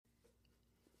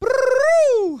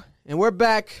And we're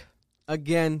back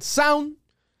again. Sound.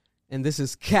 And this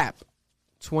is Cap.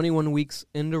 21 weeks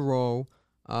in a row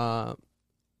for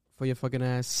your fucking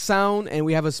ass. Sound. And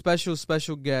we have a special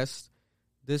guest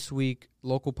this week.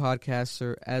 Local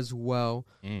podcaster as well.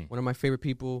 One of my favorite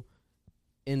people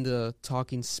in the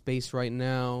talking space right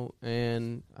now.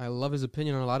 And I love his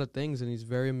opinion on a lot of things. And he's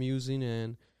very amusing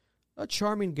and a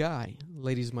charming guy,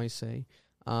 ladies might say.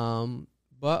 But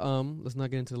let's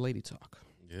not get into lady talk.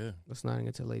 Yeah. Let's not get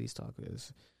into ladies talk.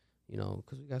 Because,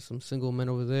 because we got some single men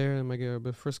over there that might get a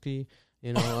bit frisky,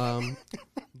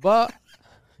 But,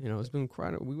 it's been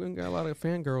quite we haven't got a lot of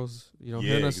fangirls,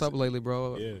 hitting us up lately,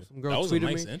 bro. Yeah. Some girl that was tweeted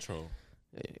a nice me. intro.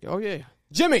 Oh, yeah.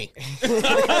 Jimmy! I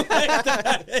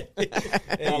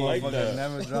like that.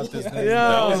 Never dropped his name.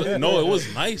 It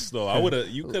was nice, though.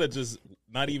 You could have just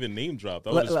not even name dropped.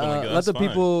 I would just been like, let the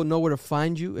people know where to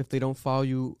find you if they don't follow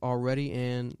you already,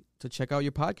 and to check out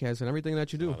your podcast and everything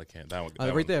that you do. Right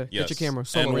there. Yes. Get your camera.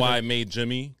 And right why there. I made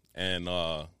Jimmy and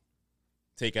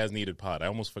Take As Needed Pod. I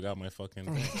almost forgot my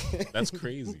fucking thing. That's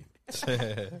crazy.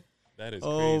 That is crazy.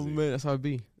 Oh, man. That's how it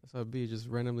be. It just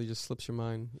randomly just slips your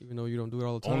mind, even though you don't do it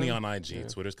all the time. Only on IG. Yeah.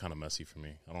 Twitter's kind of messy for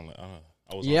me.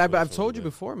 I've told you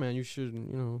before, man. You should,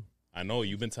 I know.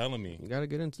 You've been telling me. You got to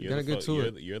get into it.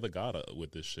 You're the god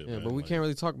with this shit, yeah, man. But we can't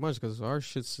really talk much because our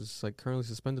shit's just, currently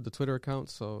suspended, the Twitter account.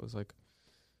 So it's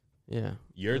yeah.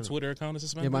 Your Twitter account is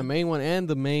suspended? Yeah, my main one and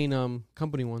the main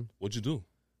company one. What'd you do?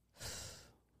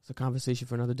 It's a conversation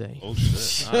for another day. Oh,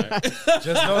 shit. All right. Just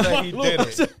know that he did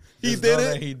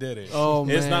it. He did it. Oh,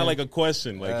 man. It's not like a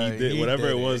question. Like, he did whatever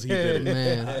it was, he did it.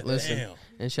 Man, listen. Damn.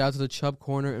 And shout out to the Chubb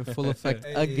Corner in full effect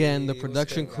again. The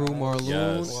production crew,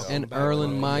 Marloon and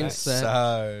Erlen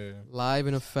Mindset. Live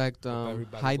in effect,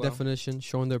 high definition,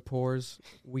 showing their pores,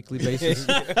 weekly basis.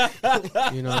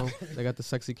 They got the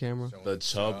sexy camera. The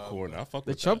Chubb Corner. I fuck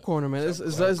with the Chubb Corner, man.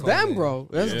 It's them, bro.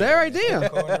 That's Yeah. their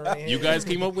idea. You guys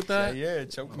came up with that? Yeah,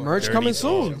 Chubb Corner. Merch Dirty coming dogs,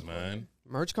 soon. Man.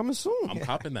 Merch coming soon. I'm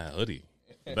copping that hoodie.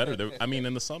 Better.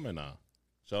 In the summer now.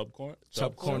 Chubb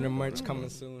Corner merch coming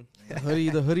soon.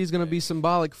 The hoodie's gonna be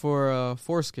symbolic for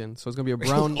foreskin, so it's gonna be a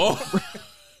brown,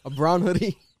 a brown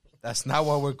hoodie. That's not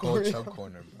what we're called, Chubb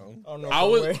Corner, bro. Oh, no,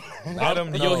 Let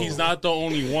him know. Yo, he's not the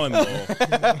only one,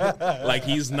 though.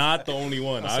 He's not the only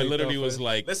one. I literally was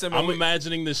like, listen, I'm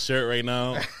imagining this shirt right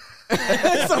now.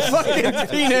 It's a fucking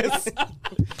penis.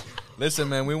 Listen,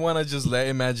 man, we want to just let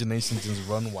imagination just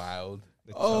run wild.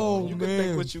 Oh, you man. can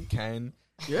think what you can.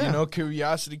 Yeah.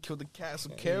 Curiosity killed the cat,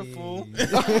 so careful.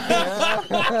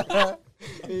 I'm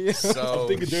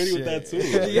thinking dirty with that, too.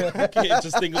 You can't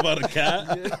just think about a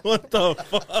cat. What the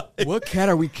fuck? What cat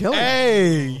are we killing?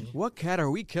 Hey. What cat are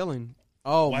we killing?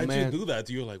 Oh, Why'd man. you do that?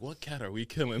 You were like, what cat are we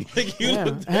killing? Like, you Yeah,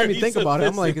 look I had me very think about it.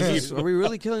 I'm like, sophisticated. are we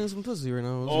really killing some pussy right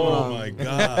now? What's going Oh, on? my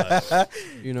God.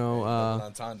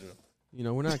 Entendre.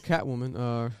 We're not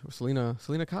Catwoman. Selena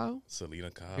Kyle?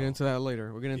 Selena Kyle. Get into that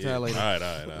later. We'll get into that later. All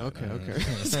right.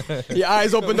 Okay. Your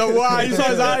eyes opened up wide. You saw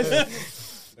his eyes.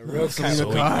 The real Selena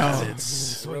Zoe Kyle. Kravitz.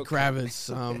 Zoe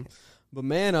Kravitz. But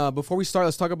man, before we start,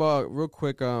 let's talk about real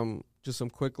quick, just some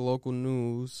quick local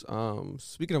news.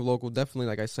 Speaking of local, definitely,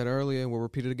 like I said earlier, and we'll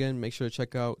repeat it again, make sure to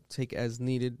check out Take As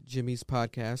Needed, Jimmy's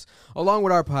podcast, along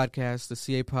with our podcast, the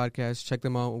CA podcast. Check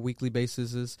them out on a weekly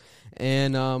basis.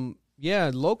 And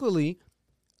locally,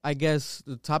 I guess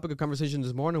the topic of conversation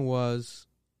this morning was,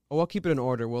 I'll keep it in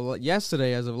order. Well,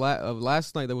 yesterday, as of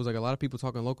last night, there was a lot of people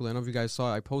talking locally. I don't know if you guys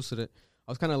saw it. I posted it.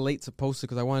 I was kind of late to post it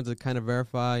because I wanted to kind of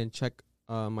verify and check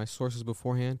my sources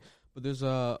beforehand. But there's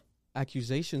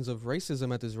accusations of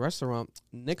racism at this restaurant,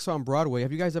 Nick's on Broadway.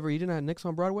 Have you guys ever eaten at Nick's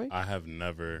on Broadway? I have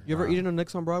never. You ever eaten at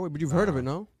Nick's on Broadway? But you've heard of it,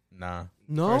 no? Nah.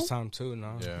 No? First time too,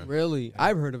 no. Yeah. Really?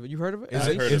 I've heard of it. You've heard of it?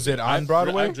 Is it on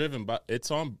Broadway? I've driven by.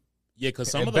 It's on. Yeah,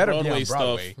 because some It of the better be Broadway on stuff.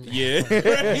 Broadway. Yeah.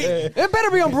 It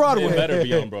better be on Broadway. It better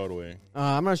be on Broadway.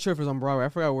 I'm not sure if it's on Broadway. I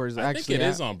forgot where it's I actually think it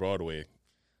at. is on Broadway.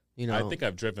 I think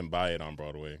I've driven by it on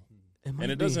Broadway.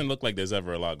 And it doesn't look like there's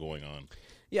ever a lot going on.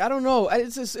 Yeah, I don't know.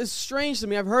 It's strange to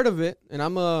me. I've heard of it, and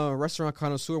I'm a restaurant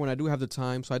connoisseur when I do have the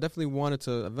time, so I definitely wanted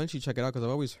to eventually check it out because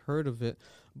I've always heard of it.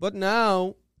 But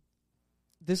now,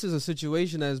 this is a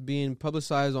situation that is being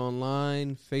publicized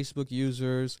online, Facebook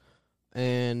users,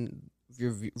 and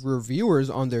reviewers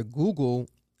on their Google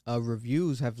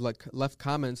reviews have left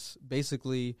comments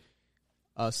basically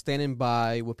standing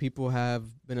by what people have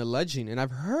been alleging. And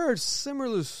I've heard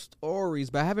similar stories,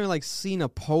 but I haven't seen a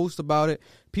post about it.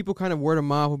 People kind of word of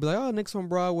mouth will be like, oh, Nick's on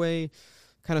Broadway,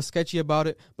 kind of sketchy about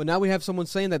it. But now we have someone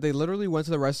saying that they literally went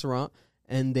to the restaurant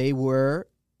and they were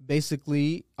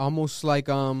basically almost like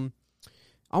a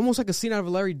scene out of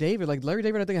Larry David. Like Larry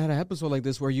David, I think, had an episode like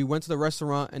this where you went to the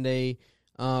restaurant and they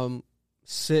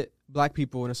sit black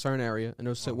people in a certain area, and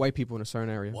there was white people in a certain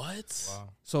area. What? Wow.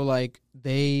 So like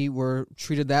they were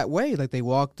treated that way. Like they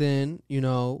walked in,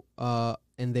 and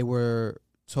they were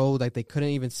told like they couldn't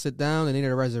even sit down. They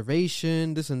needed a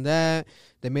reservation, this and that.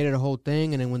 They made it a whole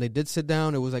thing, and then when they did sit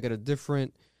down, it was like at a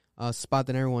different spot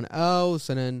than everyone else,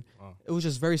 and then it was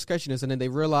just very sketchiness. And then they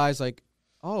realized like,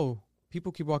 oh,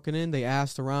 people keep walking in. They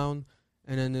asked around,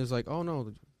 and then it was like, oh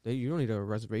no, you don't need a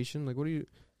reservation. Like, what do you?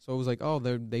 So it was like, oh,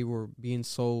 they were being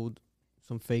sold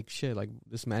some fake shit. Like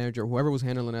this manager, whoever was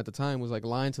handling it at the time, was like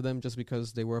lying to them just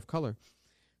because they were of color.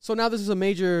 So now this is a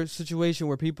major situation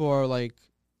where people are like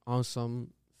on some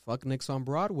fuck Knicks on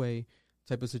Broadway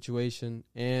type of situation.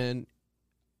 And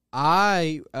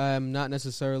I am not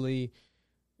necessarily,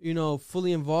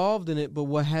 fully involved in it. But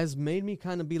what has made me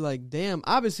kind of be like, damn,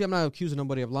 obviously I'm not accusing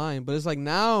nobody of lying. But it's like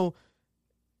now,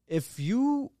 if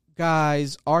you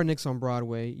guys are Knicks on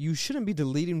Broadway, you shouldn't be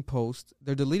deleting posts.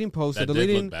 They're deleting posts. That They're did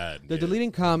deleting. look bad. They're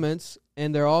deleting comments,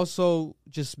 and they're also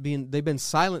they've been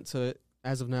silent to it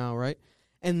as of now, right?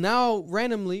 And now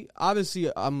randomly,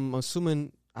 obviously, I'm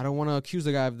assuming, I don't want to accuse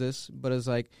the guy of this, but it's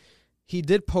like he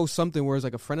did post something where it's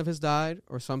like a friend of his died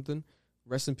or something.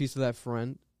 Rest in peace to that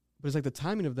friend. But it's like the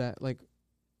timing of that, like,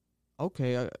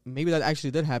 okay, maybe that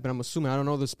actually did happen. I'm assuming. I don't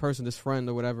know this person, this friend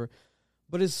or whatever.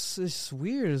 But it's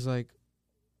weird. It's like,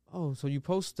 oh, so you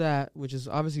post that, which is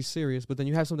obviously serious, but then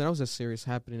you have something else that's serious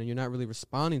happening, and you're not really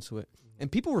responding to it.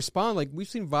 And people respond. Like, we've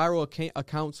seen viral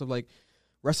accounts of, like,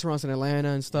 restaurants in Atlanta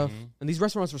and stuff, and these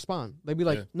restaurants respond. They'll be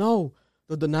like, no,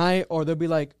 they'll deny it, or they'll be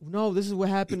like, no, this is what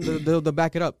happened. They'll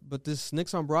back it up. But this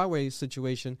Knicks on Broadway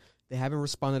situation, they haven't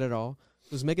responded at all.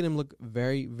 So it's making them look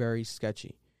very, very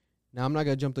sketchy. Now, I'm not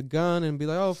going to jump the gun and be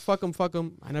like, oh, fuck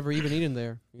them. I never even eat in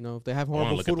there. If they have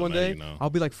horrible food one day, I'll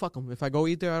be like, fuck them. If I go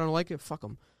eat there, I don't like it, fuck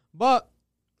them. But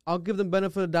I'll give them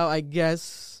benefit of the doubt, I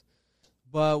guess.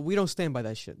 But we don't stand by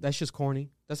that shit. That's just corny.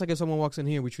 That's like if someone walks in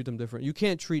here, we treat them different. You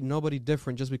can't treat nobody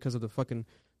different just because of the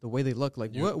way they look.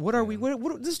 Like, what are we?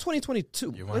 What, this is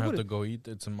 2022. You might have to go eat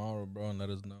it tomorrow, bro, and let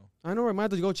us know. I know. I might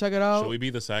have to go check it out. Should we be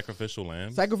the sacrificial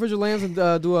lambs? Sacrificial lambs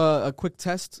and do a quick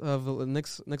test of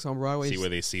Knicks on Broadway. See where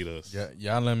they see us. Yeah,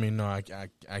 y'all let me know. I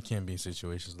can't be in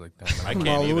situations like that. I can't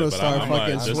either, but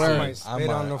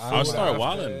I'll start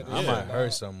wilding. I might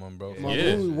hurt someone, bro.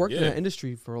 We worked in that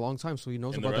industry for a long time, so he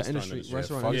knows about the industry.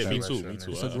 Restaurant industry. Me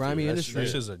too. It's a grimy industry.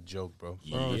 This is a joke, bro.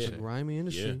 Bro, it's a grimy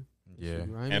industry. Yeah.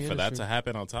 And for that to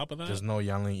happen on top of that? Just know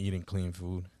y'all ain't eating clean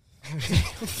food. What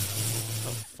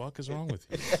the fuck is wrong with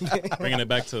you? Bringing it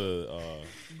back to...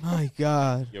 my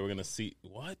God. Yeah, we're going to see...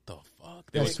 What the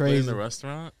fuck? That's crazy. In the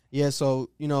restaurant? Yeah, so,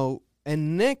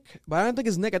 and Nick, but I don't think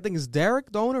it's Nick. I think it's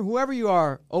Derek, the owner. Whoever you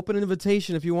are, open an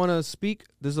invitation if you want to speak.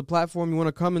 There's a platform. You want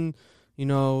to come and,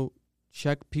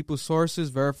 check people's sources,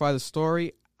 verify the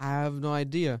story. I have no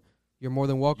idea. You're more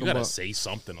than welcome. You got to say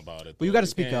something about it. But you got to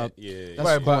speak up. Yeah.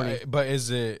 Right, but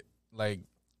is it, like,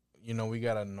 we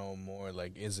got to know more.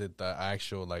 Like, is it the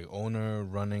actual, like, owner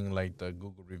running, like, the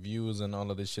Google reviews and all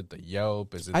of this shit, the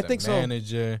Yelp? Is it the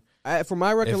manager? So. From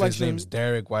my recollection. If his name's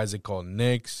Derek, why is it called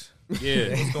Knicks? Yeah.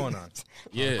 What's going on?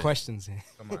 Yeah. Questions.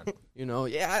 Come on.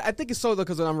 I think it's so,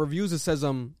 because on reviews it says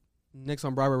Knicks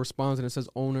on Broadway responds, and it says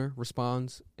owner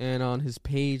responds. And on his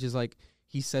page is like,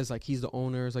 he says like he's the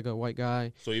owner. It's like a white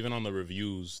guy. So even on the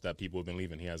reviews that people have been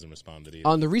leaving, he hasn't responded either.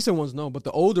 On the recent ones, no. But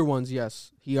the older ones,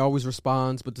 yes. He always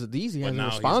responds. But to these, he hasn't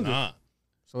responded. He's not.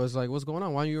 So it's like, what's going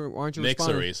on? Why aren't you Knicks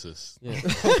responding? are racist. Yeah.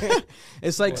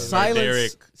 It's like silence.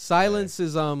 Derek. Silence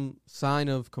is sign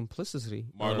of complicity.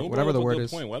 Marlon, whatever the word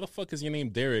is. Point. Why the fuck is your name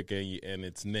Derek and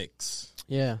it's Knicks?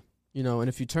 Yeah. And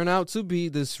if you turn out to be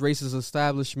this racist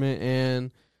establishment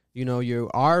and you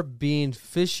are being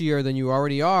fishier than you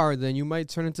already are, then you might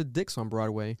turn into Dicks on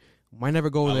Broadway. Might never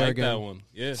go there again. That one.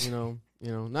 Yeah.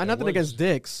 Nothing against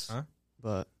Dicks,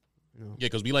 but yeah,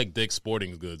 because we like Dick's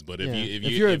Sporting Goods, but if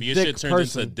you're your shit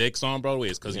turns into Dicks on Broadway,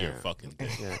 it's because you're a fucking dick.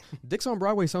 Yeah. Dicks on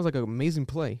Broadway sounds like an amazing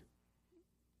play.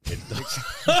 It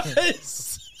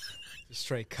does.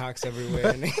 Straight cocks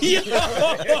everywhere.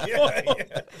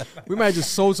 We might have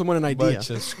just sold someone an idea.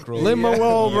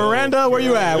 Lin-Manuel Miranda, where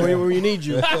you at? Where you need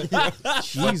you?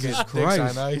 Jesus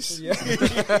Christ. Dicks on Ice. Got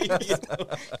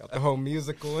the whole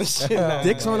musical and shit.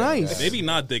 Dicks on Ice. Maybe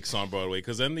not Dicks on Broadway,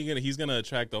 because then he's gonna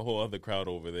attract a whole other crowd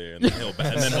over there, and then he'll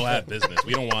have business.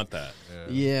 We don't want that.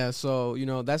 Yeah, so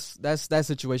that's that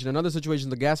situation. Another situation,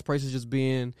 the gas prices just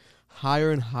being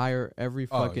higher and higher every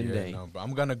fucking day. No, bro.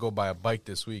 I'm gonna go buy a bike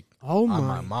this week. Oh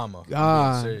my mama.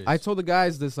 God! I told the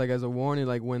guys this like as a warning,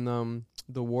 like when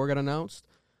the war got announced.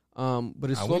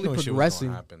 But it's slowly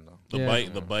progressing.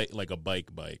 The bike, like a bike.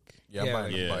 Yeah, I'm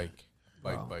buying a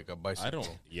bike, a bicycle.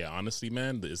 honestly,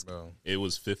 man, it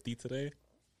was 50 today.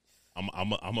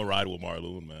 I'm a ride with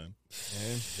Marloon, man.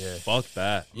 Yeah. Fuck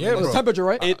that. Yeah, It's bro. temperature,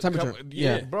 right? Temperature.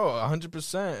 Yeah, bro,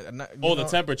 100%. Oh, the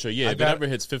temperature. Yeah, if it ever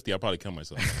hits 50, I'll probably kill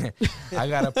myself. I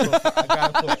gotta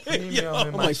put premium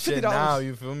in my like shit $50. now.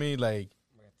 You feel me? Like,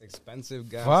 Expensive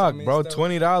gas. fuck, I mean, bro, stuff.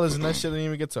 $20 and that shit didn't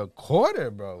even get to a quarter,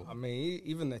 bro. I mean,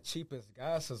 even the cheapest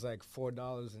gas is like $4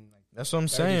 and like. That's what I'm 30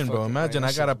 saying, bro. fucking Imagine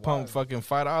right, I gotta that shit's pump wild. fucking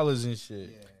 $5 and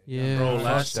shit. Yeah. Bro, Fuck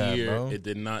last that, year, bro. it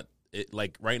did not. It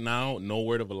like right now, no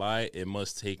word of a lie, it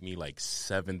must take me like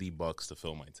 $70 to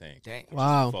fill my tank. Dang.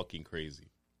 Wow. Fucking crazy.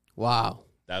 Wow.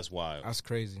 That's wild. That's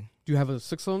crazy. Do you have a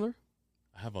 6-cylinder?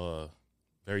 I have a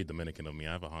very Dominican of me.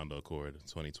 I have a Honda Accord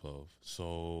 2012.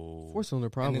 So 4-cylinder,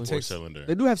 probably. it four takes- cylinder.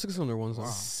 They do have 6-cylinder ones.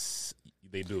 Though.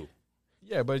 They do.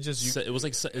 Yeah, but just you. It was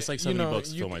like it's like $70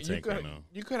 to fill my tank right now.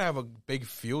 You could have a big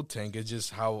fuel tank. It's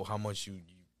just how much you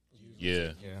Yeah.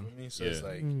 You know what I mean? So it's Yeah.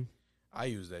 like Mm. I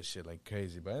use that shit like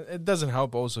crazy, but it doesn't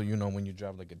help. Also, when you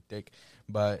drive like a dick.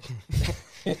 But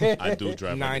I do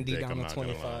drive 90 like a dick, down I'm to not gonna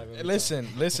 25. lie. every time.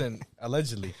 listen.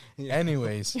 Allegedly. Yeah.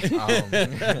 Anyways,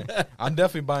 I'm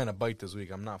definitely buying a bike this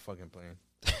week. I'm not fucking playing.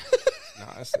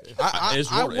 Nah, that's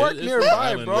I Rhode- work it's nearby, Rhode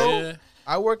Island, bro. yeah.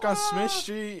 I work on Smith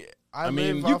Street. I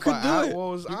mean, live you off could of do it.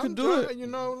 Atwells. You I'm could do it. trying, You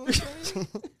know. What I'm saying?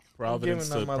 Providence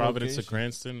giving to up my Providence to location.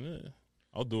 Cranston. Yeah.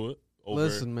 I'll do it. Over.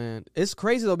 Listen, man, it's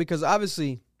crazy though because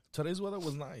obviously Today's weather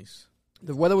was nice.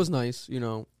 the weather was nice,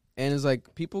 and it's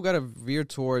like people got to veer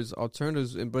towards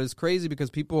alternatives, but it's crazy because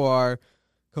people are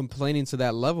complaining to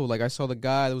that level. Like I saw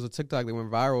there was a TikTok that went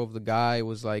viral of the guy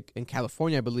was like in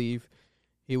California, I believe.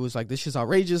 He was like, "This shit's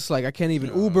outrageous. Like I can't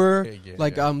even Uber.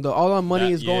 Like all our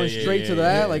money is going straight to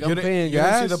that. Like I'm paying You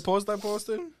gas." didn't see the post I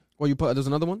posted? Well, you put there's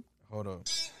another one, Hold on.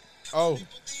 Oh,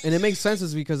 and it makes sense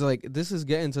is because like this is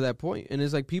getting to that point, and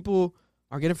it's like people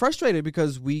are getting frustrated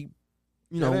because we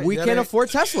can't afford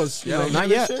Teslas. Not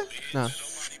yet. Nah.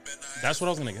 That's what I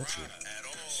was gonna get to.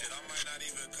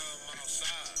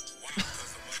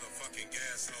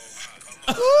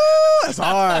 Ooh, that's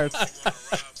hard.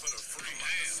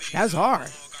 That's hard.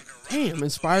 Damn,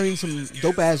 inspiring some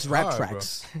dope ass rap hard, bro.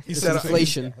 tracks. He It's said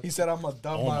inflation. He said I'm gonna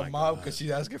dump Oh my my mom God. because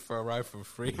she's asking for a ride for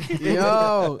free.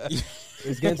 Yo,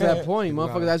 it's getting to that point.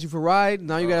 Motherfuckers ask you for a ride.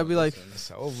 Now you gotta be like, it's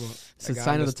over. it's a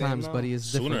sign of the times, buddy. It's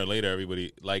Sooner or different. later,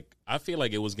 everybody I feel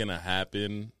like it was gonna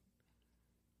happen.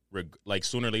 Like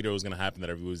sooner or later, it was gonna happen that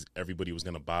everybody was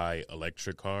gonna buy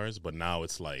electric cars, but now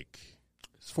it's like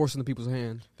It's forcing the people's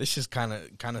hand. This just kind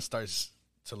of starts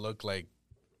to look like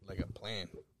a plan.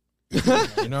 You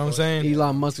know what I'm saying?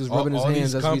 Elon Musk is rubbing his all hands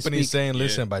these as we companies speak. saying, Yeah.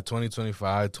 listen, by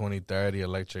 2025, 2030,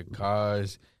 electric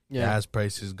cars, Yeah. gas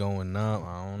prices going up.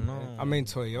 I don't know. I mean,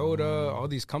 Toyota, all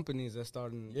these companies are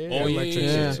starting Yeah. Oh, yeah, electric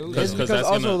yeah, Yeah, shit too. it's 'Cause because that's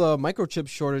also gonna- the microchip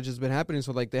shortage has been happening.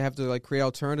 So like they have to like create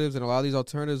alternatives, and a lot of these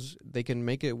alternatives they can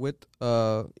make it with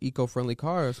eco-friendly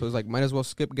cars. So it's like might as well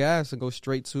skip gas and go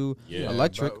straight to Yeah.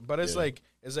 electric. But it's Yeah. like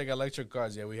electric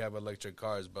cars. Yeah, we have electric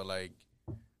cars, but like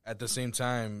at the same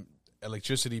time,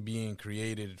 electricity being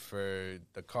created for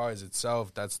the cars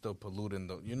itself, that's still polluting.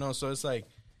 So it's like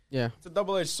Yeah, it's a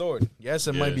double-edged sword. Yes,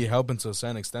 it might Yeah. be helping to a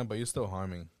certain extent, but you're still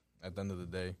harming at the end of the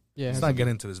day. yeah. Let's not get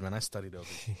into this, man. I studied all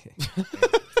this.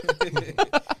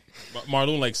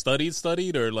 Marlon like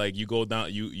studied or like you go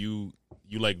down you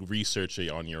like research it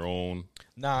on your own.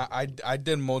 Nah, I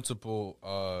did multiple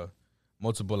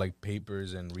like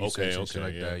papers and research and shit okay,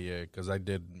 like yeah. that. Yeah, because I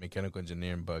did mechanical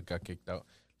engineering, but got kicked out.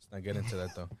 Let's not get into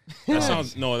that though. That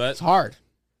sounds It's hard.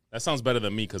 that sounds better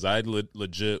than me because I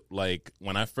legit like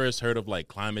when I first heard of like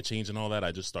climate change and all that,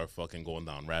 I just start fucking going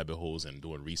down rabbit holes and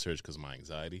doing research because of my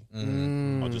anxiety.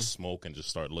 I'll just smoke and just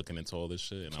start looking into all this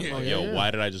shit, and I'm like, yo, yeah. why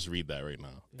did I just read that right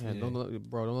now? Yeah, don't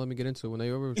let me get into it. When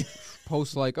they ever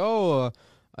post like,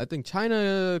 I think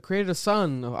China created a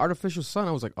sun, an artificial sun.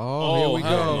 I was like, here we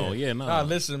hell go. no. Yeah, no. Nah,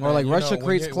 listen, Or man. like Russia when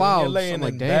creates when clouds. You're laying I'm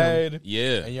like, in damn. bed,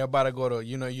 Yeah. and you're about to go to,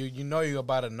 you're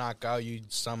about to knock out. You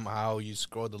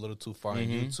scrolled a little too far on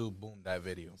YouTube. Boom, that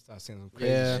video. Start seeing some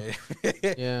crazy Yeah,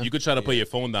 shit. yeah. You could try to put your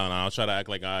phone down, and I'll try to act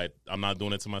like I'm not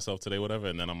doing it to myself today, whatever.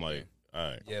 And then I'm like, all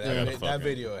right, Yeah, I that, gotta that fucking-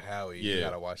 video, Howie. You Yeah.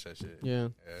 gotta watch that shit. Yeah.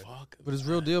 Fuck But it's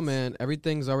real deal, man.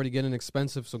 Everything's already getting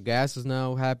expensive. So gas is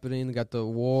now happening. They got the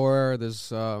war.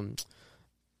 There's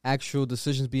actual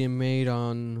decisions being made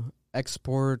on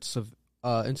exports of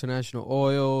international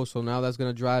oil. So now that's going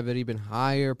to drive it even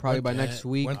higher probably by next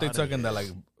week. Weren't they Outta talking that this.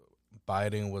 like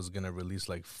Biden was gonna release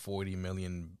like 40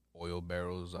 million oil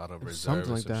barrels out of reserve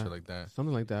Something or like some that. shit like that?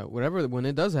 Something like that. Whatever, when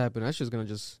it does happen, that's just going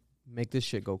to just make this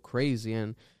shit go crazy.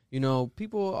 And,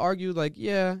 people argue like,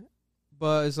 yeah,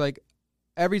 but it's like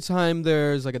every time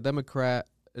there's like a Democratic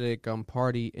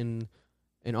party in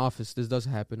in office, this does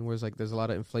happen. Where it's like there's a lot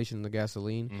of inflation in the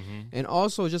gasoline, Mm-hmm. and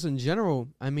also just in general.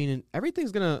 I mean,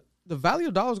 everything's the value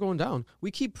of dollar is going down.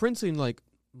 We keep printing like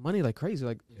money like crazy.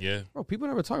 Like, Yeah. bro, people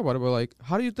never talk about it. But like,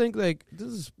 how do you think like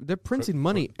they're printing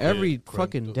money every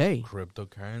fucking day?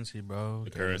 Cryptocurrency, bro.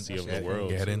 The currency of the world.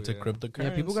 Get into cryptocurrency. Yeah,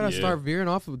 people gotta Yeah. start veering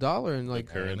off of dollar and like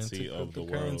The currency of the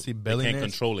world. cryptocurrency. They can't Billionaires,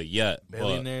 control it yet. But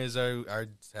billionaires are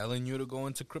telling you to go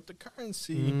into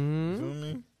cryptocurrency. Mhm. You feel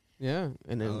me? yeah.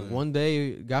 And then Oh, yeah. one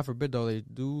day, God forbid though,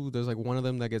 there's like one of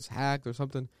them that gets hacked or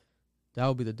something. That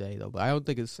would be the day though. But I don't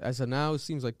think it's as of now. It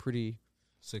seems like pretty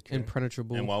Secure.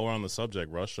 impenetrable. and while we're on the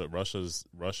subject,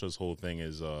 Russia's whole thing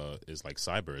is like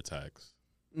cyber attacks.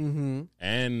 Mm-hmm.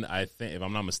 And I think, if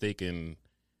I'm not mistaken,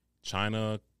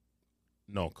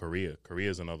 Korea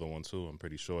is another one too. I'm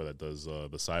pretty sure that does the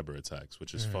cyber attacks,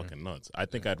 which is fucking nuts. I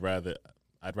think I'd rather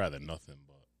nothing,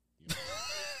 but you know,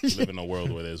 we live in a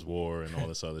world where there's war and all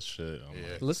this other shit. I'm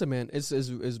like, Listen, man, it's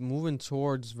moving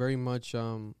towards very much.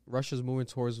 Russia's moving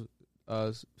towards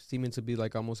seeming to be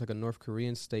like almost like a North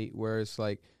Korean state, where it's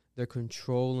like they're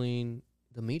controlling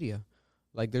the media.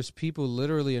 Like there's people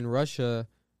literally in Russia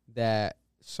that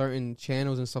certain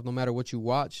channels and stuff, no matter what you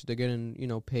watch, they're getting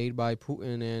paid by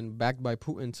Putin and backed by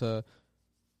Putin to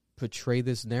portray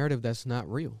this narrative that's not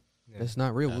real. Yeah. That's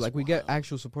not real. That's like we get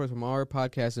actual supporters from our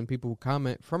podcast and people who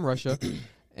comment from Russia,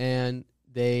 and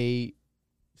they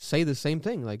say the same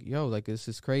thing. Like, yo, like this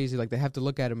is crazy. Like they have to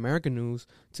look at American news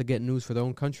to get news for their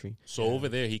own country. so over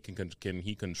there, he can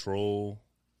he control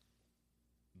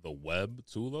the web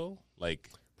too, though? Like,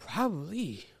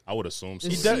 Probably. I would assume so.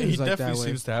 It He seems like definitely that way.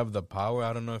 seems to have the power.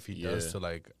 I don't know if he does Yeah. to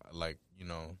like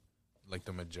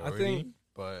the majority,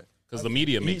 but Because the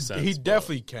media he, makes sense. he but-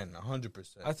 definitely can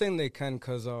 100%. I think they can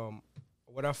because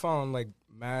what I found like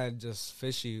mad just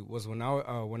fishy was when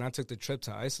I took the trip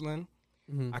to Iceland,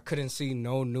 Mhm. I couldn't see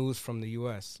no news from the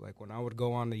U.S. Like when I would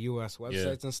go on the U.S.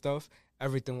 websites and stuff,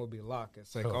 everything would be locked.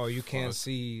 It's like, Oh, you can't fuck.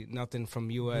 see nothing from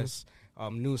U.S.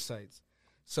 News sites.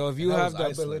 So if you that have was the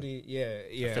Iceland. ability,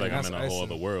 yeah, I feel like I'm that's in a whole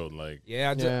Iceland. other world. Like,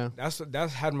 Yeah, Yeah. that's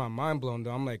had my mind blown.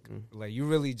 Though I'm like you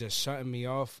really just shutting me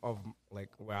off of like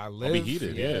where I live. I'll be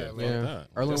heated. Yeah, like, Yeah.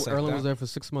 that. Erlen, Just like Erlen that. was there for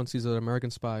 6 months. He's an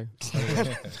American spy.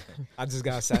 I just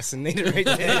got assassinated right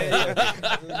there.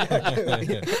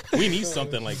 We need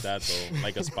something like that though,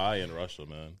 like a spy in Russia,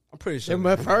 man. I'm pretty Yeah, sure.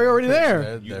 but Perry already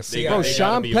there. You- That's- they Bro, got- they gotta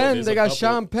Sean be- Penn. there's They a got couple-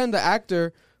 Sean Penn, the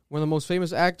actor, one of the most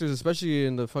famous actors, especially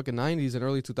in the fucking 90s and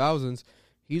early 2000s.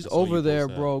 He's I saw over you there,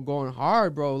 post that. bro, going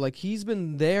hard, bro. Like he's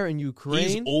been there in He's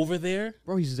Ukraine, over there.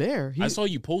 bro. He's there. I saw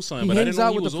you post something, He but I hangs didn't know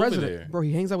out he with was the over president, there. bro.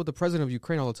 He hangs out with the president of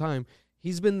Ukraine all the time.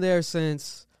 He's been there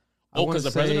since. Oh, because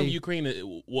the president of Ukraine.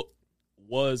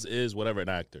 Ukraine is whatever an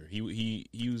actor. He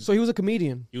was So he was a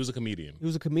comedian. he was a comedian. He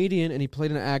was a comedian, and he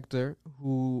played an actor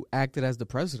who acted as the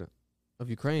president of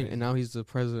Ukraine, and now he's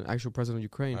the actual president of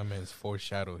Ukraine. My man's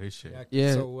foreshadow his shit.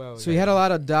 Yeah. So well. So he had a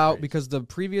lot of doubt because the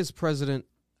previous president,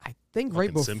 I think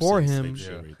right Fucking before Simpsons him, type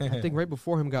shit right there. I think right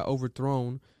before him got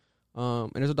overthrown.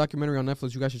 And there's a documentary on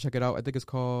Netflix. You guys should check it out. I think it's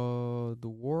called The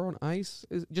War on Ice.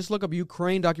 Just look up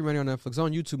Ukraine documentary on Netflix. It's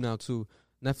on YouTube now too.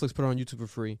 Netflix put it on YouTube for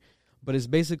free. But it's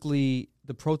basically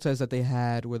the protests that they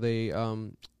had where they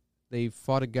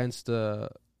fought against the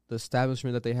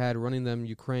establishment that they had running them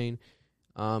Ukraine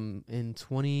in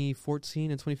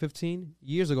 2014 and 2015,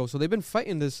 years ago. So they've been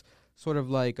fighting this sort of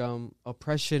like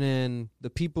oppression, and the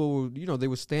people, they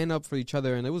would stand up for each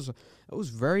other, and it was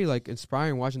very like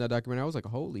inspiring watching that documentary. I was like,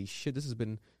 holy shit, this has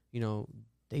been,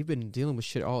 they've been dealing with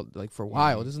shit all like for a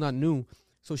while. This is not new.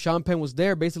 So Sean Penn was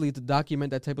there basically to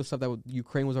document that type of stuff that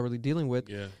Ukraine was already dealing with,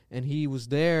 Yeah. and he was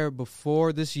there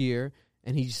before this year,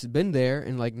 and he's been there,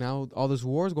 and like now all this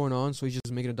war is going on, so he's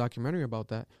just making a documentary about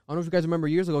that. I don't know if you guys remember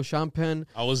years ago, Sean Penn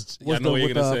I was know what you're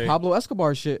with gonna say. Pablo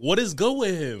Escobar shit. What is good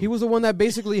with him? He was the one that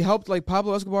basically helped like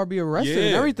Pablo Escobar be arrested and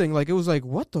Yeah. everything. Like it was like,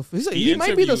 what the? He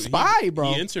might be the spy,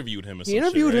 bro. He interviewed him. Or He some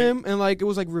interviewed shit, right? him, and like it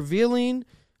was like revealing.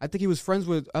 I think he was friends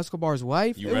with Escobar's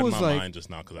wife. You it read was my like mind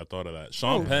just now because I thought of that.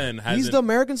 Sean Oh, Penn hasn't. he's the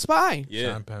American spy.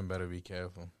 yeah. Sean Penn better be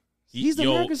careful. He's the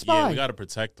American Yeah, spy. we got to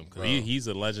protect him because Bro. he's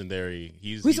a legendary.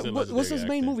 He's What's a legendary his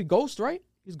main actor. movie? Ghost, right?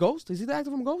 He's Ghost. Is he the actor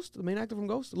from Ghost? The main actor from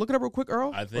Ghost? Look it up real quick,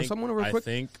 Earl. I think. Or someone real I quick.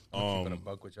 think. Keeping a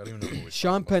buck with you. I don't even know who we're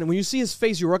Sean talking Penn. When you see his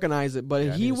face, you recognize it. But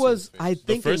Yeah, I he need to see was, his face. I the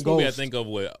think, first in movie I Ghost. think of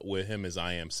with him is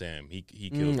I Am Sam. He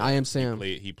killed. I Am Sam.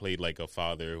 He played like a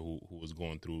father who was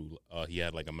going through. He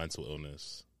had like a mental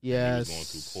illness. Yes. going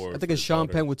through court I think for it's his Sean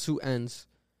daughter. Penn with two N's.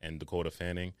 And Dakota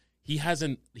Fanning. He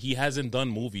hasn't done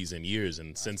movies in years,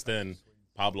 and since then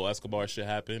Pablo Escobar shit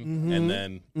happened, Mm-hmm. and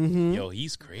then yo,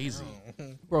 he's crazy.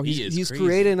 Bro, He is he's crazy.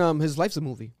 creating his life's a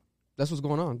movie. That's what's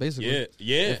going on, basically. Yeah,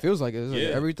 yeah. It feels like it. It's like Yeah.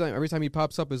 every time he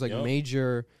pops up is like Yup.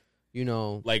 major you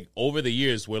know, like over the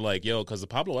years, we're like, yo, because the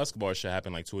Pablo Escobar shit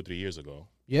happened like 2 or 3 years ago.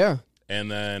 Yeah. And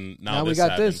then now we this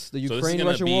got happened. this, the So this is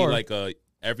Ukraine-Russia gonna be war. like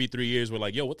every 3 years, we're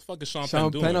like, yo, what the fuck is Sean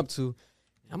Sean Penn Penn doing? up to.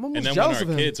 I'm almost And then when jealous our of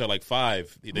him. kids are like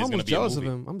 5, there's I'm gonna almost be a jealous movie.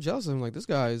 of him. I'm jealous of him. Like, this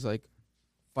guy is like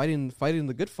fighting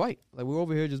the good fight. Like, we're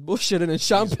over here just bullshitting, and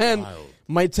Sean Penn Wild.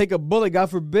 might take a bullet, God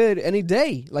forbid, any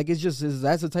day. Like, it's just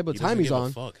that's the type of He time doesn't he's give a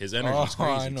on. fuck. His energy's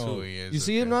crazy I know too. he is. You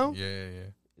see him now? Yeah.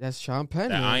 That's Sean Penn.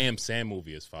 That man. I Am Sam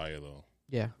movie is fire though.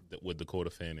 Yeah, With Dakota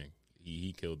Fanning,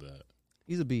 he killed that.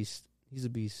 he's a beast. He's a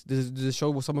beast. Does it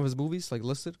show some of his movies like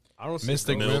listed? I don't see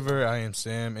Mystic Milk. River, I Am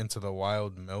Sam, Into the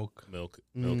Wild, Milk. Milk.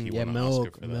 He Yeah, won an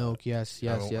Oscar for milk. that. Yes.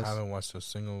 Haven't watched a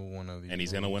single one of these. And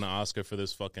he's gonna win an Oscar for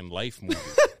this fucking Life movie.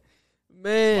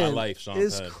 Man, My Life, Sean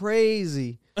it's Penn.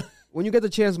 crazy. When you get the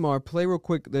chance, Mar, play real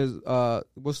quick. There's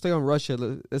we'll stay on Russia.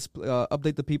 Let's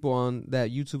update the people on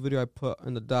that YouTube video I put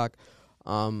in the doc.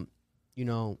 You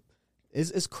know,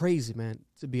 it's crazy, man.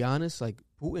 To be honest, like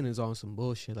Putin is on some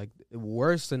bullshit. Like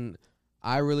worse than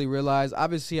I really realized.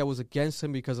 Obviously, I was against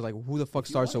him because of like who the fuck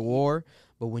starts a war.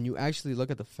 But when you actually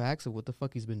look at the facts of what the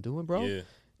fuck he's been doing, bro, Yeah.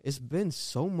 it's been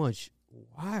so much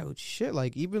wild shit.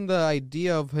 Like even the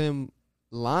idea of him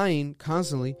lying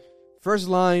constantly. First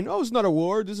line, oh, it's not a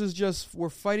war. This is just we're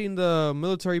fighting the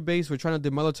military base. We're trying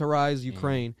to demilitarize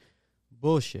Ukraine.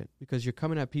 Bullshit. Because you're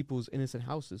coming at people's innocent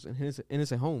houses and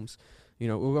innocent homes. You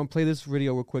know, we're gonna play this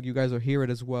video real quick. You guys will hear it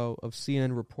as well of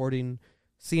CNN reporting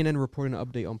an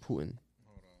update on Putin.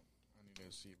 Hold on. I need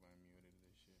to see if I muted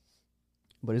this shit.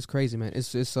 But it's crazy, man.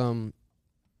 It's in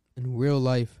real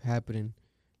life happening,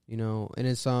 you know, and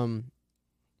it's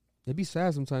it'd be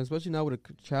sad sometimes, especially now with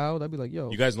a child. I'd be like, yo,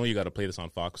 You guys know you got to play this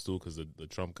on Fox too, because the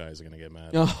Trump guys are gonna get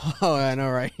mad. oh, I know,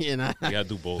 right? You know, You gotta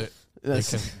do both. They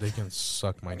can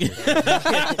suck my dick.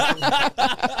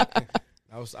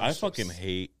 I fucking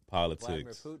hate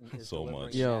politics so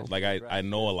much. Like I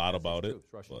know a lot about it.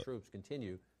 Russian troops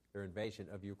continue their invasion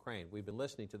of Ukraine. We've been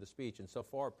listening to the speech, and so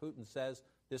far Putin says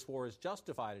this war is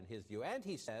justified in his view, and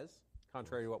he says,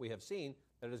 contrary to what we have seen,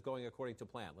 that it is going according to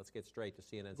plan. Let's get straight to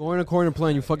CNN's going according to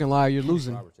plan. You fucking liar. You're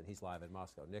losing. Robertson, he's live in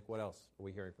Moscow. Nick, what else are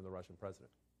we hearing from the Russian president?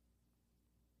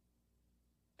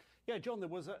 Yeah, John, there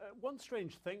was one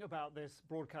strange thing about this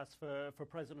broadcast for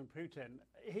President Putin.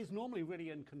 He's normally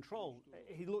really in control.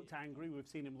 He looked angry. We've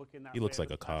seen him looking that He looks way like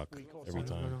a the past cock week or every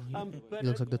so. time. He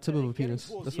looks like the tip of a getting penis.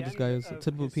 towards That's the what this end guy is. The of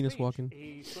tip of a his penis speech, walking.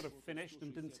 He sort of finished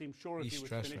and didn't seem sure if He's he was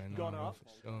stressed finished, right got now, up, for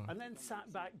sure. and then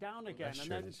sat back down again, and shirt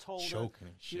then is told choking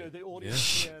and the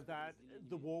audience here that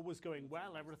the war was going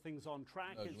well, everything's on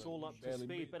track, it's all up to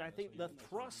speed. But I think the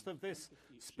thrust of this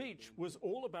speech was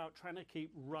all about trying to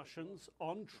keep Russians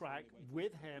on track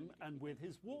with him and with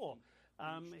his war.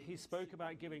 He spoke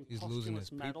about giving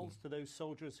posthumous medals to those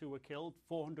soldiers who were killed,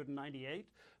 498,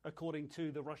 according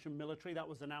to the Russian military. That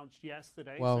was announced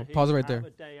yesterday. Wow, so pause it right there.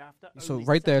 a day after, So only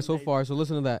right there, 7 so days far. So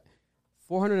listen to that.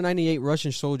 498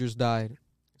 Russian soldiers died.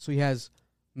 So he has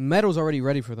medals already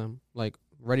ready for them, like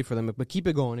ready for them. But keep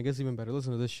it going. It gets even better.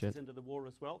 Listen to this shit. into the war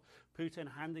as well. Putin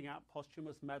handing out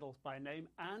posthumous medals by name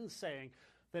and saying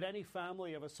that any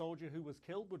family of a soldier who was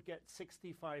killed would get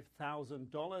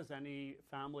 $65,000. Any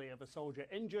family of a soldier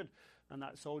injured, and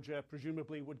that soldier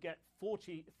presumably would get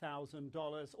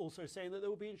 $40,000. Also saying that there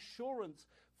would be insurance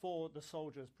for the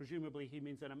soldiers. Presumably he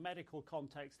means in a medical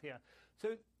context here.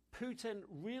 So Putin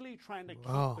really trying to keep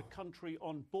the country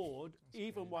on board,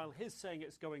 even while he's saying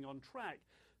it's going on track.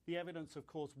 The evidence, of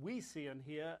course, we see and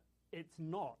hear, it's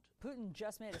not. Putin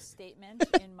just made a statement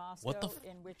in Moscow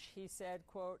in which he said,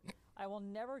 quote, "I will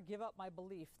never give up my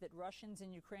belief that Russians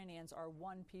and Ukrainians are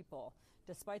one people,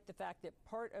 despite the fact that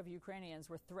part of Ukrainians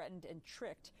were threatened and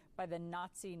tricked by the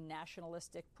Nazi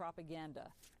nationalistic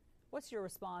propaganda." What's your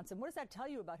response, and what does that tell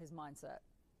you about his mindset?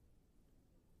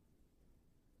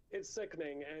 It's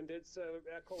sickening, and it's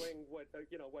echoing what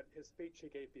what his speech he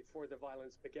gave before the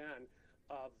violence began,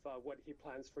 of what he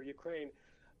plans for Ukraine.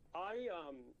 I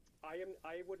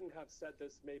wouldn't have said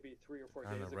this maybe 3 or 4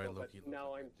 days ago, but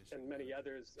now I'm and many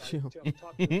others I'm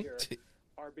talking here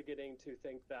are beginning to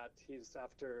think that he's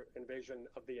after invasion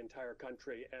of the entire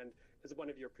country. And as one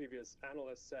of your previous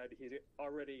analysts said, he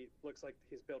already looks like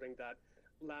he's building that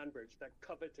land bridge, that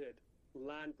coveted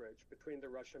land bridge between the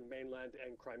Russian mainland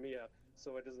and Crimea,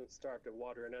 so it doesn't starve to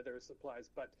water and other supplies.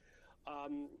 But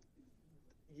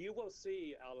you will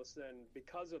see, Allison,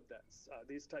 because of this,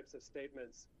 these types of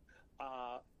statements,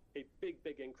 a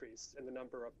big increase in the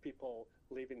number of people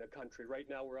leaving the country. Right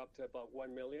now, we're up to about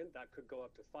 1 million. That could go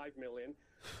up to 5 million.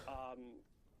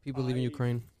 People leaving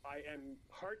Ukraine. I am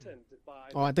heartened by...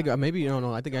 Oh, I think maybe,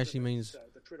 no, I think it actually means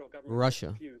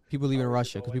Russia. People leaving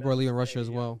Russia, because people are leaving Russia as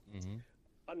well.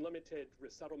 Unlimited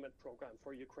settlement program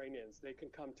for Ukrainians. They can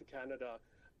come to Canada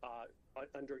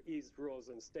under eased rules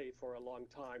and stay for a long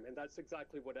time. And that's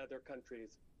exactly what other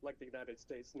countries like the United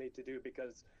States need to do,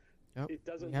 because it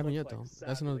doesn't look yet, like, though. sadly,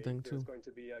 that's another thing, there's too. going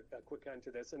to be a quick end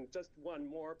to this. And just one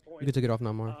more point. You can take it off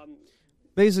now, Mark.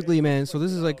 Basically, man, so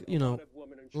this is like, a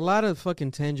lot of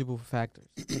fucking tangible factors.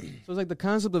 So it's like the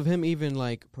concept of him even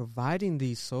like providing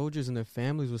these soldiers and their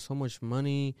families with so much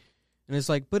money. And it's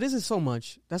like, but is it so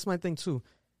much? That's my thing, too.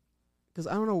 Because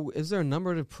I don't know, is there a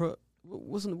number to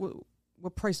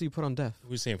what price do you put on death?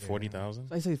 We're saying 40,000.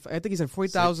 I think he said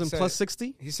 40,000 plus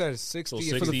 60. He said 60, so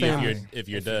 60 for the family. if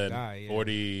you're dead. Die,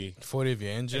 40 if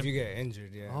you're injured. If you get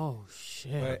injured, yeah. Oh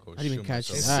shit! But I didn't even catch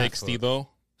that. 60 though.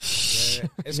 Yeah,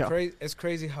 it's crazy. It's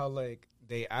crazy how like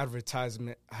they advertise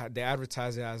it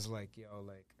as like,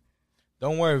 like.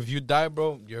 Don't worry, if you die,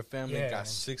 bro, your family got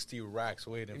 60 racks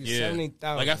waiting for you.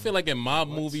 70,000. Like, I feel like in mob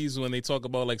movies, when they talk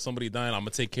about like somebody dying, I'm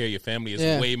gonna take care of your family,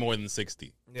 it's way more than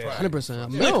 60. Yeah,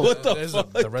 100%. Like, what the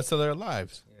fuck? The rest of their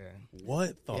lives. Yeah.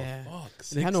 What the fuck?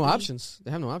 60? They have no options.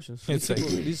 It's like,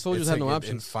 these soldiers have no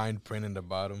options. In fine print in the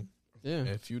bottom. Yeah.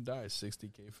 If you die,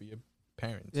 $60K for your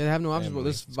parents. Yeah, they have no options. But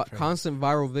there's constant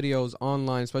viral videos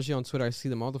online, especially on Twitter. I see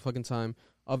them all the fucking time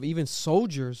of even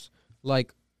soldiers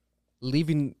like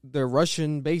leaving their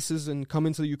Russian bases and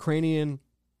coming to the Ukrainian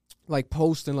like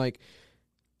post and like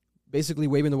basically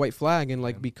waving the white flag and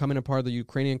like becoming a part of the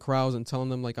Ukrainian crowds and telling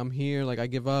them like, I'm here, like I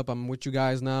give up, I'm with you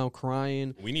guys now,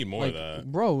 crying. We need more like, of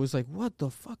that, bro. It's like, what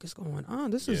the fuck is going on?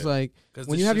 This is like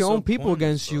when you have your own people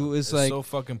against you, it's like so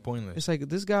fucking pointless. It's like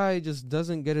this guy just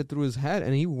doesn't get it through his head,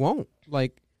 and he won't.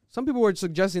 Like some people were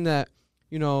suggesting that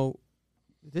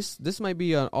this might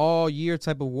be an all year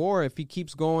type of war if he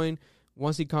keeps going.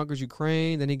 Once he conquers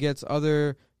Ukraine, then he gets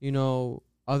other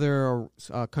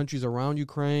countries around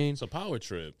Ukraine. It's a power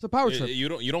trip. It's a power trip. You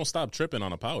don't stop tripping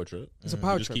on a power trip. It's a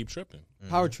power trip. Just keep tripping.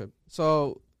 Power trip.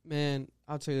 So, man,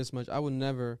 I'll tell you this much. I would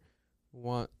never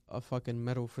want a fucking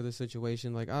medal for this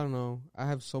situation. Like, I don't know. I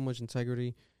have so much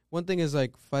integrity. One thing is,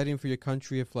 like, fighting for your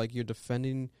country if, like, you're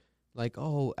defending, like,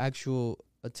 actual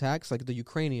attacks. Like, the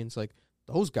Ukrainians, like,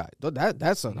 those guys.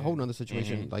 That's a whole nother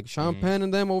situation. Like, Sean Penn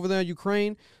and them over there in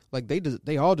Ukraine, like,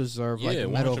 they all deserve, like, a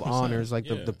Medal of Honors. Like,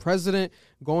 the president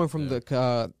going from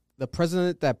the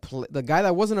president the guy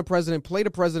that wasn't a president, played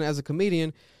a president as a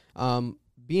comedian,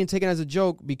 being taken as a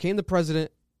joke, became the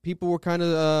president. People were kind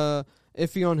of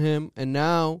iffy on him, and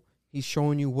now he's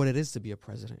showing you what it is to be a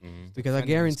president. Because I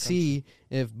guarantee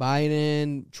if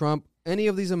Biden, Trump, any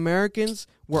of these Americans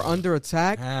were under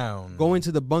attack, go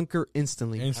into the bunker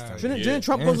instantly. Didn't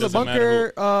Trump go to the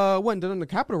bunker during the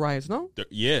Capitol riots, no?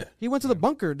 Yeah. He went to the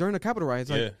bunker during the Capitol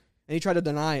riots. Like, and he tried to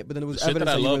deny it, but then there was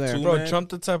evidence that you were there. Bro, man. Trump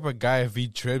the type of guy, if he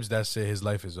trips, that's it. His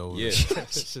life is over. Yeah.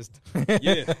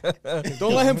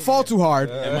 Don't let him fall too hard.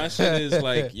 And my shit is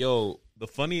like, yo, the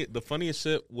funniest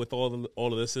shit with all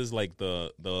of this is like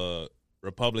the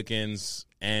Republicans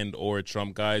and or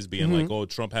Trump guys being like, oh,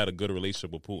 Trump had a good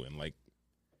relationship with Putin. Like,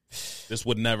 this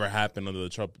would never happen under the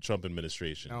Trump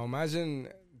administration. Now imagine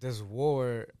this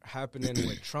war happening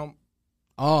with Trump.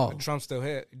 Oh, Trump's still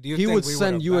here. Do you he think would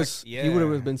send U.S. He would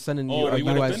have been sending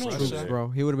U.S. troops, bro.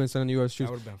 He would have been sending U.S.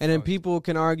 troops. And then people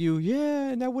can argue,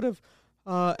 and that would have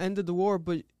ended the war.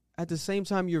 But at the same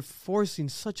time, you're forcing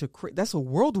such that's a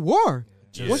world war.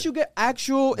 Yeah. Once you get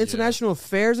actual international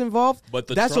affairs involved,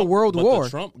 that's a world war. The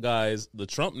Trump guys, the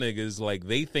Trump niggas, like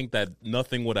they think that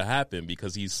nothing would have happened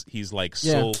because he's like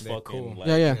so fucking cool.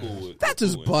 Like, cool. That's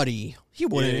his buddy. He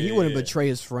wouldn't betray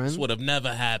his friend. This would have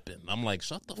never happened. I'm like,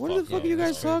 shut the fuck up. What the fuck are you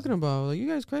guys talking about? Like, you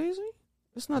guys crazy?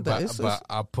 It's not that. But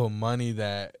I put money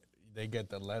that they get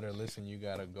the letter. Listen, you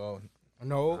gotta go.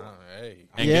 No. Hey.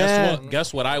 And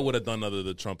guess what I would have done under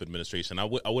the Trump administration? I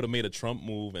would have made a Trump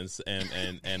move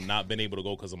and not been able to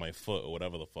go because of my foot or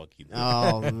whatever the fuck he did.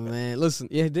 Oh man, listen,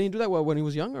 didn't he do that when he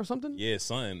was young or something? Yeah,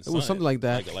 son. It was something like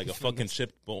that, like a fucking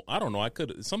chip bone. I don't know. I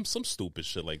could some stupid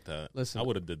shit like that. Listen, I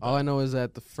would have did that. All I know is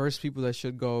that the first people that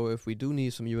should go if we do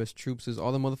need some U.S. troops is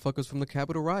all the motherfuckers from the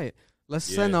Capitol riot. Let's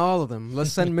send all of them.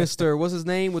 Let's send Mr. What's his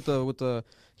name with the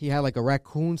he had like a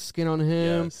raccoon skin on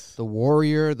him. Yes. The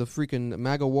warrior, the freaking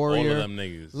MAGA warrior. All of them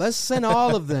niggas. Let's send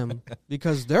all of them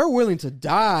because they're willing to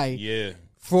die. Yeah.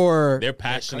 They're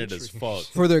passionate as fuck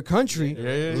for their country.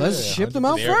 Let's ship them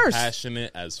out first. They're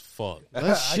passionate as fuck.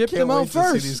 Let's ship them out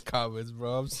first. To see these comments,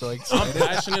 bro. I'm so excited. I'm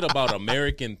passionate about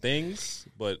American things,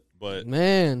 but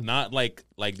man, not like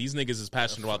these niggas is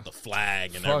passionate about the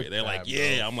flag and everything. They're like,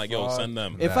 yeah. I'm like, yo, send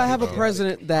them. If I have a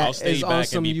president that is on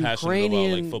some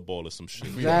Ukrainian about, like, football or some shit.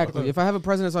 Exactly. If I have a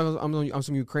president that's on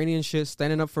some Ukrainian shit,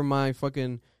 standing up for my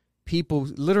fucking people,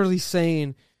 literally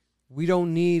saying we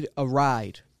don't need a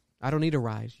ride. I don't need a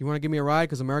ride. You want to give me a ride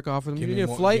because America offers them. You need a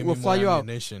flight, we'll fly you out.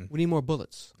 We need more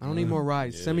bullets. I don't need more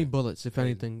rides. Yeah. Send me bullets, if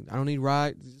anything. I don't need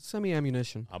rides. Send me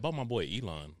ammunition. How about my boy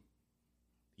Elon?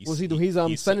 What's he do? He's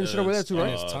sending shit over there too,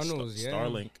 right? Tunnels,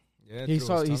 Starlink. Yeah, he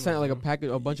sent like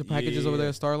a bunch of packages over there.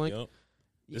 Starlink. Yep.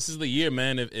 This is the year,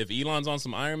 man. If Elon's on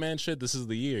some Iron Man shit, this is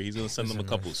the year. He's gonna send them a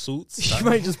couple suits. He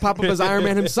might just pop up as Iron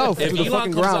Man himself. If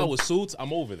Elon comes out with suits,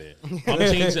 I'm over there.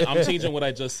 I'm changing what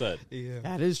I just said. Yeah,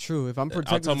 that is true. If I'm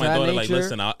protected, I'll tell my daughter like,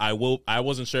 listen, I will. I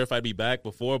wasn't sure if I'd be back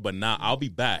before, but now I'll be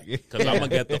back because I'm gonna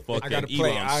get the fucking I gotta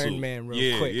play Elon Iron suit. Man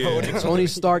real quick. Yeah. Tony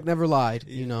Stark never lied.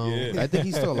 You know, I think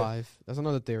he's still alive. That's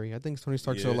another theory. I think Tony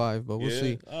Stark's still alive, but we'll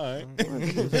see. All right.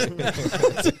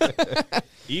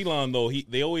 Elon though,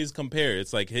 they always compare.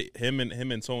 It's like him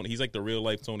and Tony. He's like the real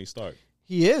life Tony Stark.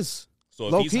 He is.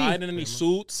 So if he's hiding any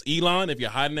suits, Elon, if you're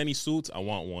hiding any suits, I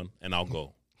want one and I'll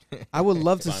go. I would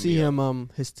love to see him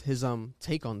his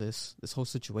take on this whole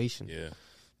situation. Yeah.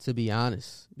 To be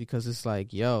honest, because it's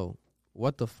like, yo,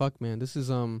 what the fuck, man? This is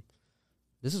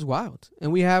wild.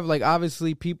 And we have like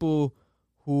obviously people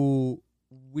who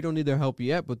we don't need their help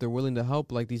yet, but they're willing to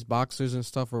help. Like these boxers and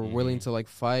stuff are willing to like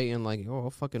fight and like, oh, I'll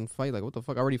fucking fight. Like what the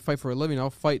fuck? I already fight for a living. I'll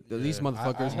fight these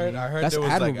motherfuckers. I heard that's there was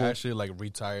admirable. like actually like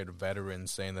retired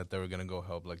veterans saying that they were gonna go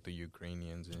help like the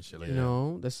Ukrainians and shit like that. You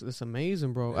know, that's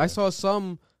amazing, bro. Yeah. I saw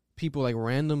some people like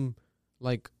random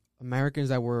like Americans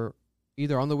that were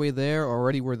either on the way there or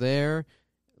already were there,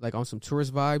 like on some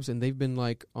tourist vibes, and they've been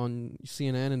like on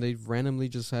CNN and they've randomly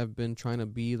just have been trying to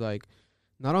be like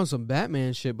not on some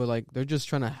Batman shit, but like they're just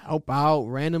trying to help out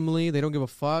randomly. They don't give a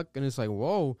fuck, and it's like,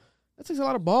 whoa, that takes a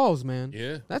lot of balls, man.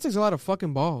 Yeah, that takes a lot of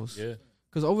fucking balls. Yeah,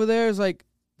 because over there is like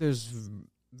there's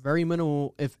very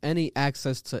minimal, if any,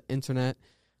 access to internet.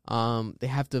 They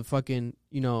have to fucking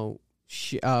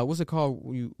what's it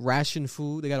called? You ration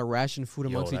food. They got to ration food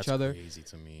amongst each other. Crazy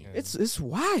to me. It's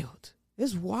wild.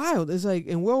 It's wild. It's like,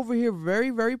 and we're over here very,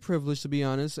 very privileged, to be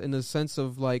honest, in the sense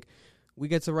of like we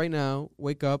get to right now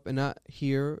wake up and not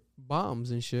hear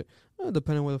bombs and shit.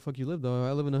 Depending on where the fuck you live, though.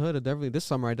 I live in the hood. This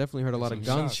summer I definitely heard a lot of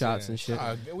gunshots and shit.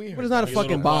 But it's not a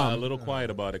fucking bomb. A little quiet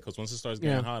about it because once it starts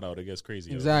getting hot out, it gets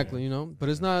crazy. Exactly, But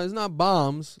it's not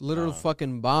bombs, literal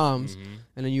fucking bombs. Mm-hmm.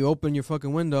 And then you open your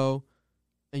fucking window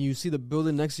and you see the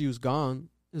building next to you is gone.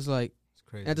 It's like, it's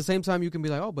crazy. At the same time, you can be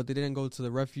like, oh, but they didn't go to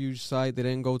the refuge site. They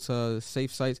didn't go to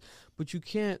safe sites. But you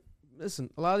can't, listen,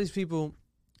 a lot of these people,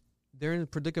 they're in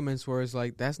predicaments where it's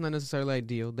like, that's not necessarily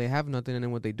ideal. They have nothing, and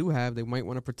then what they do have, they might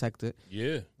want to protect it.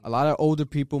 Yeah. A lot of older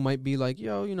people might be like,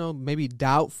 yo, maybe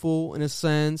doubtful in a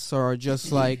sense, or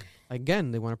just like,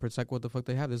 again, they want to protect what the fuck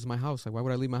they have. This is my house. Like, why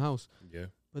would I leave my house? Yeah.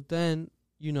 But then,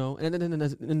 and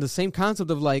then in the same concept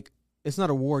of like, it's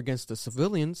not a war against the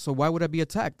civilians, so why would I be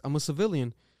attacked? I'm a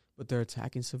civilian. But they're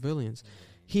attacking civilians.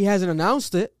 He hasn't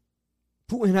announced it.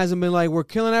 Putin hasn't been like, we're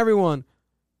killing everyone.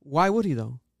 Why would he,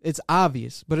 though? It's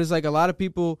obvious. But it's like a lot of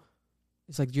people,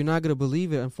 it's like you're not going to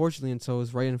believe it, unfortunately, until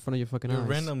it's right in front of your fucking eyes. They're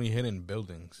randomly hitting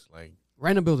buildings. Like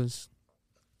random buildings.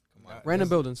 Random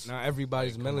buildings. Not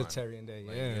everybody's military in there.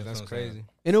 Yeah, that's crazy. And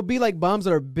it'll be like bombs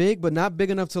that are big, but not big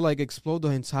enough to like explode the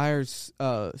entire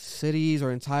cities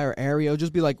or entire area. It'll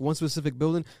just be like one specific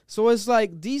building. So it's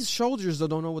like these soldiers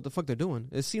don't know what the fuck they're doing.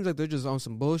 It seems like they're just on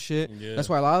some bullshit. Yeah. That's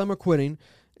why a lot of them are quitting.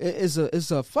 It's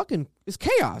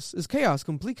chaos. It's chaos,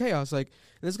 complete chaos. Like,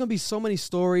 and there's gonna be so many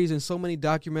stories and so many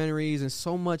documentaries and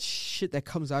so much shit that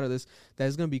comes out of this that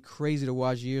is gonna be crazy to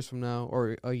watch years from now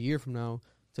or a year from now,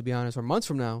 to be honest, or months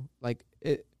from now. Like,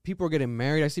 people are getting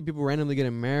married. I see people randomly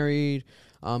getting married,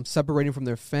 separating from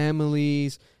their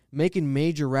families, making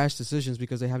major rash decisions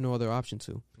because they have no other option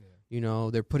to. Yeah.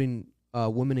 They're putting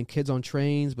women and kids on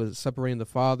trains, but separating the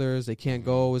fathers. They can't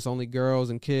go. It's only girls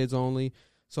and kids only.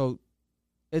 So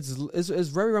it's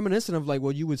very reminiscent of like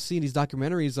what you would see in these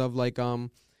documentaries of like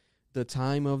the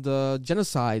time of the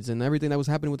genocides and everything that was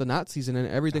happening with the Nazis and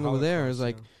everything over there is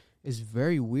like. It's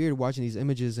very weird watching these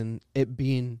images and it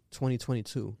being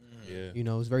 2022. Yeah.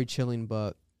 It's very chilling,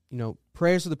 but,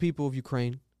 prayers to the people of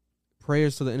Ukraine,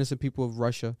 prayers to the innocent people of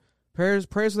Russia, prayers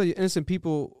to the innocent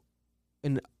people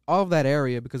in all of that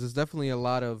area, because there's definitely a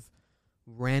lot of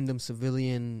random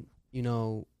civilian,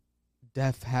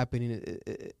 death happening.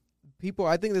 People,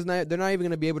 I think they're not even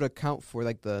going to be able to account for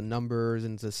like the numbers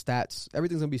and the stats.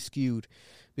 Everything's going to be skewed.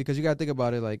 Because you got to think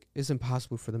about it, like, it's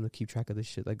impossible for them to keep track of this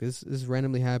shit. Like, this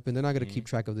randomly happened. They're not going to keep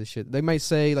track of this shit. They might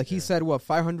say, like, he said,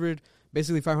 500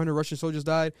 Russian soldiers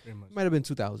died. It might have been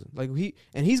 2,000. Like,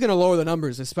 he's going to lower the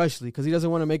numbers, especially, because he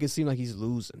doesn't want to make it seem like he's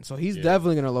losing. So he's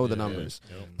definitely going to lower the numbers,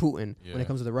 Putin, when it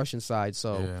comes to the Russian side.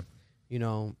 So,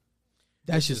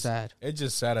 That's just sad. It's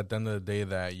just sad at the end of the day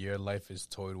that your life is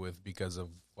toyed with because of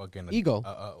fucking ego.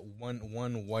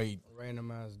 One white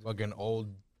random ass fucking old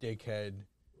dickhead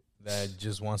that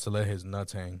just wants to let his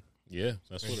nuts hang. Yeah,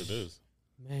 that's what it is.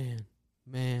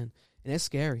 Man. And it's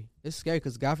scary. It's scary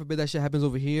because God forbid that shit happens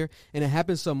over here, and it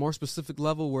happens to a more specific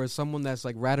level where it's someone that's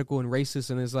like radical and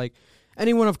racist, and it's like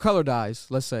anyone of color dies.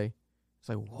 Let's say it's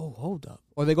like, whoa, hold up.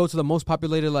 Or they go to the most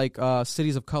populated like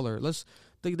cities of color.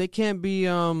 They can't be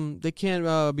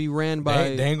be ran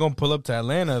by. They ain't gonna pull up to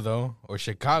Atlanta though or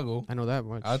Chicago. I know that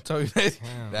much. I'll tell you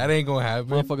that ain't gonna happen.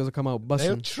 Motherfuckers will come out busting.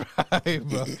 They'll try,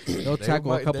 bro. They'll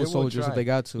tackle a couple soldiers if they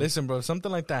got to. Listen, bro, if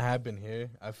something like that happened here,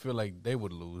 I feel like they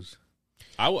would lose.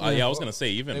 I was gonna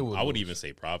say I would even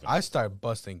say Providence. I start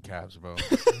busting caps, bro.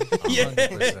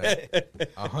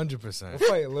 100%. We'll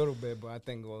fight a little bit, but I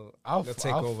think they'll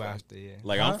take over after. Yeah.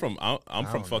 Like I'm from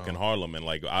fucking Harlem, and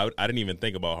like I didn't even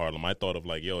think about Harlem. I thought of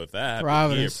like, yo, if that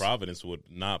happened here, Providence would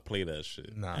not play that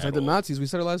shit. Nah, it's like the Nazis. We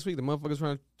said it last week. The motherfuckers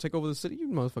trying to take over the city. You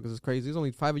motherfuckers is crazy. There's only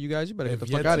 5 of you guys. You better get the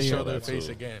fuck out of here. Show their face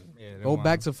again. Go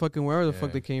back to fucking wherever the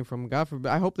fuck they came from. God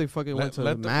forbid. I hope they fucking went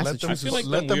to Massachusetts.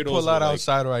 Let them pull out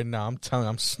outside right now. I'm telling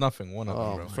you, I'm snuffing one of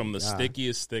them, bro. From the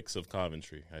stickiest sticks of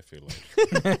Coventry, I feel like.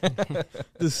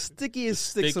 The stickiest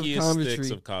sticks of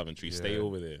Coventry. Yeah. Stay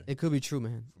over there. It could be true,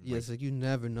 man. Yes, like you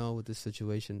never know with this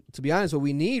situation. To be honest, what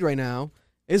we need right now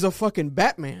is a fucking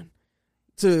Batman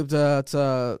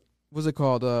to what's it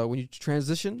called? When you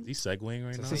transition? He's segueing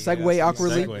right now. To segue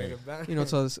awkwardly. You know,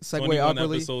 to segue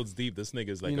awkwardly. Episodes deep. This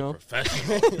nigga's like a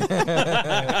professional.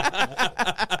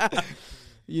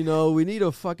 You know, we need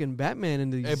a fucking Batman in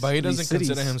these. Hey, but he doesn't cities.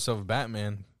 consider himself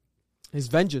Batman. His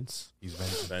vengeance. He's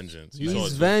vengeance.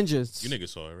 He's vengeance. You niggas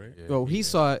saw it, right? Yeah, well, he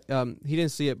saw it. He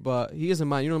didn't see it, but he doesn't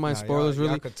mind. You don't mind spoilers,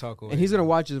 really. And he's gonna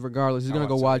watch it regardless. He's gonna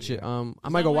go watch it. I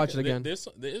might go watch it again.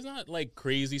 There's not like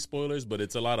crazy spoilers, but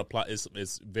it's a lot of plot.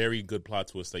 It's very good plot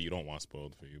twists that you don't want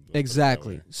spoiled for you.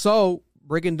 Exactly. So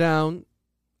breaking down,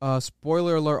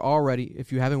 spoiler alert already.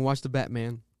 If you haven't watched the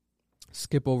Batman,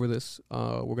 skip over this.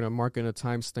 We're gonna mark in a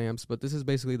timestamps, but this is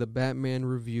basically the Batman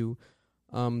review.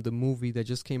 The movie that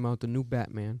just came out, the new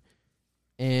Batman.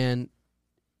 And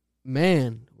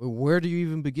man, where do you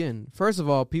even begin? First of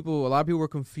all, a lot of people were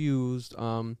confused.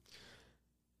 Because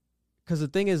the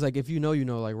thing is, like, if you know,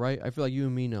 like, right? I feel like you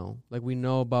and me know. Like, we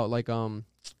know about, like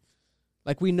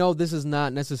we know this is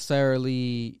not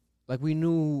necessarily, like, we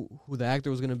knew who the actor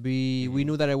was going to be. Mm-hmm. We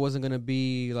knew that it wasn't going to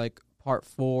be, like, part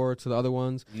 4 to the other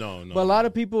ones. No. But a lot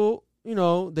of people, you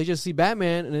know, they just see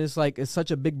Batman, and it's like, it's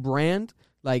such a big brand.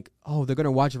 Like, oh, they're going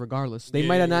to watch it regardless. They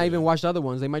might have not even watched the other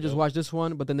ones. They might just watch this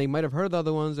one, but then they might have heard the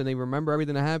other ones, and they remember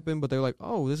everything that happened, but they're like,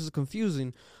 oh, this is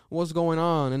confusing. What's going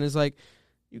on? And it's like,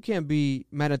 you can't be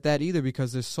mad at that either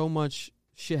because there's so much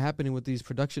shit happening with these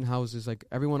production houses. Like,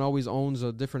 everyone always owns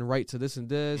a different right to this and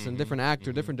this, and different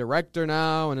actor, different director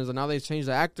now, and it's like, now they've changed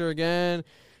the actor again.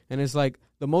 And it's like,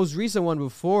 the most recent one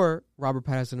before Robert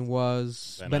Pattinson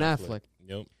was Ben Affleck.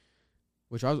 Yep.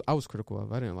 Which I was critical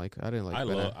of. I didn't like. I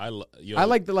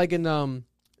liked like in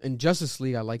Justice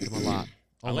League. I liked him a lot.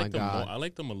 Oh my god! I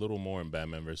liked him a little more in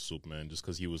Batman vs Superman, just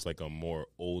because he was like a more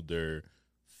older,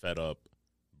 fed up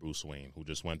Bruce Wayne who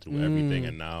just went through everything,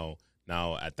 and now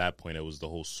at that point it was the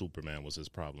whole Superman was his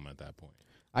problem at that point.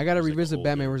 I gotta revisit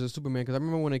Batman vs Superman because I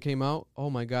remember when it came out. Oh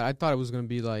my god! I thought it was gonna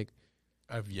be like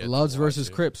Bloods versus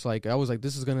Crips. Like I was like,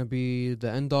 this is gonna be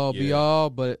the end all be all,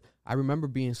 but. I remember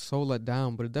being so let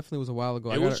down, but it definitely was a while ago.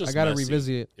 I gotta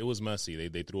revisit it. It was messy.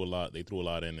 They threw a lot. They threw a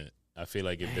lot in it. I feel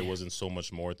like if there wasn't so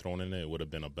much more thrown in it, it would have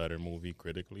been a better movie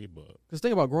critically. But because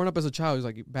think about growing up as a child, it's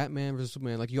like Batman versus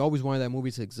Superman. Like you always wanted that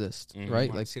movie to exist,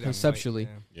 right? Like conceptually.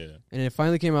 Yeah. And it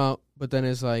finally came out, but then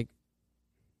it's like,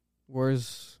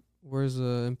 where's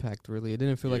the impact? Really, it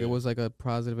didn't feel like it was like a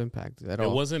positive impact at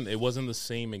all. It wasn't the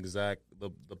same exact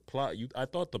the plot. I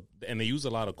thought and they used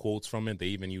a lot of quotes from it. They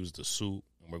even used the suit.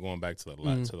 We're going back to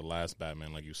the last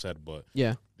Batman, like you said, but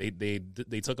they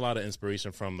took a lot of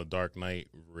inspiration from The Dark Knight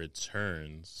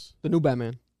Returns, the new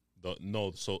Batman. Ben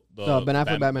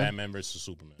Affleck Batman versus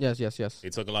Superman. Yes. They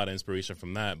took a lot of inspiration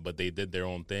from that, but they did their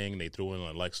own thing. They threw in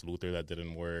a Lex Luthor that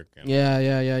didn't work. And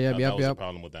That was the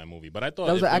problem with that movie. But I thought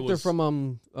that was the actor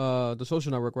from The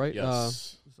Social Network, right?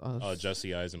 Yes,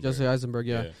 Jesse Eisenberg. Jesse Eisenberg,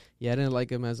 yeah. I didn't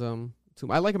like him as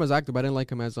I like him as actor, but I didn't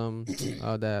like him as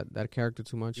that character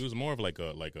too much. He was more of like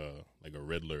a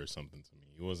Riddler or something to me.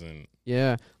 He wasn't.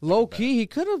 Yeah, low key, he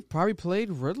could have probably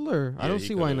played Riddler. I don't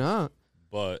see why not.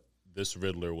 But this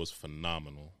Riddler was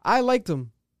phenomenal. I liked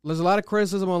him. There's a lot of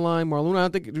criticism online. Marluna, I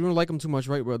don't think you don't like him too much,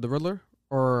 right? The Riddler,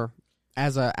 or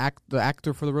as the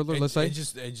actor for the Riddler, let's say. It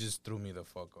just threw me the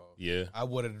fuck off. Yeah, I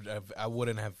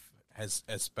wouldn't have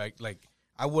expect like.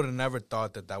 I would have never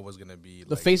thought that was gonna be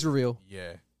the face reveal.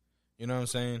 Yeah, you know what I'm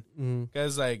saying?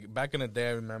 Because like back in the day,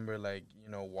 I remember like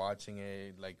watching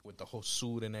it like with the whole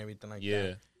suit and everything like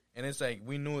that. And it's like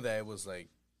we knew that it was like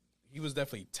he was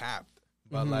definitely tapped,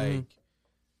 but like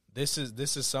this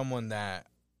is someone that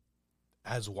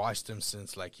has watched him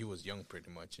since like he was young, pretty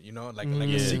much. Like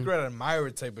a secret admirer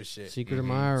type of shit. Secret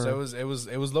admirer. So it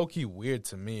was low key weird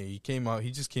to me.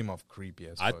 He just came off creepy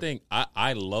as fuck. I think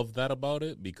I love that about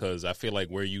it because I feel like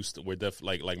we're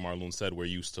like Marlon said, we're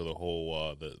used to the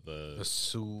whole the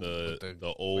suit,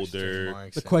 the older,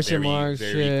 the question marks,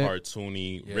 very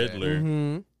cartoony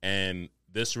Riddler, and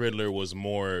this Riddler was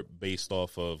more based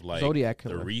off of like Zodiac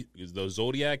Killer. The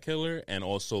Zodiac Killer, and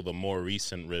also the more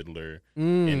recent Riddler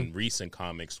in recent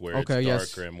comics where it's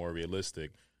darker and more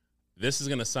realistic. This is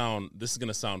gonna sound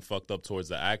fucked up towards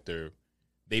the actor.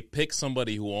 They picked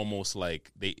somebody who almost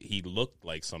like he looked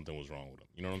like something was wrong with him.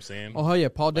 You know what I'm saying? Oh hell yeah,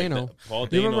 Paul Dano. Paul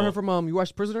Do you Dano remember her from you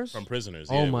watched Prisoners? From Prisoners.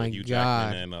 Oh yeah, my with Hugh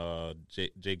god, Jackman and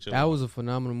Jake Gyllenhaal. That was a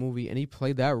phenomenal movie, and he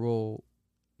played that role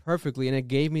perfectly, and it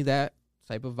gave me that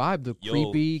type of vibe, the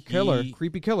creepy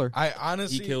killer. I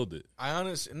honestly, he killed it.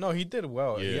 No, he did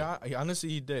well. Yeah,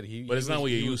 he did. But it's not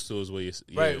what you're used to. Is what you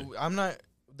right. I'm not.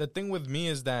 The thing with me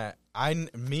is that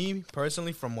me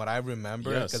personally, from what I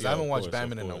remember, because I haven't watched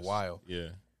Batman in a while. Yeah,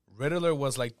 Riddler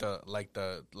was like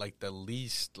the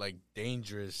least like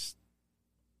dangerous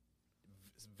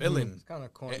villain. It's kind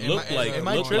of corny.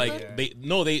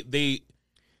 They.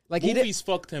 Like movies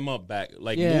fucked him up back.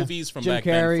 Like movies from Jim back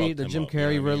Carrey, then fucked the him Jim up,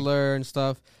 Carrey Riddler and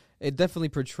stuff. It definitely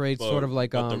portrayed sort of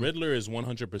like but the Riddler is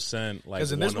 100% like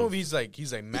because in this movie he's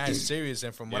like mad serious,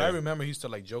 and from what I remember he used to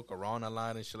like joke around a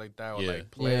lot and shit like that, or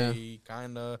like play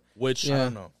kind of. Which I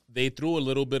don't know. They threw a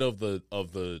little bit of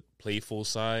the playful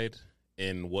side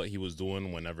in what he was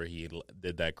doing whenever he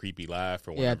did that creepy laugh,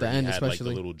 or whenever at the he end, had especially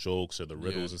like the little jokes or the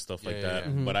riddles and stuff like that.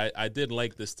 Mm-hmm. But I did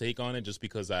like this take on it just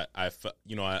because I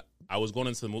was going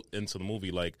into the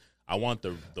movie like I want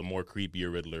the more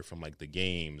creepier Riddler from like the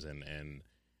games and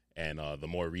the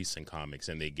more recent comics,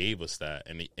 and they gave us that,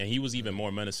 and he was even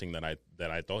more menacing than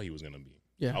I thought he was gonna be.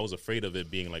 Yeah, I was afraid of it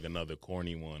being like another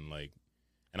corny one, like,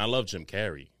 and I love Jim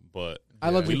Carrey, but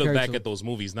we look back at those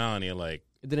movies now and you're like,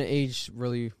 it didn't age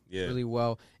really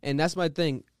well, and that's my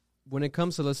thing when it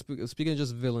comes to speaking of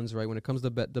just villains, right? When it comes to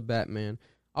the Batman,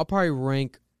 I'll probably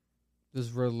rank this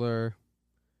Riddler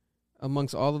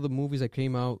amongst all of the movies that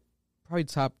came out, probably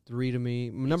top 3 to me.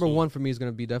 Number 1 for me is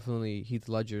going to be definitely Heath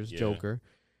Ledger's Joker.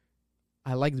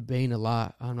 I liked Bane a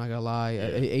lot. I'm not gonna lie,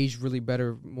 it aged really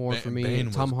more for me.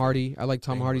 Bane Tom Hardy, I like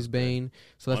Tom Hardy's Bane,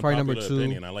 so that's probably number 2.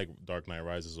 Opinion, I like Dark Knight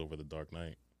Rises over the Dark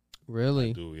Knight. Really?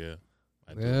 I do, yeah.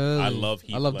 Really? I love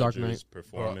Heath Ledger's Dark Knight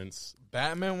performance.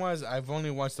 Batman wise, I've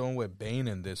only watched the one with Bane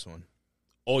in this one.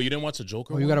 Oh, you didn't watch the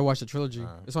Joker? Oh, you gotta watch the trilogy.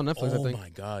 It's on Netflix, I think. Oh my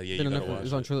god, yeah, you gotta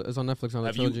watch it. It's on Netflix on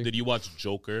the trilogy. Did you watch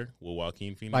Joker with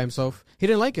Joaquin Phoenix? By himself? He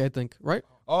didn't like it, I think, right?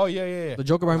 Oh, yeah. The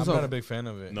Joker by himself. I'm not a big fan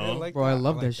of it. No? Bro, I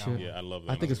love that shit. Yeah, I love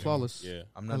that. I think it's flawless. Yeah.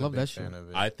 I'm not a big fan of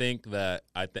it. I think that,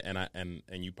 and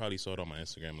you probably saw it on my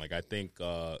Instagram, like, I think,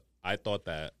 I thought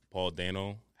that Paul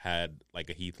Dano had, like,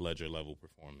 a Heath Ledger level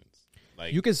performance.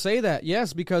 Like, you could say that,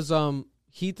 yes, because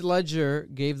Heath Ledger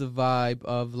gave the vibe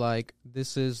of, like,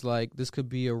 this could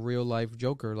be a real-life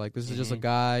Joker. Like, this is just a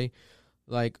guy,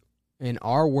 like, in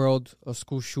our world, a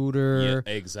school shooter,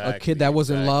 a kid that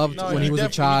wasn't loved when he was a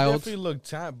child. He definitely looked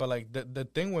tapped, but like the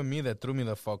thing with me that threw me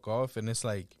the fuck off, and it's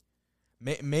like,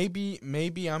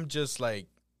 maybe I'm just like,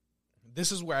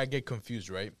 this is where I get confused,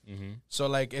 right? Mm-hmm. So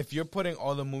like, if you're putting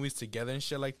all the movies together and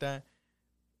shit like that,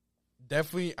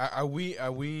 definitely are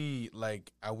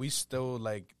we still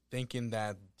like thinking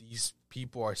that these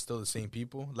people are still the same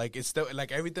people? Like it's still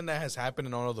like everything that has happened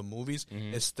in all of the movies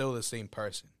is still the same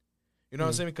person. You know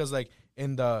what I'm saying? Because like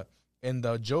in the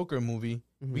Joker movie,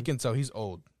 we can tell he's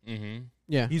old. Mm-hmm.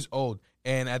 Yeah, he's old.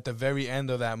 And at the very end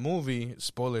of that movie,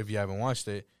 spoiler if you haven't watched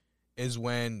it, is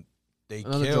when they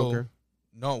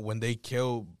when they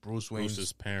kill Bruce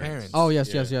Wayne's parents. Oh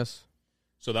yes.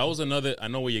 So that was another. I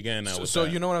know where you're getting at. So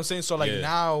you know what I'm saying? So like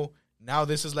now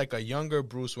this is like a younger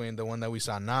Bruce Wayne, the one that we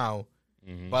saw now.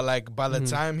 Mm-hmm. But like by the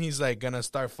time he's like gonna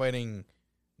start fighting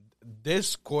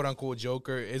this quote unquote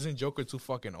Joker, isn't Joker too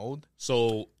fucking old?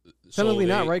 So technically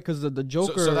not, right? Because the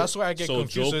Joker. So that's why I get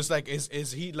confused. So it's like,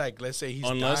 is he like, let's say he's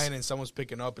dying and someone's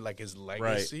picking up like his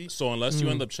legacy? Right. So unless you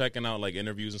end up checking out like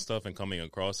interviews and stuff and coming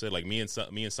across it, like me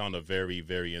and Sound are very,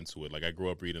 very into it. Like I grew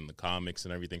up reading the comics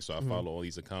and everything, so I follow all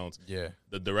these accounts. Yeah.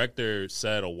 The director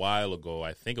said a while ago,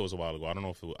 I think it was a while ago. I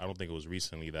don't think it was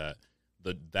recently, that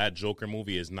that Joker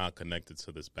movie is not connected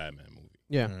to this Batman movie.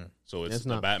 Yeah. So it's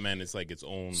the Batman is like its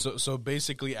own. So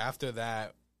basically after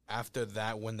that after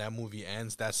that, when that movie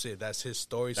ends, that's it. That's his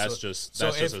story. That's just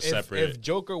a separate. If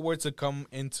Joker were to come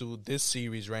into this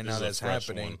series right now that's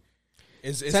happening,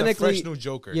 it's a fresh new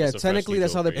Joker. Yeah, technically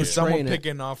that's how they're portraying it. Someone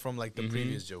picking off from like the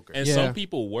previous Joker. And some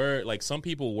people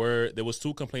were. There was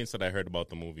 2 complaints that I heard about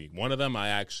the movie. One of them I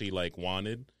actually like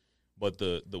wanted, but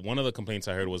the one of the complaints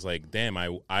I heard was like, damn,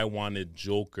 I wanted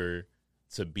Joker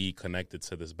to be connected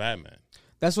to this Batman.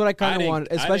 That's what I kind of wanted,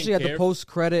 especially at the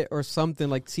post-credit or something,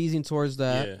 like teasing towards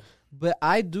that. Yeah. But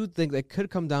I do think that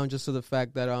could come down just to the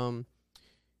fact that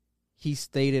he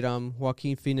stated,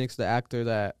 Joaquin Phoenix, the actor,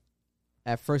 that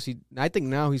at first I think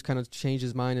now he's kind of changed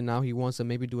his mind and now he wants to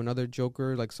maybe do another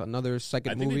Joker, like another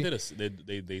second movie. I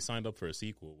think they signed up for a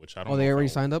sequel, which I don't know. Oh, they already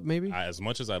signed up, maybe? As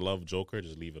much as I love Joker,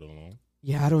 just leave it alone.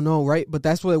 Yeah, I don't know, right? But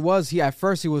that's what it was. At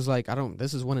first he was like,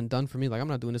 this is one and done for me. Like, I'm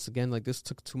not doing this again. Like, this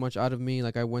took too much out of me.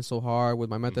 Like, I went so hard with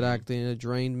my method acting. It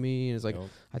drained me. And it's like,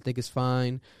 I think it's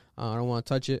fine. I don't want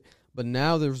to touch it. But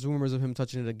now there's rumors of him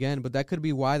touching it again. But that could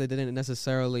be why they didn't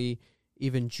necessarily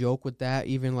even joke with that,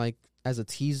 even like as a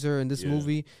teaser in this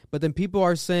movie. But then people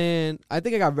are saying, I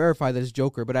think I got verified that it's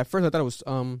Joker. But at first I thought it was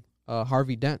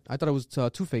Harvey Dent. I thought it was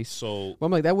Two-Face. So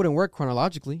I'm like, that wouldn't work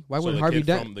chronologically. Why wouldn't Harvey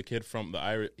Dent?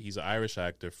 He's an Irish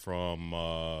actor from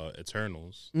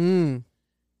Eternals. Mm.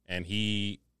 And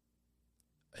his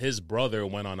brother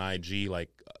went on IG like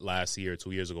last year,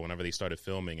 2 years ago, whenever they started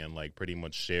filming, and like pretty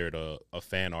much shared a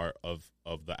fan art of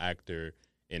the actor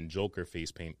in Joker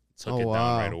face paint. Took it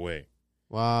down right away.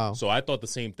 Wow. So I thought the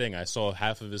same thing. I saw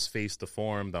half of his face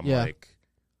deformed. I'm like,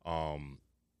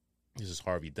 this is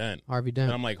Harvey Dent. Harvey Dent.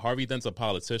 And I'm like, Harvey Dent's a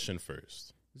politician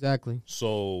first. Exactly.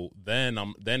 So then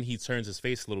he turns his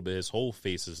face a little bit. His whole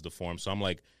face is deformed. So I'm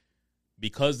like,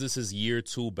 because this is year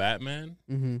 2 Batman,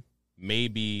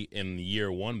 maybe in year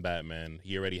 1 Batman,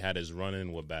 he already had his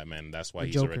run-in with Batman. That's why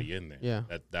he's already in there. Yeah.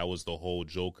 That was the whole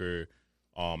Joker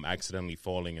accidentally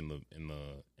falling in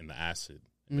the acid,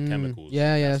 in the chemicals.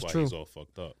 Yeah, that's why true. He's all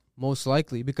fucked up. Most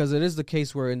likely, because it is the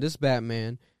case where in this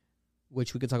Batman,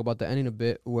 which we could talk about the ending a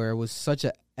bit, where it was such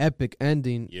an epic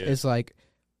ending. Yeah. It's like,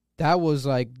 that was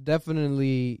like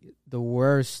definitely the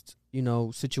worst,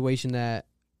 situation that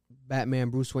Batman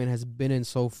Bruce Wayne has been in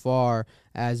so far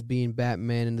as being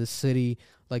Batman in the city.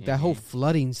 Like that whole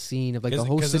flooding scene of like the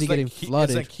whole city getting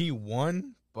flooded. It's like he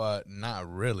won, but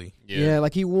not really. Yeah,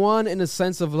 like he won in the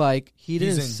sense of like he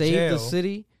didn't save the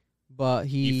city, but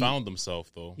he found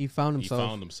himself though. He found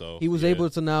himself. He was able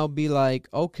to now be like,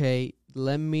 okay,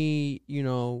 let me,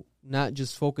 not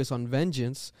just focus on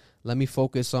vengeance. Let me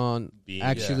focus on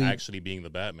actually being the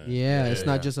Batman. Yeah, it's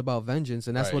not just about vengeance.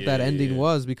 And that's what that ending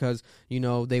was, because,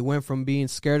 they went from being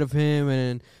scared of him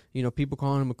and, people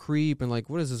calling him a creep and like,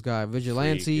 what is this guy?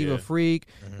 Vigilante, a freak.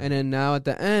 And then now at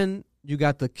the end, you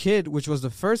got the kid, which was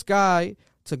the first guy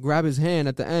to grab his hand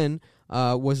at the end,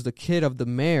 was the kid of the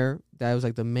mayor. That was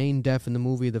like the main death in the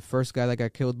movie, the first guy that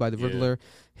got killed by the Riddler.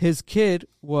 His kid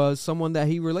was someone that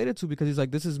he related to because he's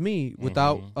like, this is me,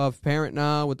 without a parent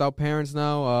now, without parents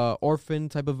now, orphan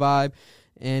type of vibe.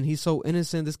 And he's so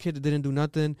innocent. This kid didn't do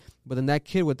nothing. But then that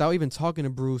kid, without even talking to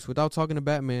Bruce, without talking to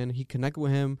Batman, he connected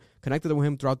with him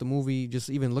throughout the movie, just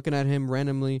even looking at him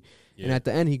randomly. Yeah. And at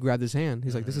the end, he grabbed his hand.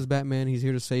 He's like, this is Batman. He's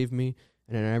here to save me.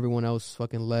 And then everyone else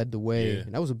fucking led the way. Yeah.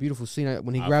 And that was a beautiful scene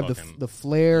when he grabbed the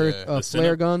flare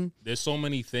flare gun. There's so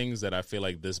many things that I feel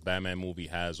like this Batman movie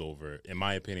has in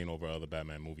my opinion, over other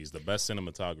Batman movies. The best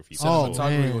cinematography.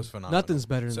 Cinematography was phenomenal. Nothing's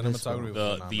better than cinematography.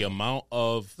 This the amount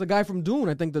of the guy from Dune.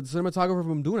 I think the cinematographer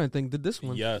from Dune. I think did this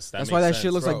one. Yes, that's why that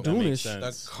shit looks like Dune-ish.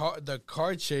 The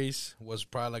car chase was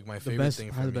probably like my favorite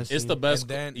thing for me. It's the best. And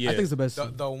then, I think it's the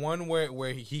best. The one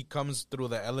where he comes through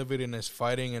the elevator and is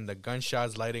fighting and the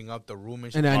gunshots lighting up the room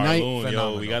and shit. And at night.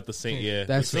 Yo, we got the same. Yeah,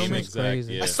 that the same exact.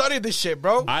 Crazy. Yeah. I studied this shit,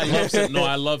 bro.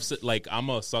 I love. Like, I'm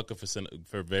a sucker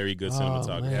for very good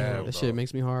cinematography. Man. Yeah, that shit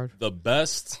makes me hard. The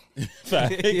best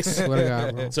facts. Swear to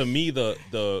God, bro. To me,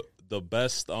 the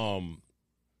best.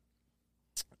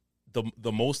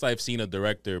 The most I've seen a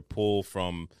director pull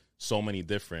from so many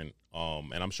different.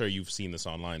 And I'm sure you've seen this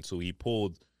online too. He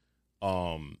pulled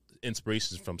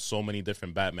inspirations from so many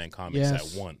different Batman comics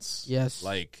at once. Yes,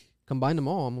 like. Combine them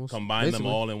all almost. Them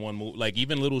all in one movie. Like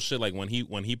even little shit like when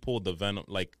he pulled the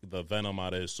venom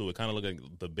out of his suit, it kind of looked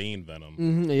like the Bane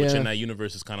venom, which in that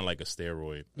universe is kind of like a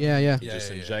steroid. Yeah. He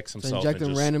just injects himself. Inject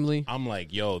him randomly. I'm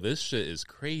like, yo, this shit is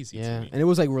crazy to me. And it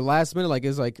was like last minute. Like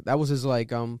it's like that was his like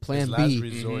plan B,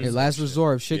 his last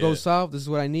resort. If shit goes south, this is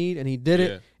what I need, and he did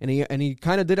it. And he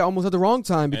kind of did it almost at the wrong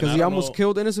time because he almost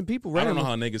killed innocent people. I don't know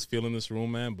how niggas feel in this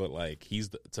room, man, but like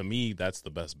to me, that's the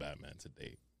best Batman to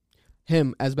date.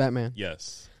 Him as Batman.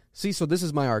 Yes. See, so this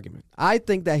is my argument. I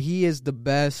think that he is the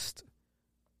best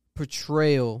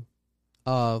portrayal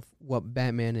of what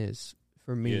Batman is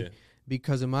for me. Yeah.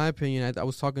 Because in my opinion, I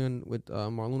was talking with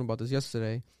Marlon about this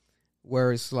yesterday,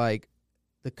 where it's like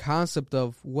the concept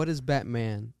of what is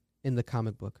Batman in the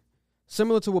comic book.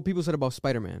 Similar to what people said about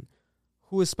Spider-Man.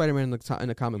 Who is Spider-Man in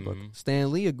the comic book?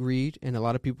 Stan Lee agreed, and a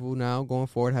lot of people now going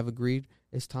forward have agreed,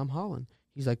 it's Tom Holland.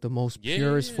 He's like the most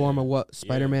purest form of what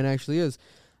Spider-Man actually is.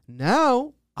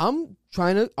 Now, I'm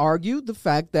trying to argue the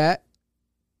fact that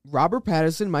Robert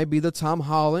Pattinson might be the Tom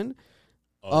Holland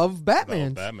of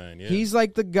Batman. He's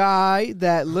like the guy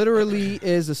that literally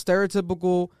is a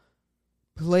stereotypical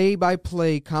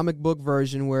play-by-play comic book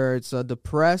version where it's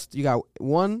depressed. You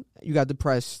got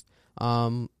depressed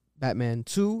Batman.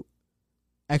 2,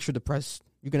 extra depressed.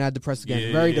 You can add depressed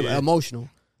again. Very emotional.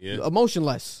 Yeah.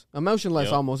 Emotionless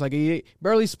almost. Like he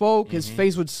barely spoke. His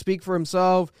face would speak for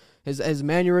himself. His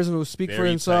mannerism would speak for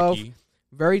himself. Techie.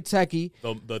 Very techie.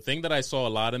 The thing that I saw a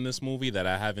lot in this movie that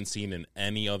I haven't seen in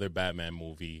any other Batman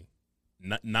movie,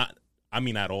 not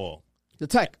at all. The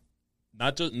tech.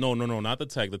 Not just not the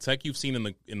tech. The tech you've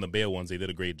seen in the Bale ones, they did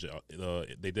a great job.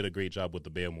 They did a great job with the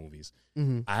Bale movies.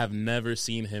 Mm-hmm. I have never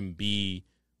seen him be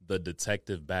the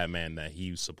detective Batman that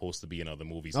he's supposed to be in other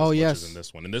movies as much as in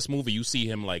this one. In this movie, you see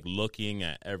him like looking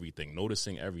at everything,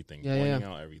 noticing everything, pointing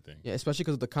out everything. Yeah, especially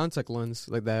because of the contact lens,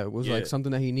 like that was like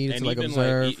something that he needed to like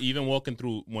observe. Like, even walking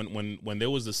through when there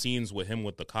was the scenes with him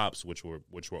with the cops, which were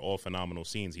all phenomenal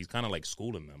scenes. He's kind of like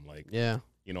schooling them, like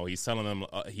he's telling them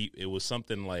it was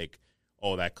something like,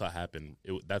 oh, that cut happened.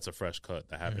 That's a fresh cut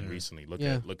that happened recently. Look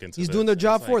into. He's doing their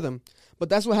job for them, but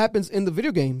that's what happens in the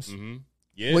video games. Mm-hmm.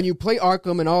 Yeah. When you play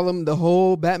Arkham and all of them, the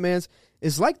whole Batman's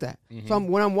is like that. Mm-hmm. So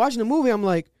when I'm watching the movie, I'm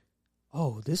like,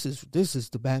 oh, this is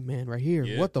the Batman right here.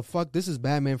 Yeah. What the fuck? This is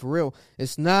Batman for real.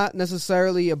 It's not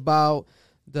necessarily about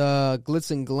the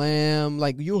glitz and glam.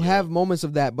 Like you'll have moments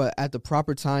of that, but at the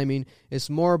proper timing, it's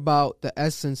more about the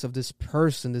essence of this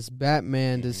person, this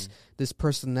Batman, this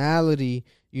personality,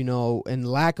 and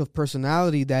lack of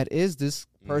personality that is this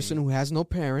person who has no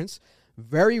parents,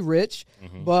 very rich,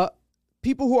 but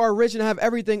people who are rich and have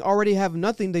everything already have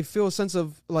nothing. They feel a sense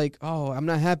of like, oh, I'm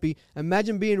not happy.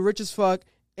 Imagine being rich as fuck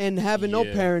and having no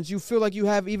parents. You feel like you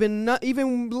have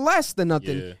even less than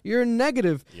nothing. Yeah. You're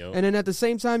negative. Yep. And then at the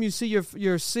same time, you see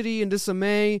your city in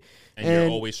disarray. And you're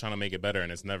always trying to make it better,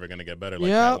 and it's never going to get better.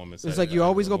 Like Catwoman said. It's like you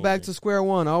always go back to square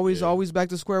one. Always back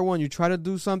to square one. You try to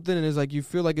do something, and it's like you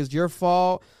feel like it's your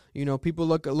fault. People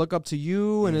look up to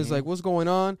you, and it's like, what's going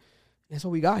on? That's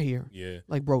what we got here. Yeah.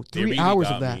 Like, bro, 3 hours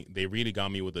of that. They really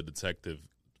got me with the detective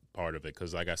part of it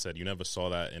because, like I said, you never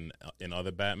saw that in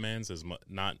other Batmans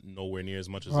not nowhere near as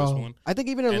much as this one. I think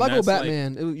even in Lego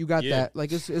Batman, you got that.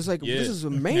 Like, it's like, this is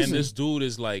amazing. And this dude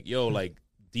is like, like,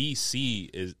 DC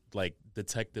is like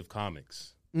Detective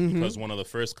Comics because one of the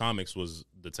first comics was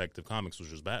Detective Comics,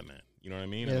 which was Batman. You know what I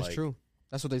mean? Yeah, that's true.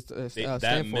 That's what they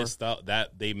stand for.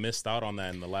 They missed out on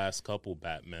that in the last couple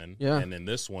Batman. Yeah. And in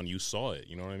this one, you saw it.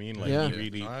 You know what I mean? Like,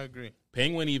 I agree.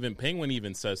 Penguin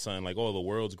even says something like, "Oh, the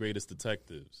world's greatest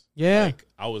detectives." Yeah. Like,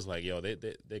 I was like, "Yo,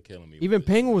 they're killing me." Even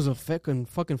Penguin was a fucking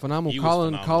phenomenal.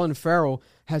 Colin Farrell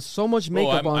has so much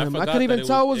makeup on him. I couldn't even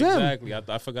tell it was him. Exactly.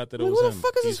 I forgot that it was him. Who the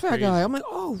fuck is this fat guy? I'm like,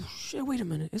 oh shit, wait a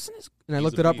minute, isn't this? And I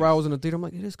looked it up while I was in the theater. I'm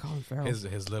like, it is Colin Farrell.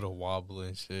 His little wobble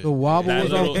and shit. The wobble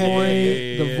was on point.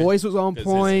 The voice was on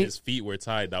point. His feet were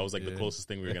tied. That was like the closest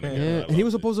thing we were gonna get. Yeah, and he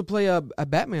was supposed to play a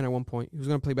Batman at one point. He was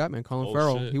gonna play Batman. Colin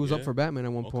Farrell. He was up for Batman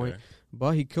at one point.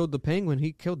 But he killed the Penguin.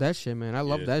 He killed that shit, man. I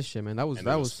love that shit, man. That was a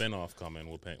spinoff coming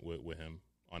with him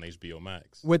on HBO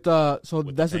Max. With that's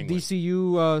a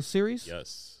DCU series.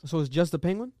 Yes. So it's just the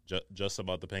Penguin. Just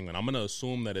about the Penguin. I'm gonna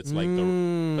assume that it's like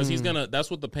because he's gonna. That's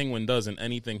what the Penguin does in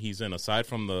anything he's in, aside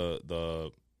from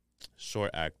the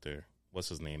short actor. What's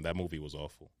his name? That movie was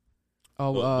awful.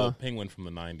 Oh, the Penguin from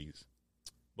the '90s.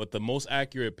 But the most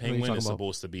accurate Penguin is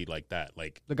supposed to be like that,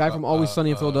 like the guy from Always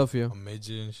Sunny in Philadelphia, a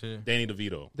midget and shit. Danny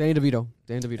DeVito.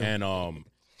 And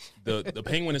the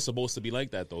Penguin is supposed to be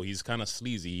like that though. He's kind of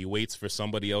sleazy. He waits for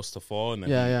somebody else to fall, and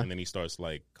then and then he starts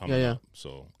like coming up.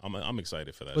 So I'm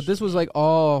excited for that. But this was like it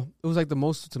was like the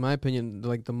most, to my opinion,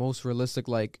 like the most realistic.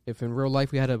 Like if in real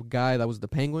life we had a guy that was the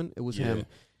Penguin, it was him.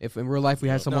 If in real life we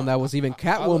had someone that was even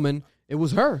Catwoman, it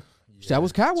was her. That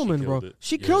was Catwoman, bro.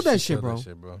 She killed that shit, bro.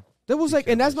 That was like,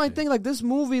 and that's my thing. Like this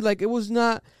movie, like it was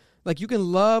not like you can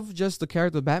love just the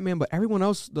character of Batman, but everyone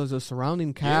else, the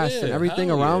surrounding cast and everything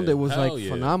around it was like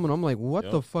phenomenal. I'm like, what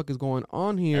the fuck is going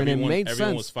on here? And it made sense.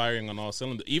 Everyone was firing on all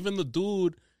cylinders. Even the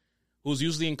dude who's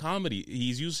usually in comedy,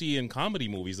 he's usually in comedy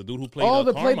movies. The dude who played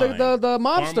the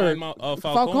mobster,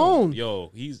 Falcone.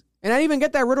 Yo, he's. And I didn't even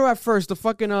get that riddle at first. The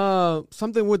fucking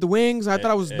something with the wings. I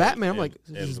thought it was Batman. I'm like,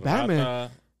 this is Batman.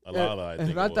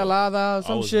 Ratalada,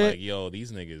 some shit. Like, yo,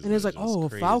 these niggas. And it's like, oh,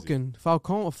 crazy. Falcon.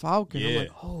 Yeah. I'm like,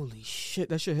 holy shit,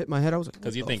 that shit hit my head. I was like,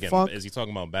 because you're thinking, fuck? Is he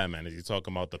talking about Batman? Is he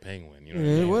talking about the Penguin? You know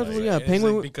Yeah, what I mean? yeah,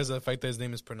 Penguin. Like because of the fact that his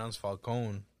name is pronounced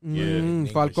Falcone.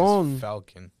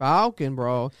 Falcon,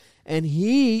 bro. And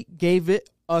he gave it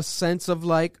a sense of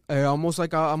like almost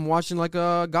like I'm watching like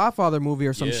a Godfather movie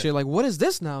or some shit. Like, what is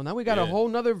this now? Now we got a whole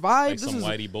nother vibe. Like this some is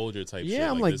Whitey Bulger type shit.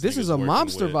 Yeah, I'm like this is a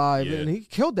mobster vibe, and he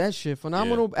killed that shit.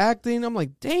 Phenomenal acting. I'm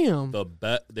like, damn.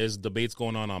 There's debates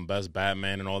going on best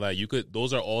Batman and all that.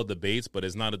 Those are all debates, but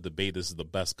it's not a debate. This is the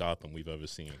best Gotham we've ever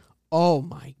seen. Oh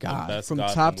my god, from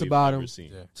top to bottom,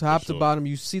 top to bottom.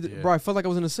 You see, bro. I felt like I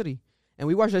was in the city. And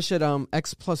we watched that shit,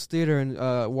 X Plus Theater in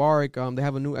Warwick. They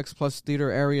have a new X Plus Theater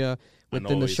area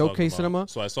within the Showcase Cinema.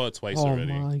 So I saw it twice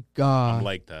already. Oh my god! I'm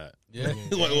like that. Yeah.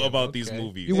 About these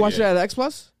movies. You watched it at X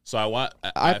Plus? So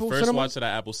I first watched it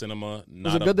at Apple Cinema.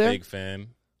 Not a big fan.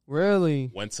 Really?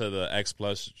 Went to the X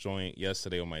Plus joint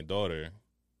yesterday with my daughter.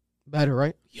 Better,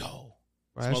 right? Yo,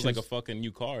 smells like a fucking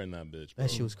new car in that bitch. Bro.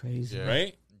 That shit was crazy,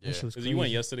 right? Yeah. That shit was crazy. You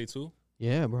went yesterday too?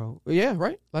 Yeah, bro. Yeah,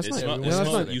 right. Last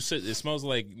night. You said it smells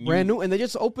like brand new, and they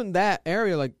just opened that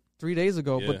area like 3 days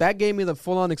ago. Yeah. But that gave me the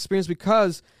full on experience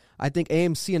because I think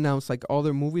AMC announced like all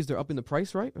their movies they're upping the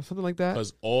price, right, or something like that.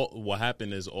 Because what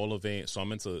happened is all of so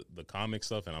I'm into the comic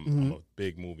stuff, and I'm a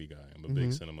big movie guy. I'm a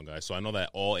big cinema guy, so I know that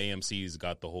all AMC's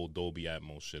got the whole Dolby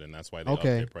Atmos shit, and that's why they up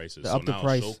their prices. So now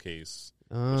Showcase,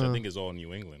 which I think is all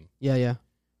New England. Yeah.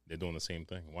 They're doing the same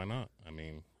thing. Why not? I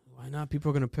mean. Why not? People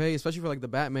are gonna pay, especially for like the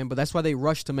Batman. But that's why they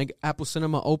rushed to make Apple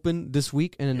Cinema open this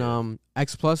week, and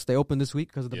X Plus they opened this week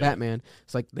because of the Batman.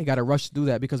 It's like they got to rush to do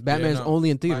that because Batman is only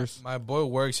in theaters. My boy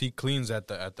works; he cleans at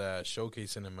the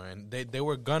Showcase Cinema, and they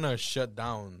were gonna shut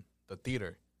down the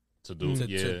theater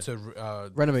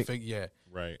to renovate.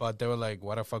 Right. But they were like,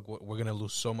 "What the fuck? We're gonna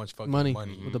lose so much fucking money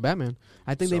with the Batman."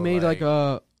 I think they made like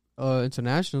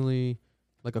internationally.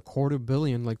 Like $250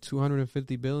 million, like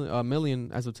 250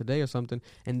 million as of today or something.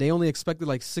 And they only expected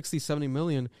like 60, 70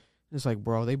 million. It's like,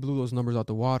 bro, they blew those numbers out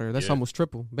the water. That's almost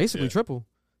triple. Basically triple.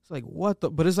 It's like, what the?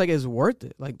 But it's like, it's worth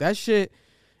it. Like, that shit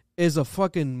is a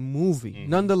fucking movie.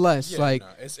 Nonetheless,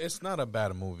 it's not a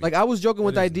bad movie. Like, I was joking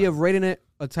with the idea of rating it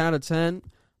a 10 out of 10.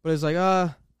 But it's like,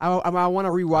 I want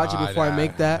to rewatch it before I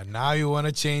make that. Now you want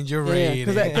to change your rating.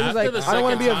 Because I don't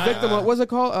want to be a victim of, what's it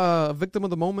called? A victim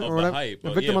of the moment or whatever? Hype.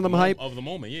 A victim of the hype. Of the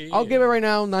moment, yeah. I'll give it right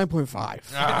now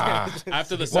 9.5.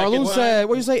 After the second Marlon time. said,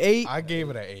 what did you say, 8? I gave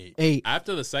it an 8. 8.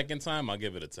 After the second time, I'll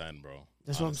give it a 10, bro.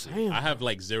 That's honestly. what I'm saying. I have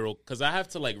like 0, because I have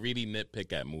to like really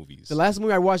nitpick at movies. The last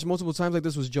movie I watched multiple times like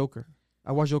this was Joker.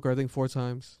 I watched Joker, I think 4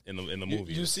 times. In the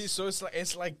movie. You see, so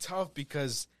it's like tough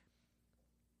because...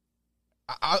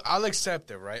 I'll accept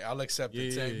it, right? I'll accept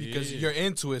it because you're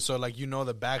into it, so like you know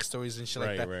the backstories and shit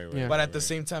like that. Right, but at the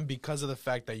same time, because of the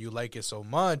fact that you like it so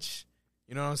much,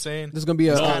 you know what I'm saying? There's gonna be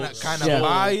a kind of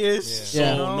bias.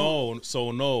 Yeah.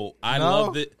 So I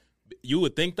loved it. You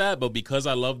would think that, but because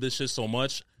I love this shit so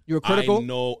much, you were critical. I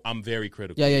know I'm very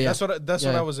critical. Yeah. That's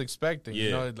what I was expecting. Yeah.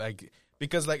 You know, like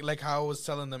because like how I was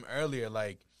telling them earlier,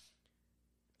 like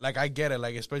I get it,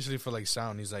 like especially for like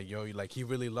sound. He's like, yo, like he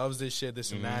really loves this shit,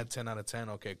 this and that. 10 out of 10.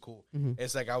 Okay, cool.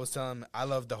 It's like I was telling him, I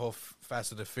love the whole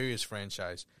Fast and the Furious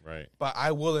franchise, right? But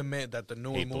I will admit that the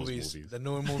newer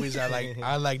movies are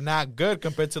like not good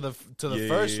compared to the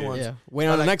first ones. Yeah, wait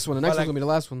on the next one. The next one's gonna be the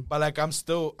last one. But like I'm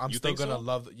still gonna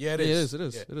love. Yeah, it is. It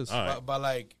is. But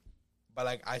like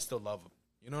I still love them.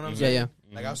 You know what I'm saying?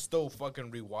 Yeah. Like I'll still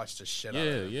fucking rewatch the shit out of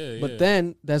it. Yeah. But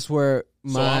then that's where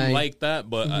so I'm like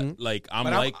that, but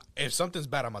if something's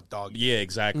bad, I'm a dog. Yeah,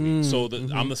 exactly. So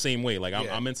I'm the same way. Like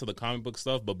I'm into the comic book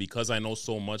stuff, but because I know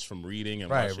so much from reading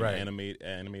and watching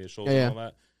animated shows and all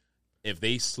that, if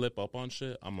they slip up on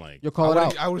shit, I'm like, you'll call it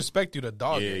out. I would expect you to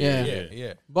dog it.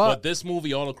 Yeah. But this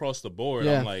movie all across the board,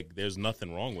 I'm like, there's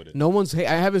nothing wrong with it. No one's I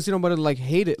haven't seen nobody like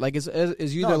hate it. Like is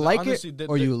you either like it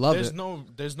or you love it.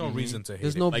 There's no reason to hate it.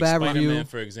 There's no like bad Spider-Man, review.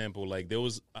 for example, like there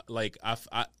was like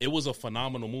it was a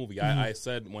phenomenal movie. I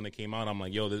said when it came out, I'm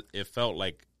like, yo, it felt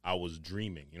like I was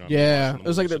dreaming. You know what I mean? It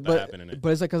was like but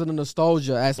it's like because of the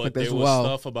nostalgia aspect as well. But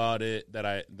there was stuff about it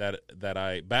that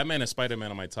I Batman and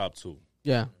Spider-Man are my top 2.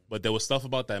 Yeah, but there was stuff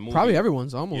about that movie. Probably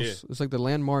everyone's almost. It's like the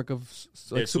landmark of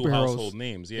like superheroes. 2 household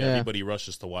names. Yeah, everybody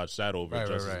rushes to watch that over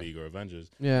Justice League or Avengers.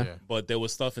 Yeah, but there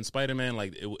was stuff in Spider-Man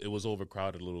like it was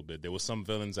overcrowded a little bit. There was some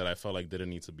villains that I felt like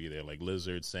didn't need to be there, like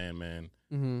Lizard, Sandman.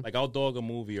 Like I'll dog a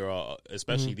movie or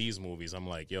especially these movies. I'm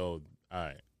like, yo, all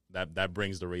right, that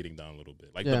brings the rating down a little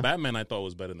bit. Like the Batman, I thought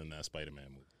was better than that Spider-Man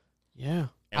movie. Yeah.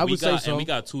 I would say so. And we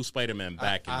got 2 Spider-Man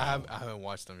back. I haven't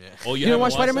watched them yet. Oh, you didn't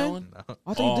watch Spider-Man? No.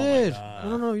 I thought you did.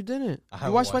 No, you didn't.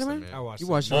 You watched Spider-Man? I watched. You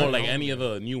watched. Oh, like any of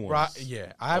the new ones?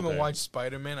 Yeah, I haven't watched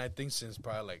Spider-Man. I think since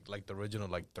probably like the original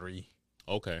 3.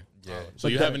 Okay. Yeah. So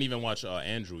you haven't even watched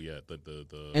Andrew yet?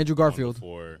 The Andrew Garfield.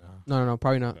 No,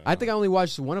 probably not. No. I think I only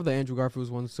watched one of the Andrew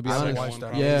Garfield's ones. To be honest, I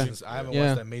haven't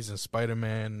watched the Amazing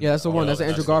Spider-Man. Yeah, that's the one. That's the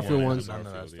Andrew Garfield one.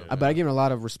 Yeah. But I give him a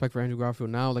lot of respect for Andrew Garfield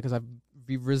now, like, because I've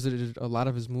revisited a lot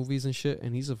of his movies and shit,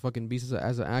 and he's a fucking beast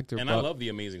as an actor. And I love the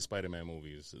Amazing Spider-Man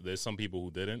movies. There's some people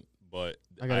who didn't, but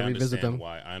I gotta revisit them.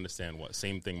 Why. I understand what.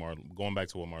 Same thing, going back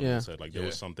to what Marlon said. Like, there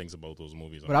was some things about those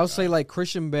movies. But I would say, like,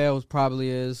 Christian Bale probably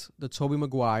is the Tobey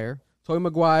Maguire. Tobey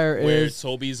Maguire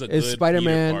Toby's a good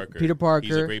Spider-Man, Peter Parker.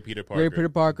 He's a great Peter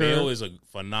Parker. Bale is a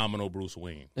phenomenal Bruce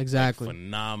Wayne. Exactly. Like,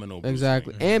 phenomenal Bruce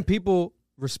Wayne. And people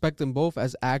respect them both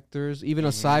as actors. Even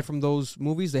aside from those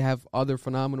movies, they have other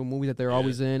phenomenal movies that they're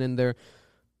always in, and they're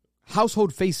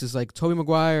household faces. Like Tobey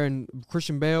Maguire and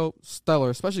Christian Bale,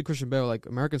 stellar. Especially Christian Bale, like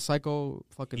American Psycho,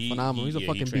 fucking phenomenal. He's a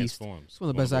fucking beast. He's one of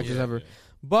the best actors ever. Yeah.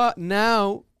 But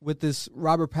now, with this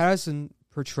Robert Pattinson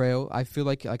portrayal, I feel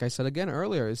like I said again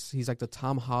earlier, he's like the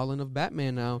Tom Holland of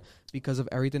Batman now because of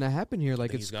everything that happened here.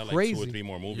 Like, it's got crazy. Like 2 or 3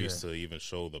 more movies to even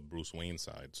show the Bruce Wayne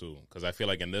side too. Because I feel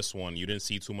like in this one you didn't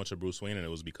see too much of Bruce Wayne, and it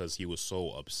was because he was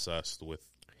so obsessed with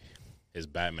his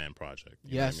Batman project.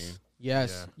 You know what I mean?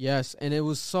 Yes, and it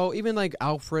was so, even like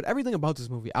Alfred, everything about this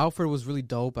movie. Alfred was really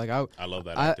dope. Like I love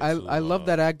that actor. I love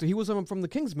that actor. He was from the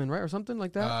Kingsman, right, or something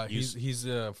like that. He's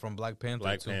from Black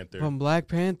Panther. From Black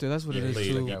Panther, that's what it is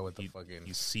too. The guy with the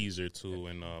he's Caesar too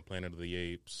in Planet of the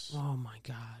Apes. Oh my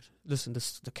god! Listen,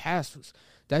 the cast was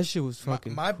that shit was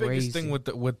fucking. My crazy. biggest thing with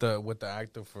the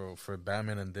actor for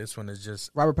Batman in this one is just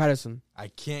Robert Pattinson. I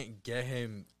can't get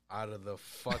him out of the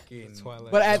fucking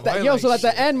Twilight. But at the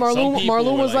end,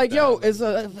 Marlon was like, "Yo,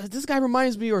 this guy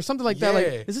reminds me," or something like that. Like,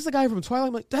 is this the guy from Twilight?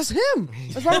 I'm like, that's him.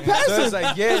 That's Robert Pattinson. So it's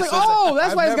like,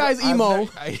 that's why this guy's emo.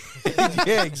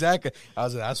 Yeah, exactly. I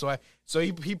was like, that's why. So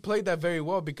he played that very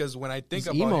well, because when I think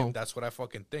about him, that's what I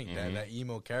fucking think. That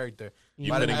emo character.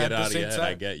 You couldn't get out of your head.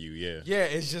 I get you. Yeah. Yeah,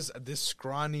 it's just this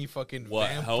scrawny fucking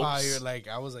vampire. Helps, like,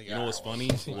 I was like, you know what's funny?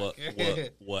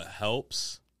 What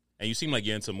helps? And you seem like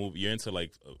you're into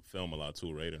like film a lot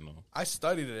too, right? Or no? I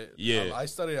studied it. Yeah, I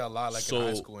studied it a lot, like in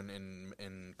high school and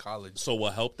in college. So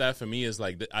what helped that for me is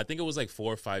like I think it was like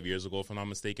 4 or 5 years ago, if I'm not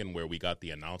mistaken, where we got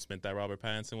the announcement that Robert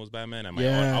Pattinson was Batman. And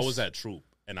I was at Troop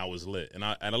and I I was lit, and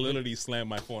I literally slammed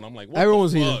my phone. I'm like, what everyone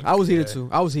was heated. I was heated too.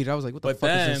 I was heated. I was like, what the fuck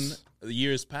is this? But then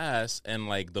years passed, and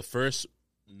like the first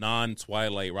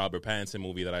non-Twilight Robert Pattinson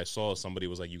movie that I saw, somebody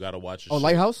was like, you got to watch this. Oh,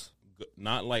 Lighthouse?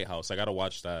 Not Lighthouse. I got to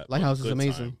watch that. Lighthouse is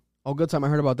amazing. Time. Oh, Good Time. I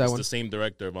heard about that it's one. It's the same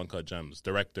director of Uncut Gems.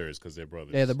 Directors, because they're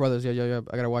brothers. Yeah, the brothers. Yeah.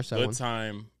 I got to watch that one. Good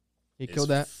Time. He killed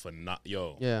that.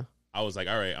 Yo. Yeah. I was like,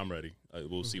 all right, I'm ready.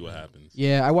 We'll see what happens.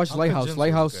 Yeah, I watched Lighthouse.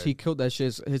 Lighthouse, he killed that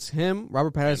shit. It's him,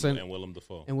 Robert Pattinson, and Willem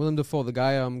Dafoe. And Willem Dafoe, the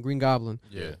guy, Green Goblin.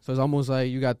 Yeah. So it's almost like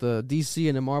you got the DC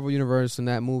and the Marvel universe, and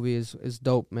that movie is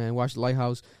dope, man. Watch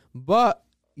Lighthouse. But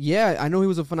yeah, I know he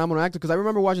was a phenomenal actor because I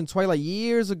remember watching Twilight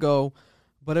years ago,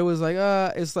 but it was like,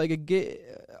 it's like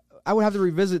I would have to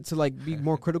revisit to like be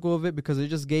more critical of it because it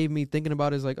just gave me thinking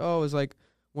about it as like, oh, it's like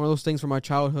one of those things from my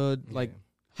childhood, like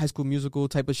High School Musical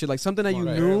type of shit, like something that you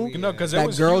knew, because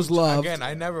that girls huge. loved. Again,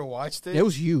 I never watched it. It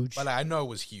was huge, but I know it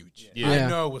was huge. Yeah. I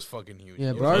know it was fucking huge.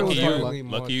 Yeah, but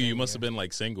lucky you must have been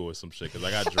like single or some shit because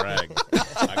I got dragged.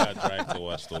 I got dragged to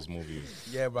watch those movies.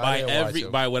 Yeah,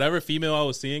 but by whatever female I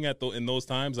was seeing in those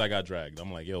times, I got dragged.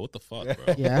 I'm like, yo, what the fuck,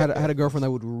 bro? Yeah, I had a girlfriend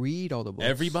that would read all the books.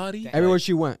 Everybody, everywhere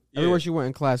she went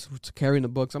in class, carrying the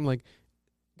books. I'm like,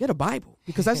 get a Bible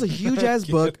because that's a huge ass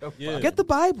book. Get the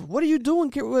Bible. What are you doing?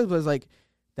 But it's like.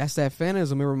 That's that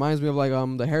fanism. It reminds me of like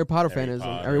the Harry Potter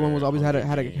fanism. Everyone was always had a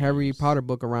Harry Potter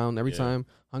book around every time.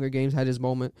 Hunger Games had his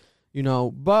moment,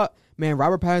 But man,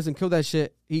 Robert Pattinson killed that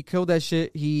shit. He killed that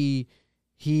shit. He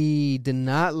did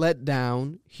not let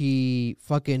down. He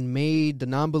fucking made the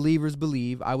non-believers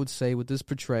believe. I would say with this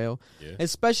portrayal,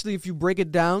 especially if you break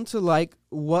it down to like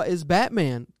what is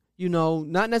Batman.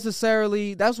 Not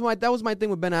necessarily. That was my thing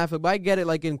with Ben Affleck, but I get it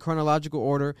like in chronological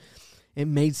order. It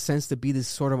made sense to be this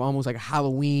sort of almost like a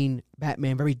Halloween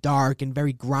Batman, very dark and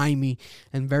very grimy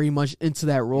and very much into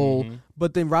that role. Mm-hmm.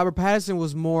 But then Robert Pattinson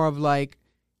was more of like,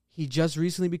 he just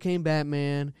recently became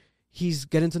Batman. he's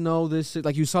getting to know this.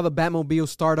 Like you saw the Batmobile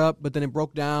start up, but then it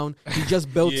broke down. He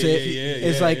just built it.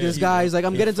 It's like this guy's like,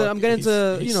 I'm getting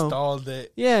to he you know, stalled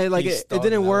it. Yeah, like it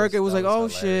didn't work. It was like, oh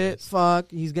hilarious. shit, fuck.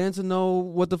 He's getting to know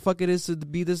what the fuck it is to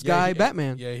be this guy,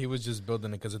 Batman. Yeah, he was just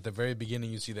building it because at the very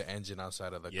beginning you see the engine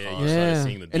outside of the car. Yeah,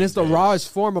 and it's the rawest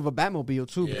form of a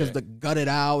Batmobile too, because the gutted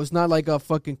out. It's not like a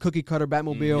fucking cookie cutter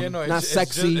Batmobile. Yeah, no, not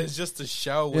sexy. It's just a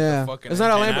shell with the fucking. It's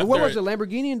not a Lamborghini. What was it?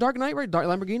 Lamborghini in Dark Knight, right?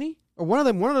 Lamborghini. Or one of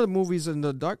the movies in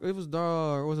the dark, it was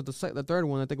or was it the third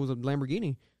one? I think it was a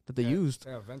Lamborghini that they used.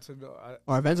 Yeah, Aventador.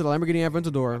 Lamborghini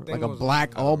Aventador, like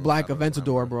a all black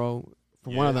Aventador, bro. For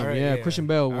one of them, right, Christian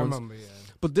Bale I ones. remember,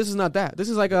 But this is not that. This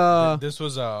is like This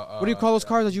was a. What do you call those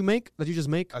cars that you make? That you just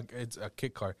make? It's a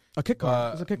kit car. A kit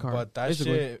car. It's a kit car. But that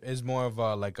shit is more of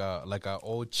a like a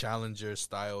old Challenger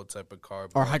style type of car.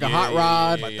 Or like a hot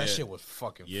rod. But that shit was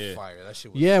fucking fire. That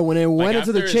shit was. Yeah, when it went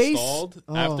into the chase.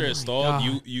 After it stalled,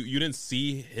 you didn't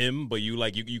see him, but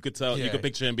you could tell, you could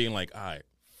picture him being like, all right,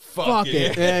 fuck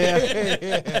it.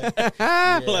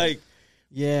 Yeah. Like.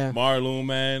 Yeah, Marloon,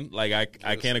 man. Like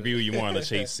I can't agree with you more on the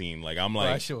chase scene. Like I'm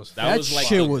like that was like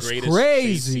the greatest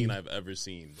chase scene I've ever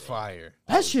seen. Bro. Fire.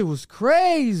 That shit was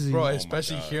crazy, bro.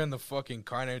 Especially hearing the fucking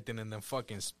car and everything, and then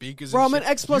fucking speakers. Bro, and I'm in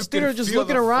X Plus theater just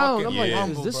looking around. I'm like,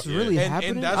 rumble, is this bro. really happening?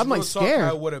 And that's I'm like scared.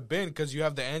 I would have been because you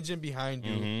have the engine behind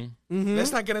you.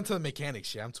 Let's not get into the mechanics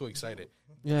shit. I'm too excited.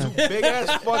 Yeah, 2 big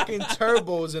ass fucking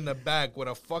turbos in the back with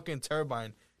a fucking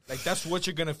turbine. Like that's what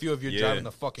you're gonna feel if you're driving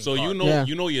the fucking car. So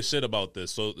you know your shit about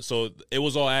this. So it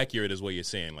was all accurate, is what you're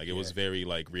saying. Like it was very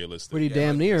like realistic. Pretty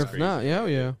damn near, if not.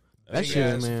 Yeah. That big shit,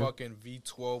 ass man. Fucking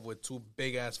V12 with 2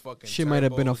 big ass fucking. Shit might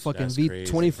have been a fucking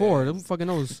V24. Who fucking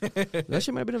knows? That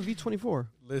shit might have been a V24.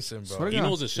 Listen, bro. He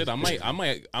knows his shit. I might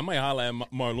holler at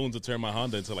Marloon to turn my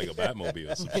Honda into like a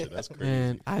Batmobile or some shit. That's crazy.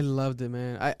 Man, I loved it,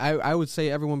 man. I would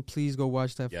say everyone, please go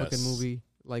watch that fucking movie.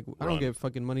 Like, I don't get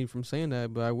fucking money from saying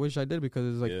that, but I wish I did,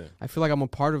 because it's like I feel like I'm a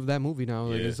part of that movie now.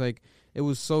 Like it's like it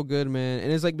was so good, man.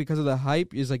 And it's like because of the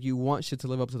hype, it's like you want shit to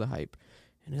live up to the hype,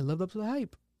 and it lived up to the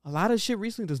hype. A lot of shit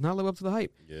recently does not live up to the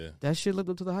hype. Yeah, that shit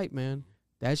lived up to the hype, man.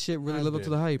 That shit really lived up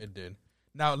to the hype. It did.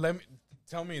 Now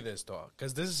tell me this, dog,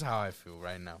 because this is how I feel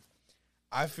right now.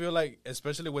 I feel like,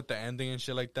 especially with the ending and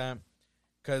shit like that,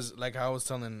 because like I was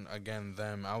telling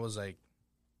them, I was like,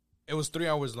 it was 3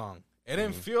 hours long. It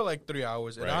didn't feel like 3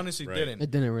 hours. It honestly didn't.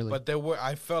 It didn't really. But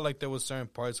I felt like there was certain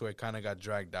parts where it kind of got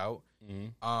dragged out.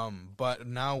 But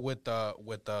now with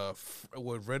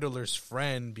Riddler's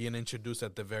friend being introduced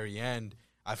at the very end,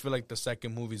 I feel like the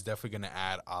second movie is definitely going to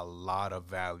add a lot of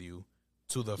value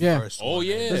to the first one. Oh,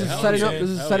 yeah. This is setting up. This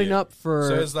is setting up for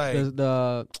so it's like,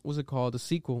 the what's it called? The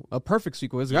sequel. A perfect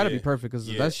sequel. It's got to be perfect, because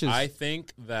that's just. I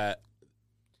think that.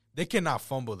 They cannot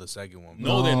fumble the second one.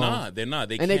 No, they're not. They're not.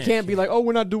 They can't be like, oh,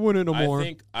 we're not doing it no more. I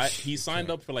think he signed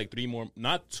up for like 3 more,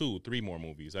 not 2, 3 more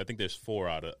movies. I think there's 4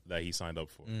 out of that he signed up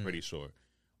for. Pretty sure.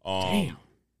 Damn.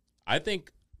 I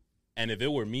think, and if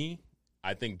it were me,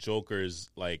 I think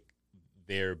Joker's like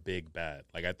their big bad.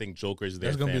 Like I think Joker's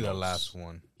their. That's gonna Thanos. be the last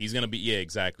one. He's gonna be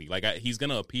exactly. Like he's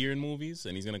gonna appear in movies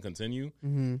and he's gonna continue.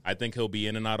 I think he'll be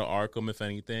in and out of Arkham if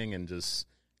anything, and just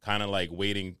kind of like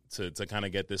waiting to kind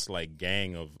of get this like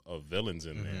gang of villains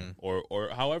in there, or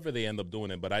however they end up doing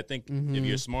it. But I think if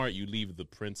you're smart, you leave the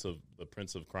Prince of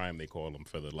Crime, they call him,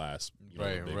 for the last.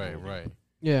 Right.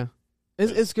 Yeah.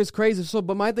 It's crazy. So,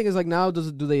 but my thing is like, now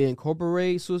do they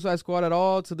incorporate Suicide Squad at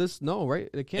all to this? No, right?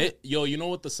 They can't. You know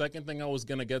what? The second thing I was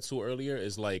gonna get to earlier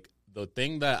is like the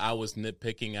thing that I was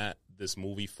nitpicking at this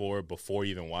movie for before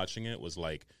even watching it was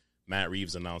like Matt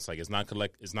Reeves announced like it's not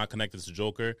connected to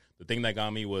Joker. The thing that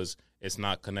got me was it's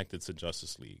not connected to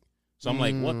Justice League. So I'm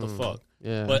like, what the fuck?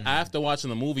 Yeah. But after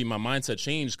watching the movie, my mindset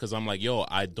changed because I'm like, yo,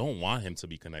 I don't want him to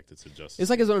be connected to Justice League. It's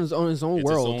like it's his own world. It's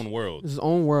his own world. It's his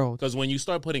own world. Because when you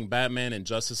start putting Batman in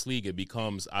Justice League, it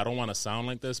becomes, I don't want to sound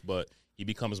like this, but he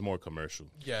becomes more commercial.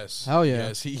 Yes. Hell yeah.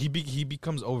 Yes. He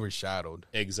becomes overshadowed.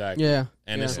 Exactly. Yeah.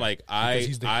 And it's like,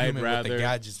 he's the I'd human rather with the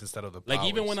gadgets instead of the powers. like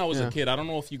even when I was a kid, I don't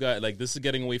know if you guys like this is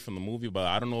getting away from the movie, but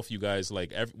I don't know if you guys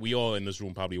like we all in this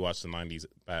room probably watched the 90s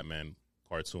Batman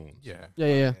cartoons.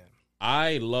 Yeah.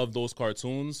 I love those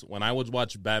cartoons. When I would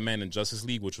watch Batman and Justice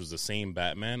League, which was the same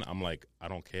Batman, I'm like, I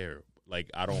don't care.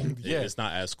 Like, I don't, it's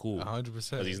not as cool. 100%.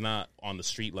 Because he's not on the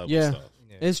street level stuff.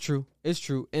 Yeah, it's true. It's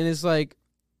true. And it's like,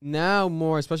 now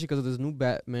more, especially because of this new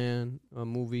Batman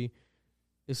movie,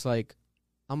 it's like,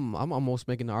 I'm almost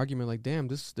making the argument like, damn,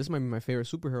 this might be my favorite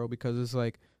superhero, because it's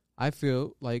like, I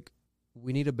feel like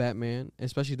we need a Batman,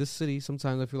 especially this city.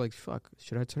 Sometimes I feel like, fuck,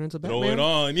 should I turn into Batman? Throw it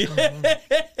on, yeah.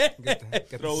 Get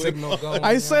the signal going.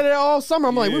 I said it all summer.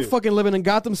 I'm like, we're fucking living in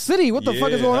Gotham City. What the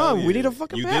fuck is going on? Yeah. We need a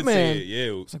fucking you Batman. Did say it,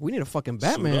 yeah. It's like, we need a fucking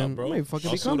Batman. Up, bro. I might fucking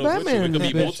I'll become suit up with you. Batman. It could be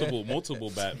in this bitch. multiple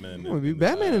Batman. I'm gonna be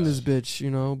Batman in this bitch, you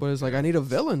know. But it's like, I need a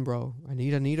villain, bro. I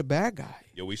need a bad guy.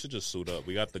 Yo, we should just suit up.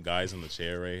 We got the guys in the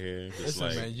chair right here. Just Listen,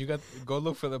 like, man, you got go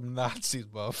look for them Nazis,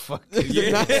 motherfucker.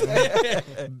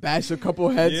 Bash a couple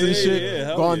heads and shit.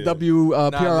 Yeah, Go on yeah.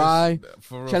 WPRI,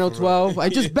 For real, Channel for real. 12. I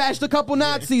just bashed a couple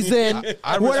Nazis in.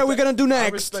 What are we gonna do I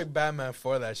next? respect Batman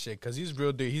for that shit because he's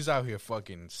real dude. He's out here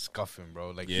fucking scuffing,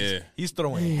 bro. Like, Yeah. he's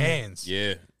throwing hands.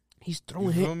 yeah. He's throwing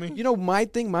You feel him. me? You know, my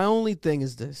only thing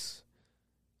is this.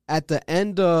 At the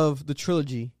end of the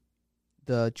trilogy,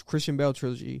 the Christian Bale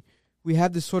trilogy, we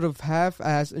have this sort of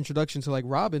half-ass introduction to like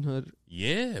Robin Hood.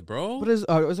 Yeah, bro. What is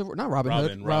it not Robin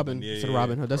Hood? Robin, yeah, Instead of yeah,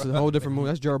 Robin Hood. That's a whole different movie.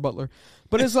 That's Gerard Butler.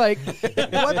 But it's like,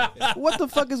 what the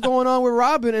fuck is going on with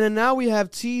Robin? And then now we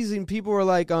have teasing. People are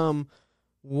like,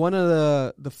 one of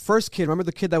the first kid. Remember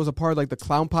the kid that was a part of like the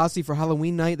clown posse for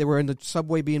Halloween night? They were in the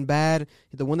subway being bad.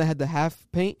 The one that had the half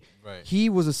paint. Right. He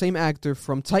was the same actor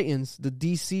from Titans, the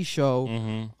DC show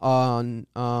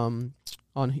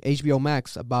on HBO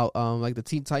Max about like the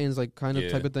Teen Titans like kind of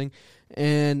type of thing.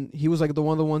 And he was like the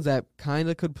one of the ones that kind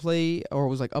of could play or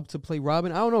was like up to play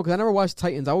Robin. I don't know because I never watched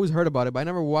Titans. I always heard about it, but I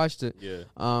never watched it. Yeah.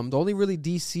 The only really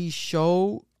DC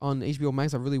show on HBO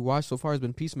Max I've really watched so far has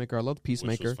been Peacemaker. I love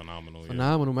Peacemaker. Which was phenomenal.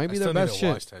 Phenomenal. Might be their best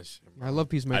shit. I love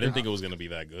Peacemaker. I didn't think it was gonna be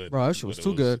that good, bro. That shit was but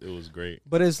too good. It was great.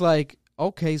 But it's like,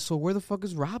 okay, so where the fuck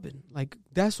is Robin? Like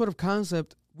that sort of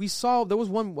concept. We saw there was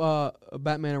one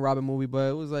Batman and Robin movie, but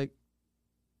it was like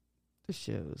this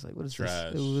shit was like, what is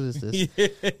Trash. this? What is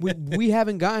this? we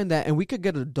haven't gotten that, and we could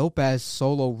get a dope ass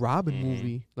solo Robin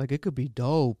movie. Like it could be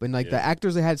dope, and like the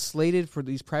actors they had slated for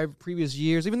these previous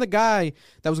years, even the guy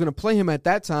that was gonna play him at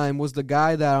that time was the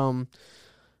guy that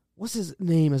what's his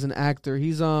name as an actor?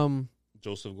 He's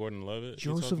Joseph Gordon-Levitt.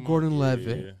 Joseph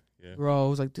Gordon-Levitt. Yeah. Bro, I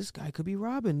was like, this guy could be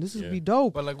Robin. This would be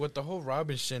dope. But like with the whole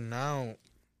Robin shit now,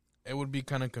 it would be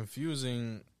kind of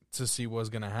confusing to see what's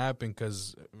gonna happen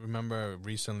because remember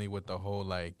recently with the whole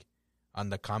like on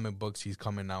the comic books he's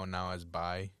coming out now as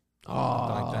bi.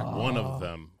 Like that. One of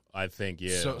them, I think.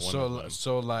 Yeah.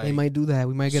 So like they might do that.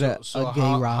 We might get a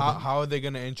gay Robin. How are they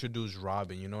gonna introduce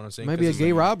Robin? You know what I'm saying? Might be a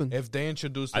gay Robin. If they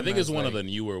introduce, I think it's one of the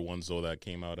newer ones though that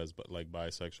came out as like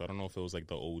bisexual. I don't know if it was like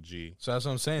the OG. So that's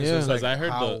what I'm saying. Yeah. So it's like I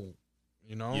heard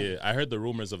I heard the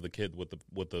rumors of the kid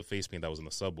with the face paint that was in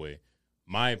the subway.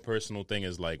 My personal thing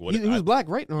is like, what he was black,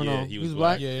 right? No, he was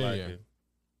black. Yeah.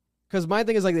 Because my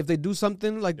thing is like, if they do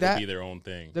something like It'll that, be their own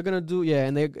thing. they're gonna do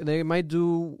and they might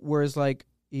do whereas like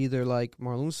either like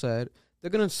Marlon said, they're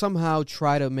gonna somehow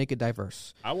try to make it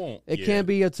diverse. I won't. It can't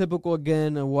be a typical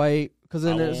again a white because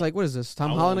then it's like, what is this?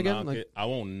 Tom Holland again? Like I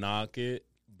won't knock it,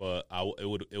 but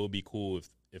it would be cool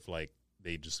if like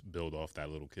they just build off that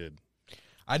little kid.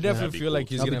 I definitely feel cool. like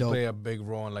he's That'd be gonna dope. play a big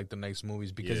role in like the next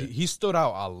movies because he stood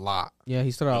out a lot. yeah,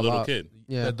 he started The out a little lot. kid.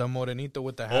 Yeah. The Morenito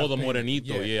with the Oh, the half paint.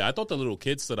 Morenito. Yeah, I thought the little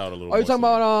kid stood out a little. Are you more talking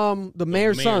to me. about the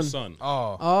mayor's son?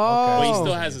 Oh, But he Oh.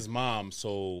 still has his mom,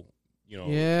 so you know.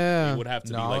 Yeah. He would have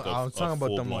to no, be like I was talking about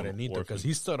the full-blown Morenito because orphan.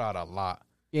 he stood out a lot.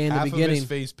 Yeah, in Half the of beginning. his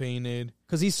face painted.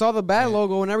 Because he saw the bat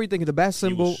logo and everything, the bat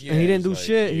symbol, and he didn't do was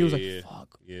shit. He was yeah, like,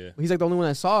 fuck. Yeah. He's like the only one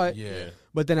that saw it. Yeah.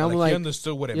 But then I'm he like,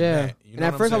 understood what it yeah. meant. You And know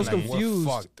at what first I I'm was saying? Like, we're confused.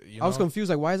 fucked, you I was know? confused.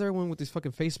 Like, why is everyone with this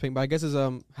fucking face paint? But I guess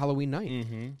it's Halloween night.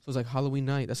 Mm-hmm. So it's like Halloween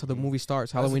night. That's how the movie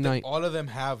starts. That's Halloween the thing. night. All of them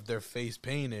have their face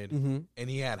painted, and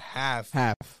he had half.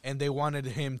 And they wanted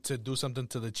him to do something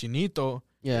to the chinito.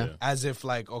 Yeah. As if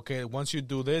like, okay, once you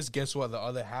do this, guess what? The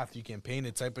other half you can paint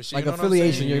it type of shit. Like you know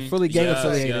affiliation. What I'm You're fully gang Yes,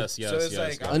 affiliated. yes, yes, So it's yes,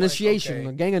 like, yes. I'm Initiation. like,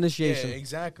 okay. A gang initiation. Yeah,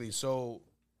 exactly. So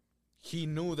he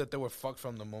knew that they were fucked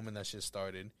from the moment that shit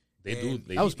started. That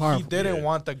was powerful. He didn't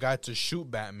want the guy to shoot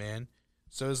Batman.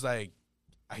 So it's like,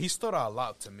 he stood out a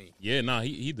lot to me. Yeah, nah,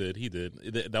 he did. He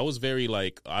did. That was very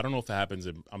like, I don't know if it happens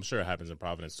I'm sure it happens in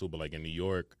Providence too, but like in New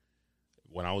York,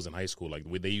 when I was in high school, like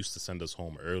they used to send us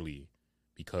home early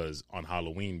because on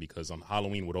Halloween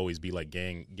would always be like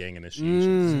gang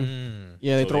initiations.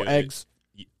 Yeah, they So throw eggs.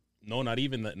 No, not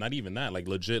even that. Like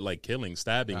legit, like killing,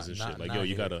 stabbings and shit. Like, yo,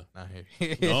 you gotta. Not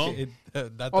here. No? Oh,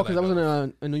 because I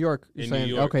was in New York. You're saying,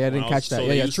 New York. okay, I didn't catch that. So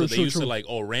Yeah, they true. used to like,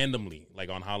 randomly, like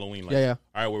on Halloween. Like, Yeah.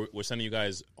 all right, we're sending you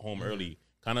guys home early,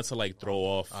 kind of to like throw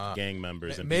off gang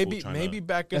members and maybe people trying to,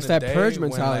 back in That's the that day purge when,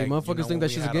 mentality. like, Motherfuckers think when that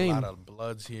we shit's a had game. A lot of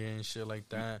bloods here and shit like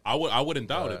that. I wouldn't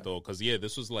doubt it though, because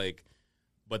this was like,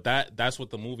 but that's what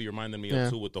the movie reminded me of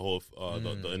too, with the whole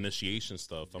the initiation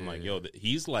stuff. I'm like, yo,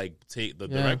 he's like the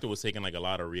director was taking like a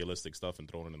lot of realistic stuff and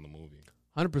throwing it in the movie.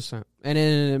 100%. And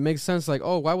then it makes sense, like,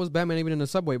 oh, why was Batman even in the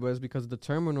subway? But it's because the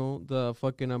terminal, the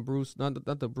fucking Bruce, not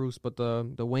the Bruce, but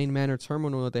the Wayne Manor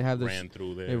terminal that they have. Ran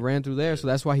through there. It ran through there, so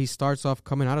that's why he starts off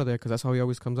coming out of there, because that's how he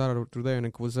always comes out of through there. And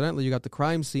then coincidentally, you got the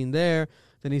crime scene there.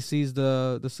 Then he sees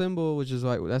the symbol, which is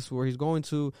like that's where he's going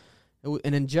to.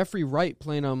 And then Jeffrey Wright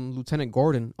playing Lieutenant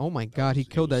Gordon. Oh my God, he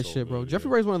killed that shit, bro.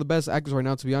 Jeffrey Wright's one of the best actors right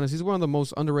now, to be honest. He's one of the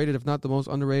most underrated, if not the most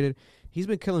underrated. He's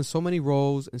been killing so many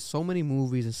roles in so many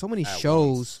movies and so many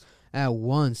shows at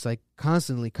once, like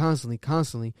constantly.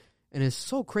 And it's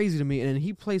so crazy to me. And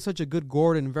he plays such a good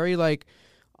Gordon, very like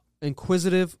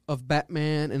inquisitive of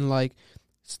Batman, and like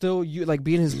still you like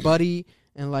being his buddy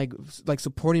and like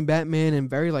supporting Batman, and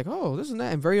very like, oh, this and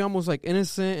that, and very almost like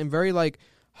innocent, and very like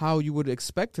how you would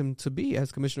expect him to be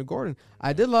as Commissioner Gordon.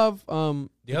 I did love the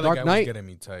Dark Knight.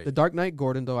 The Dark Knight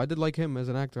Gordon, though. I did like him as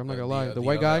an actor. I'm not gonna lie. The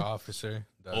white guy, officer.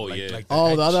 The the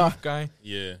other guy.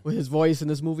 Yeah, with his voice in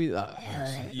this movie. Yeah.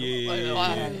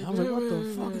 I was like, what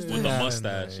the fuck is this? With the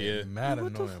mustache, yeah. Mad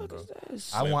What the annoying, fuck bro. is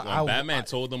this? When Batman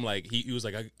told him, like, he was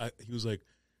like,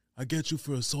 I get you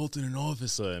for assaulting an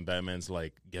officer, and Batman's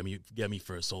like, get me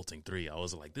for assaulting 3. I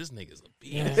was like, this nigga's a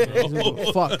bitch,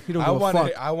 bro. Fuck, he don't give a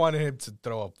fuck. I wanted him to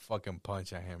throw a fucking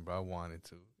punch at him, bro. I wanted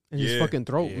to. In his fucking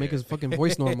throat, make his fucking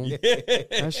voice normal.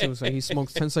 That shit was like he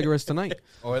smokes 10 cigarettes tonight.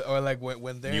 Or like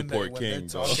when they're Newport when King, they're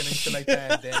talking and shit like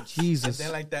that, and then Jesus, and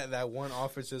then like that one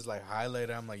officer's like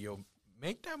highlighter. I'm like, yo,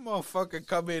 make that motherfucker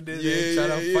come in and try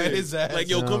to fight his ass. Like,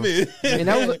 yo, come in. And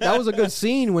that was a good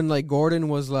scene when like Gordon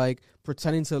was like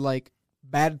pretending to like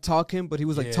bad talk him, but he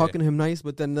was like talking to him nice.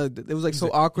 But then it was like so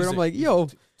awkward. I'm like, yo,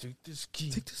 take this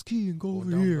key and go over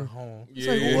here. It's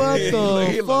like, what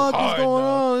the fuck is going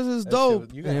on? This is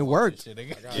dope. And it worked.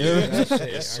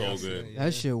 It's so good.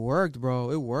 That shit worked, bro.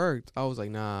 It worked. I was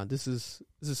like, nah, this is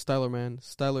stellar, man.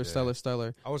 Stellar.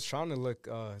 I was trying to look.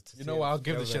 You know what? I'll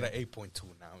give this shit an 8.2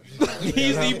 now.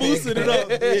 He boosted it up.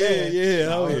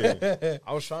 Yeah.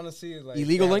 I was trying to see like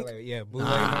Illegal Link. Bro,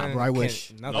 I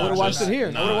wish. I would have watched it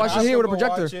here. I would have watched it here with a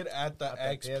projector. Watch it at the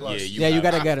X Plus. Yeah, you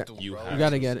gotta get it. You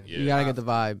gotta get it. You gotta get the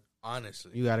vibe.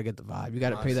 Honestly, you gotta get the vibe. You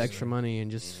gotta pay the extra money and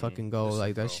just fucking go.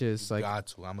 Like that shit's like. Got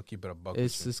to. I'm gonna keep it a buck.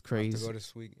 It's just crazy. To go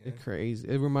this week. Yeah. It's crazy.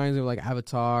 It reminds me of like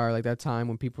Avatar, like that time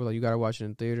when people were like, you gotta watch it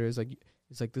in theaters.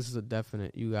 It's like this is a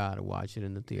definite. You gotta watch it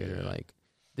in the theater. Yeah. Like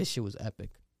this shit was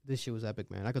epic.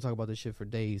 Man. I could talk about this shit for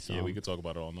days. Yeah, we could talk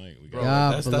about it all night. Bro,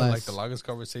 that's like the longest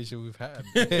conversation we've had.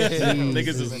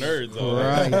 Niggas is nerds,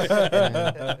 right?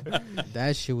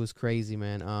 That shit was crazy,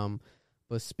 man.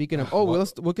 But speaking of,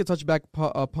 we could touch back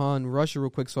upon Russia real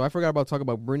quick. So I forgot about talking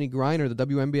about Brittany Griner, the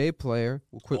WNBA player.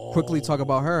 We'll quickly talk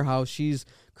about her, how she's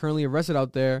currently arrested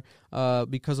out there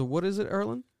because of what is it,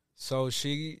 Erlen? So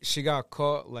she got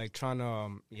caught like trying to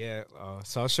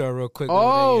so I'll show her real quick.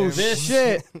 Oh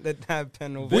shit! that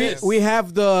pen over there. We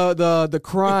have the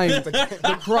crime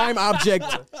the crime object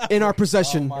in our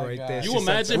possession. Right there. You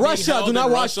imagine Russia? Do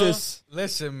not watch this.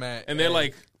 Listen, man, and they're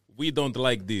like, we don't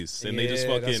like this, and they just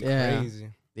fucking crazy.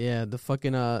 Yeah, the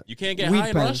fucking you can't get high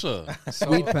in Russia.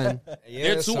 Weed pen.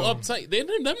 They're too uptight.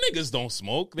 Them niggas don't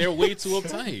smoke. They're way too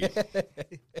uptight.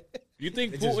 You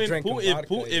think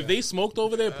if they smoked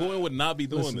over there, Putin would not be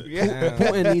doing this? Yeah.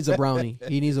 Putin needs a brownie.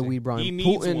 He needs a weed brownie.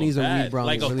 Putin needs a weed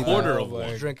brownie. Like a quarter of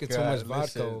one. Drinking too much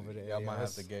vodka over there. I might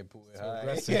have to get Putin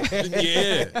high.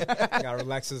 Yeah. Gotta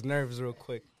relax his nerves real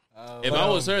quick. If I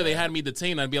was her, they had me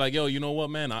detained. I'd be like, yo, you know what,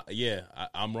 man?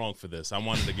 I'm wrong for this. I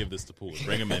wanted to give this to Putin.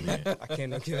 Bring him in here. I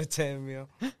can't give it to him, yo.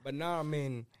 But now, I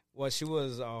mean, she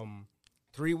was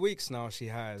 3 weeks now. She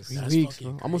has 3 weeks,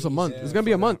 almost a month. It's gonna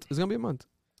be a month.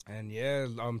 And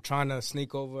I'm trying to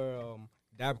sneak over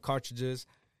dab cartridges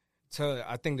to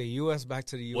I think the U.S. back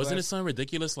to the U.S. Wasn't it something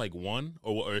ridiculous like one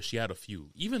or she had a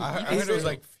few? I heard it was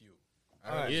like few.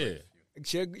 Yeah.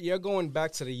 You're going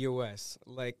back to the U.S.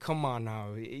 Like, come on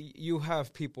now. You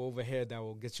have people over here that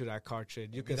will get you that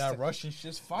cartridge. You can that Russian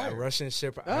shit's fire. That Russian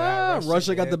shit.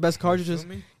 Russia got the best cartridges.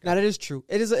 Now that is true.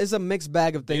 It's a mixed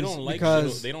bag of things.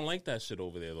 They don't like that shit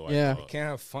over there though. Yeah, they can't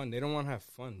have fun. They don't want to have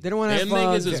fun. They don't want to have fun.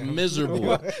 Them niggas is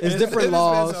miserable. It's different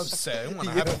laws. Upset. They want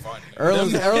to have fun.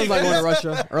 Erlen's not going to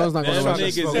Russia. Erlen's not going to Russia.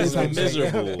 Niggas is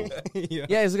miserable.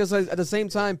 Yeah, it's because at the same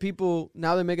time, people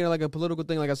now they're making it like a political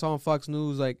thing. Like I saw on Fox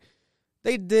News, like.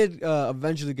 They did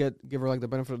eventually give her like the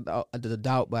benefit of the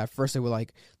doubt, but at first they were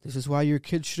like, "This is why your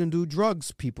kids shouldn't do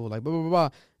drugs, people." Like blah blah blah.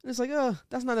 And it's like,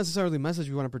 that's not necessarily the message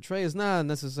we want to portray. It's not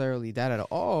necessarily that at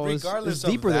all. Regardless it's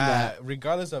deeper of than that.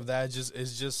 Regardless of that,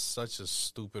 it's just such a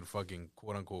stupid fucking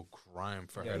quote unquote crime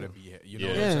for her to be. You know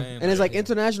what I'm saying? And it's like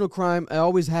international crime. It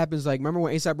always happens. Like, remember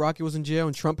when ASAP Rocky was in jail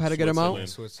and Trump had to get him out?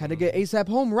 Had to get ASAP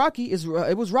home. Rocky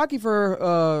it was Rocky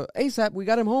for ASAP. We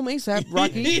got him home ASAP.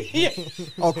 Rocky.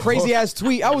 Oh, crazy ass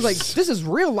tweet. I was like, this is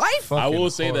real life. I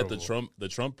will say that the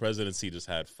Trump presidency just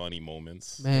had funny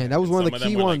moments. Man, that was one of the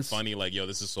key ones. Like funny, like, yo,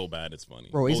 this is so bad, it's funny.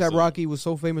 Bro, ASAP Rocky was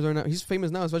so famous right now. He's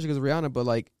famous now, especially because of Rihanna, but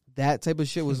like that type of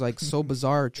shit was like so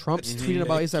bizarre. Trump's tweeting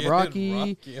about ASAP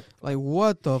Rocky. Like,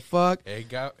 what the fuck?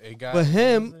 But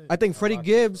him, I think Freddie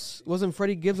Gibbs, wasn't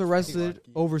Freddie Gibbs arrested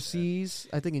overseas?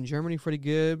 I think in Germany, Freddie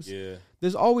Gibbs. Yeah.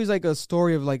 There's always like a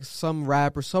story of like some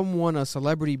rapper, a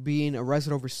celebrity being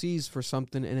arrested overseas for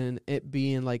something and then it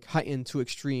being like heightened to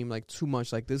extreme, like too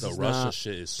much. Like this is Russia not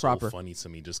shit is proper. So funny to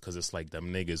me just because it's like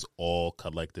them niggas all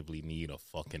collectively need a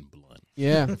fucking blunt.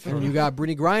 Yeah. And you got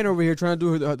Brittany Griner over here trying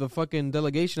to do the fucking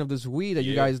delegation of this weed that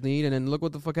you guys need. And then look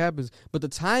what the fuck happens. But the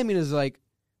timing is like,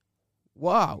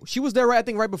 wow. She was there, right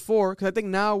before, because I think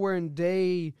now we're in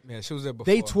day... Yeah, she was there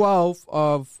before. Day 12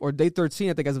 or day 13,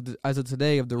 I think, as of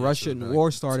today, of the Russian war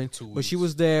starting. But she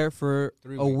was there for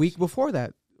a week before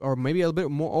that, or maybe a bit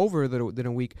more over than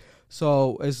a week.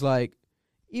 So it's like,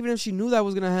 even if she knew that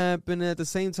was going to happen, at the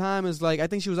same time, it's like, I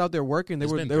think she was out there working. They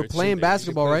were playing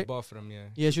basketball, right? Ball for them,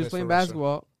 she was playing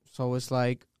basketball. So it's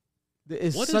like...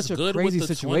 It's what such is good a crazy with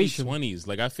the situation. 2020s?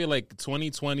 Like, I feel like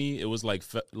 2020, it was like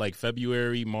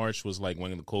February, March was like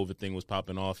when the COVID thing was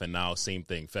popping off, and now same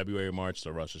thing. February, March,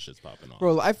 the Russia shit's popping off.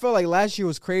 Bro, I felt like last year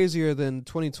was crazier than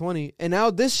 2020, and now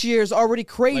this year is already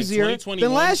crazier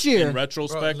than last year. In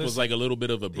retrospect, was like a little bit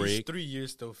of a break. 3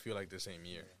 years still feel like the same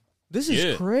year. This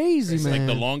is crazy, it's man. It's like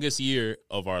the longest year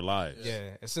of our lives.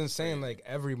 Yeah, it's insane. Like,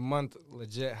 every month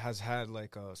legit has had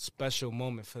like a special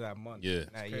moment for that month. Yeah.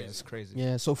 It's crazy.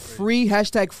 Yeah, so free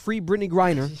Brittany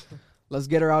Griner. Let's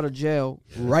get her out of jail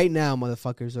right now,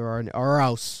 motherfuckers, or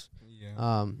else.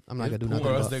 I'm not gonna do nothing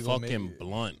about fucking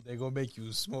blunt. They gonna make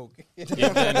you smoke. Give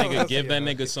that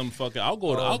nigga some fucking. I'll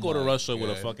go to Russia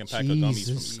with a fucking pack of gummies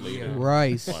from Slater.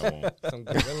 Right. Some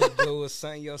Gorilla Glue or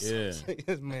something.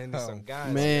 Man, some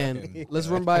guys. Man, let's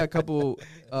run by a couple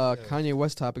Kanye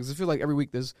West topics. I feel like every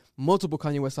week there's multiple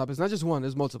Kanye West topics, not just one.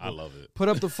 There's multiple. I love it. Put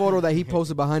up the photo that he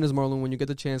posted behind us, Marlon, when you get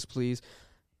the chance, please.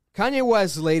 Kanye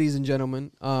West, ladies and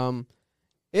gentlemen,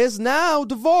 is now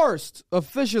divorced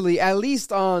officially, at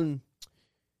least on,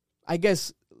 I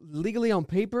guess, legally on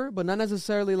paper, but not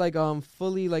necessarily like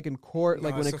fully like in court.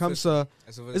 Like when it comes to,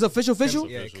 it's official.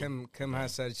 Yeah, Kim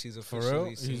has said she's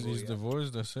officially single. He's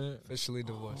divorced. That's it. Officially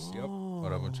divorced. Yep.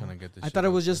 Hold up, I'm trying to get this. I thought it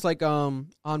was just like on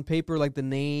paper, like the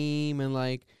name and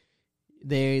like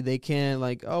they can't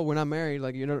like, oh, we're not married.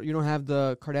 Like you don't have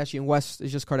the Kardashian West.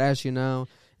 It's just Kardashian now.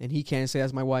 And he can't say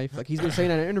that's my wife. Like he's been saying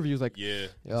that in interviews. Like,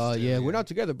 we're not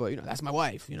together, but that's my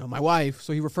wife. My wife.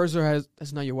 So he refers to her as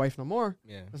that's not your wife no more.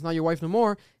 Yeah, that's not your wife no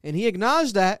more. And he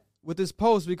acknowledged that with this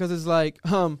post because it's like,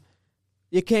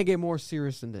 you can't get more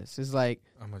serious than this. It's like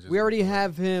we already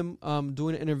have him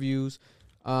doing interviews.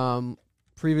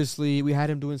 Previously, we had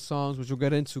him doing songs, which we'll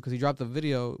get into because he dropped a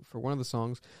video for one of the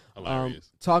songs.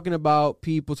 Talking about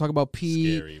people, talking about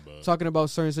Pete, talking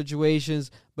about certain situations.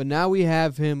 But now we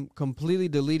have him completely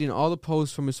deleting all the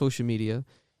posts from his social media.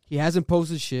 He hasn't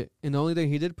posted shit. And the only thing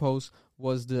he did post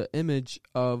was the image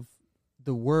of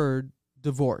the word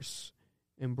divorce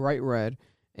in bright red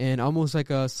and almost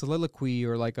like a soliloquy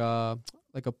or like what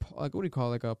do you call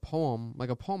it? Like a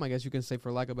poem, I guess you can say,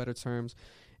 for lack of better terms.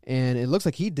 And it looks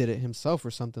like he did it himself or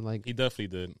something. Like he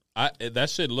definitely did. That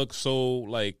shit looked so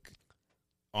like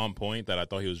on point that I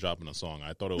thought he was dropping a song.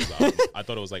 I thought it was album. I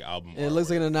thought it was like album. It looks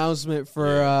like an announcement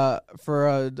for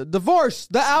the Divorce,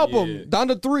 the album, down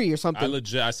to 3 or something.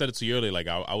 I said it to you earlier. Like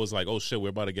I was like, oh shit, we're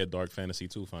about to get Dark Fantasy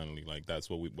 2 finally. Like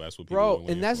that's what people. Bro,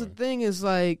 and that's the thing is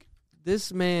like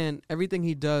this man, everything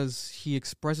he does, he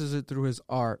expresses it through his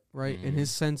art, right? And his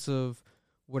sense of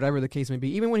whatever the case may be.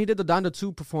 Even when he did the Donda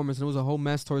 2 performance and it was a whole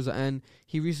mess towards the end,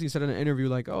 he recently said in an interview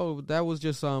like, oh, that was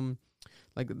just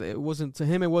like it wasn't, to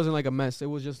him it wasn't like a mess. It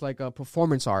was just like a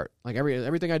performance art. Like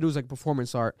everything I do is like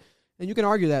performance art. And you can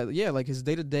argue that, yeah, like his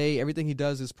day-to-day, everything he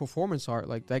does is performance art.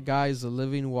 Like that guy is a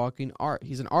living, walking art.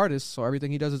 He's an artist, so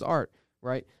everything he does is art,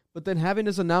 right? But then having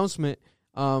this announcement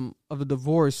of the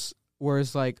divorce where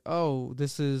it's like, oh,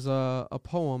 this is a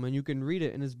poem, and you can read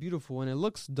it, and it's beautiful, and it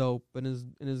looks dope, and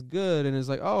is good, and it's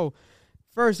like, oh,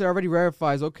 first it already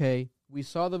verifies, okay, we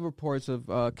saw the reports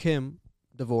of Kim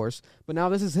divorce, but now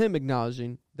this is him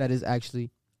acknowledging that is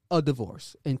actually a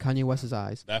divorce in Kanye West's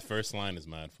eyes. That first line is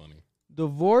mad funny.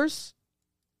 Divorce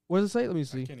What does it say? Let me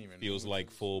see. Feels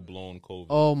like full blown COVID.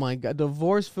 Oh my god,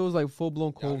 divorce feels like full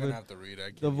blown COVID. I'm gonna have to read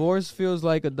it. Divorce feels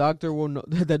like a doctor will know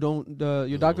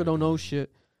your doctor don't know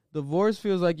shit. Divorce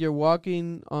feels like you're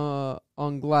walking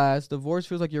on glass. Divorce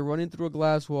feels like you're running through a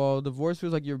glass wall. Divorce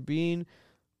feels like you're being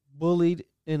bullied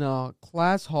in a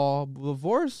class hall.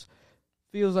 Divorce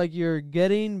feels like you're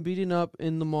getting beaten up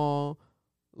in the mall.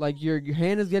 Like your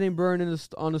hand is getting burned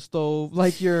on the stove.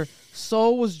 Like your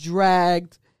soul was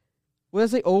dragged. What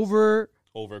does it say? Over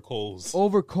coals.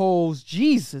 Over coals.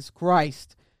 Jesus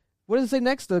Christ. What does it say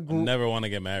next? Never want to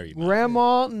get married.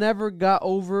 Grandma never got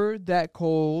over that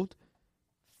cold.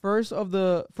 First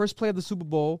play of the Super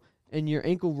Bowl and your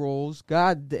ankle rolls.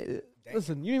 God,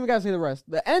 listen, you don't even gotta say the rest.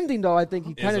 The ending, though, I think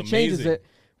he kind of changes it,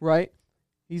 right?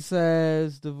 He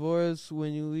says, "Divorce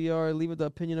when we are leaving the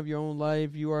opinion of your own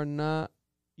life. You are not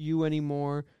you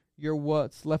anymore. You're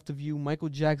what's left of you." Michael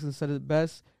Jackson said it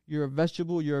best. You're a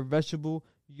vegetable. You're a vegetable.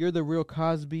 You're the real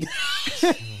Cosby.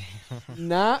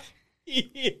 Not a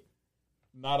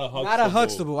Huxtable. Not a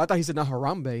Huxtable. I thought he said not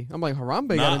Harambe. I'm like,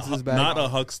 Harambe got into this bag. Not a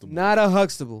Huxtable. Not a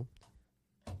Huxtable.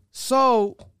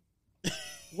 So,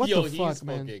 what Yo, the fuck, he's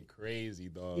man? He's crazy,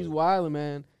 dog. He's wilding,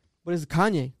 man. But it's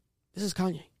Kanye. This is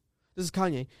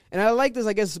Kanye. And I like this,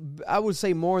 I guess, I would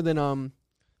say more than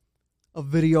a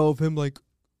video of him, like,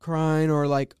 crying or,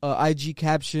 like, a IG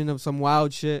caption of some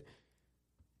wild shit.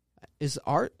 It's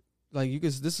art. Like,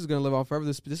 this is gonna live on forever.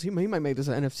 He might make this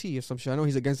an NFT or some shit. I know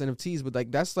he's against NFTs, but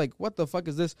like that's like, what the fuck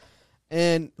is this?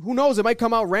 And who knows? It might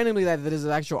come out randomly that there's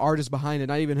an actual artist behind it,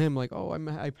 not even him. Like, oh,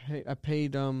 I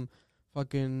paid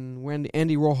fucking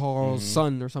Andy Warhol's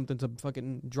son or something to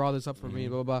fucking draw this up for me,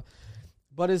 blah blah blah.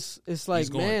 But it's like, he's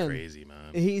going man, crazy,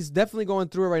 man. He's definitely going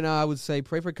through it right now. I would say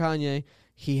pray for Kanye.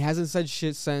 He hasn't said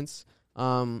shit since.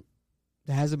 There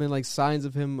hasn't been like signs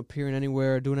of him appearing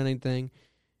anywhere, doing anything,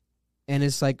 and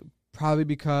it's like. Probably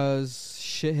because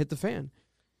shit hit the fan.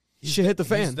 He's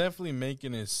definitely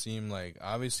making it seem like,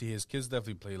 obviously his kids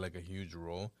definitely play like a huge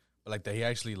role, but like that he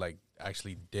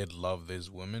actually did love this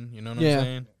woman. You know what I'm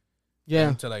saying?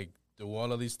 Yeah. To like do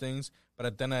all of these things,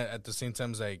 but then at the same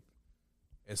time,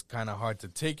 it's kind of hard to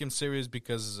take him serious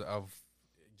because of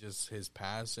just his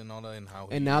past and all that, and how.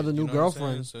 And now the new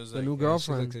girlfriend. So the new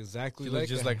girlfriend looks exactly like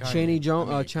just like Chaney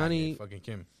Jones. fucking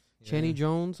Kim. Chaney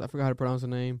Jones. I forgot how to pronounce her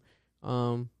name.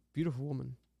 Beautiful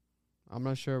woman. I'm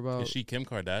not sure about. Is she Kim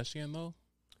Kardashian though?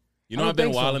 You know, I've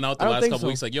been wilding out the last couple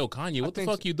weeks. Like, yo, Kanye, what the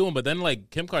fuck you doing? But then, like,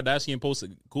 Kim Kardashian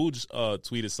posted, Cooj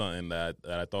tweeted something that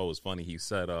I thought was funny. He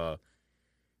said, "Yo,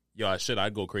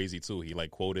 I'd go crazy too." He like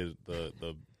quoted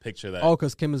the picture that. Oh,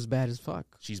 because Kim is bad as fuck.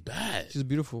 She's bad. She's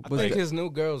beautiful. I think his new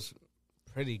girl's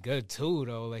pretty good too,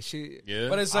 though. Like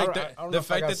but it's like the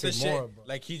fact that the shit,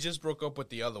 like he just broke up with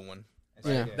the other one.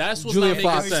 Yeah, that's what's Julia not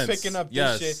Fox. making sense. He's picking up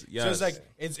this shit. Yes. So it's like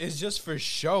it's just for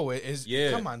show.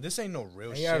 Come on, this ain't no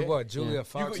real shit. What Julia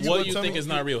Fox? What do you think is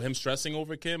not real? Him stressing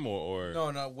over Kim or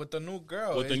no, with the new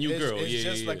girl. It's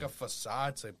just like a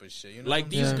facade type of shit. You know, like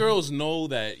these girls know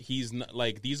that he's not.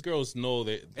 Like these girls know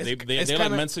that they're like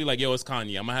mentally like, yo, it's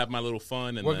Kanye. I'm gonna have my little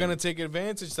fun and we're gonna take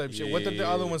advantage type shit. What did the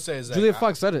other one say? Is Julia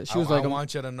Fox said it. She was like, I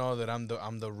want you to know that I'm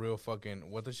the real fucking.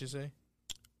 What did she say?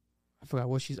 I forgot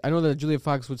what she's. I know that Julia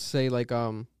Fox would say like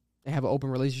they have an open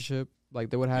relationship.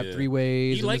 Like they would have 3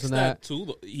 ways. He likes that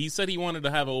too. He said he wanted to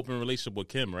have an open relationship with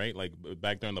Kim, right? Like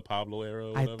back during the Pablo era.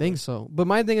 Or whatever. I think so. But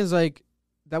my thing is like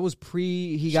that was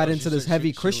he got into this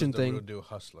heavy Christian thing. Real deal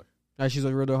hustler. She's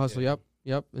a real deal hustler. Yeah.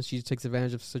 Yep. And she takes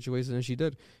advantage of the situation, and she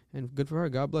did. And good for her.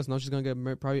 God bless. Now she's gonna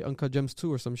get probably Uncut Gems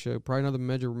 2 or some shit. Probably another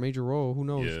major role. Who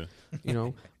knows? Yeah. You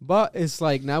know. But it's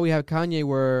like now we have Kanye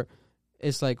where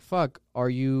it's like, fuck,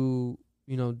 are you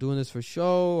doing this for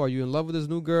show? Are you in love with this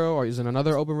new girl? Or is in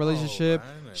another open relationship?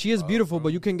 She is beautiful,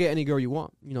 but you can get any girl you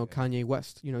want. Kanye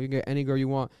West. You can get any girl you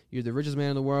want. You're the richest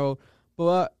man in the world.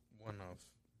 But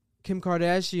Kim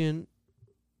Kardashian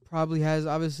probably has,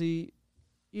 obviously,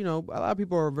 a lot of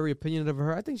people are very opinionative of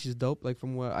her. I think she's dope, like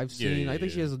from what I've seen. I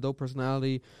think she has a dope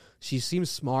personality. She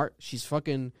seems smart. She's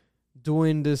fucking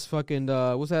doing this fucking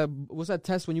what's that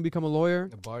test when you become a lawyer?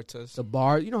 The bar test. The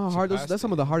bar. You know how hard that's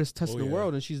some of the hardest tests in the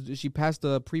world. And she passed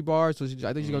the pre-bar, so I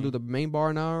think she's gonna do the main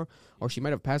bar now, or she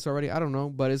might have passed already. I don't know,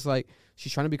 but it's like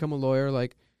she's trying to become a lawyer.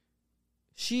 Like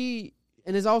and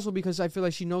it's also because I feel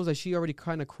like she knows that she already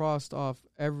kind of crossed off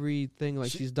everything. Like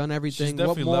she's done everything. She's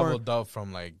definitely leveled up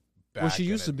from like back what she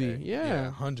used to be. Day.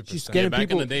 Yeah, 100%. She's getting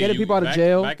people out of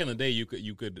jail. Back in the day, you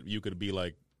could be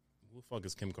like, who the fuck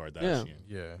is Kim Kardashian?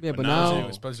 Yeah. But now,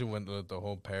 especially when the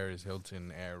whole Paris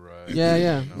Hilton era.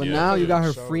 Yeah. But now you got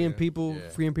her freeing people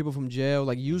from jail,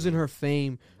 like using her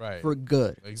fame for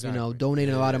good. Exactly.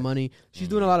 Donating a lot of money. She's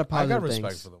doing a lot of positive things. I got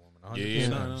respect for the woman. She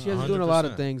has doing a lot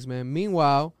of things, man.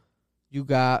 Meanwhile, you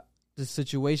got this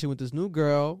situation with this new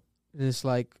girl, and it's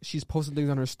like she's posting things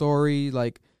on her story,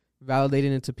 like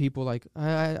validating it to people. Like,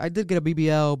 I did get a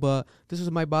BBL, but this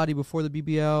was my body before the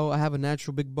BBL. I have a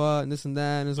natural big butt and this and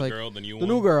that. And it's like the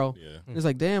new girl. Yeah. And it's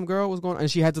like, damn, girl, what's going on?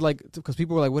 And she had to like, because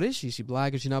people were like, what is she? Is she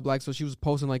black? Is she not black? So she was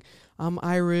posting like, I'm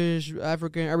Irish,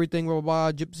 African, everything, blah,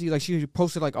 blah, blah, gypsy. Like she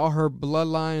posted like all her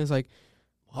bloodlines. Like,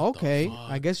 okay,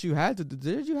 I guess you had to.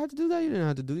 Did you have to do that? You didn't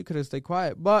have to do it. You could have stayed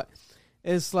quiet. But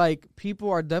it's like people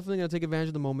are definitely going to take advantage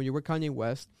of the moment. You're with Kanye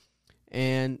West.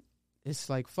 And it's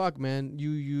like, fuck, man,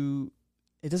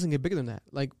 it doesn't get bigger than that.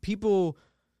 Like, people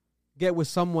get with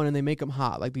someone and they make them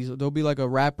hot. Like, there'll be like a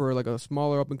rapper, like a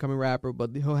smaller up-and-coming rapper,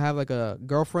 but he'll have like a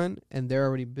girlfriend and they're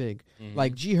already big. Mm-hmm.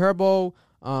 Like G Herbo,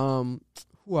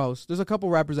 who else? There's a couple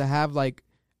rappers that have like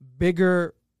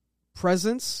bigger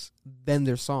presence than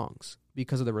their songs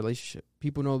because of the relationship.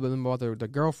 People know them about their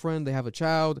girlfriend, they have a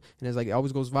child, and it's like, it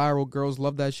always goes viral. Girls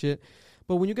love that shit.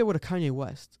 But when you get with a Kanye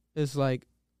West, it's like,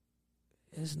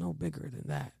 it's no bigger than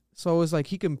that. So it's like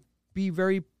he can be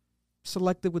very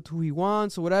selective with who he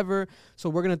wants or whatever. So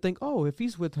we're going to think, oh, if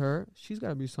he's with her, she's got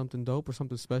to be something dope or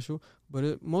something special.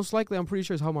 But most likely, I'm pretty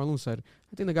sure it's how Marlon said.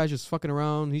 I think the guy's just fucking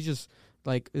around. He's just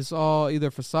like, it's all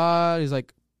either facade. He's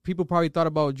like, people probably thought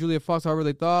about Julia Fox however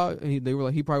they thought. And they were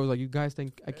like, he probably was like, you guys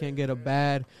think I can't get a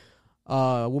bad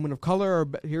woman of color, or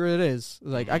here it is.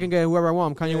 Like, I can get whoever I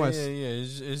want. I'm Kanye West.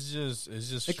 Yeah. It's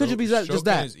just. It could just be just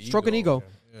that stroking ego.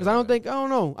 Because I don't think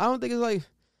it's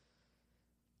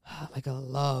like a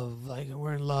love, like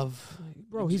we're in love,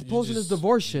 bro. He's posting his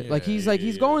divorce shit. Like he's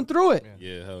going through it.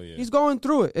 Yeah, hell yeah. He's going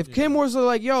through it. If Kim was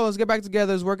like, yo, let's get back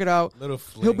together, let's work it out,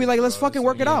 he'll be like, let's fucking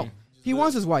work it out. He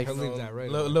wants his wife.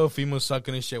 Little female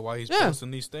sucking his shit while he's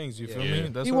posting these things. You feel me?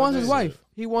 That's he wants his wife.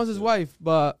 He wants his wife.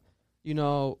 But you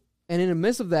know, and in the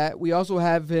midst of that, we also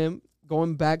have him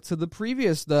going back to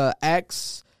the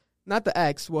ex, not the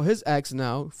ex. Well, his ex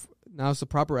now. Now it's the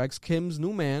proper ex, Kim's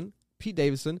new man, Pete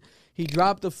Davidson. He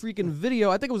dropped a freaking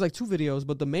video. I think it was like 2 videos,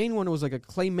 but the main one was like a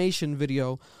claymation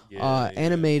video,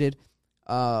 animated,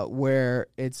 where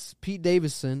it's Pete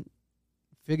Davidson,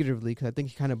 figuratively, because I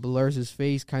think he kind of blurs his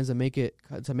face, kind of make it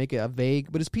a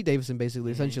vague, but it's Pete Davidson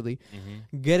basically, essentially,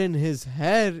 getting his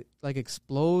head like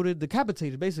exploded,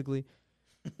 decapitated, basically,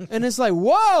 and it's like,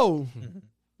 whoa,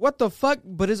 what the fuck?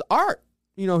 But it's art.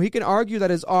 You know, he can argue that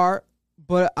it's art.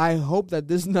 But I hope that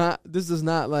this is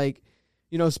not like,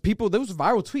 you know, people, there was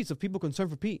viral tweets of people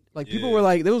concerned for Pete. Like, people were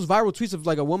like, there was viral tweets of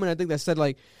like a woman, I think, that said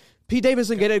like, Pete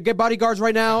Davidson, get bodyguards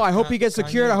right now. I hope he gets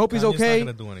secured. I hope he's okay. Kanye's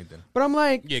not gonna do anything. But I'm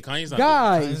like, Kanye's not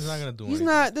guys, Kanye's not gonna do anything. He's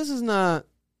not, this is not.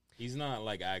 He's not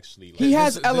like actually. Like, he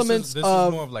has elements this of.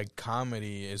 Is more of like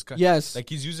comedy. Yes. Like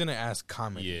he's using it as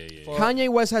comedy. Yeah. Kanye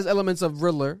West has elements of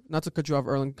Riddler. Not to cut you off,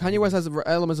 Erling. Kanye West has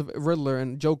elements of Riddler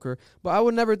and Joker. But I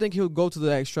would never think he would go to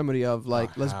the extremity of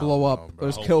like, let's blow up or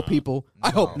let's kill people. No.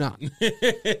 I hope not.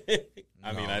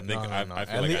 I mean, I think I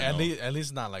feel at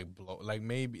least not like blow. Like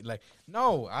maybe like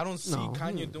no. I don't see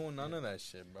Kanye doing none of that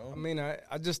shit, bro. I mean,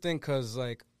 I just think because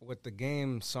like with the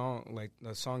game song, like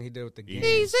the song he did with the game,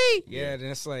 Easy. Yeah, then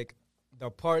it's like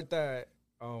the part that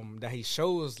he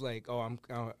shows like, oh,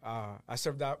 I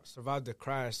survived the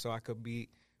crash, so I could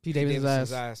beat Pete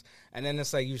Davidson's ass. And then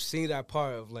it's like you see that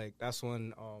part of like that's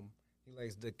when he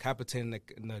likes decapitating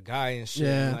the guy and shit.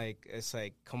 Yeah. And, like it's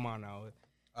like, come on now.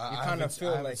 You kind of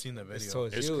feel like seen the video.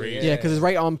 It's crazy. Yeah, because it's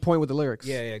right on point with the lyrics.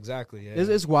 Yeah, exactly. Yeah.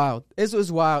 It's wild. It's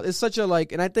wild. It's such a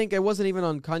like, and I think it wasn't even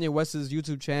on Kanye West's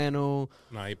YouTube channel.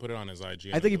 No, he put it on his IG.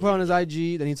 I think he put it on his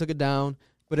IG, then he took it down.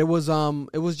 But it was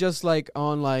just like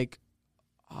on like,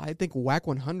 I think Whack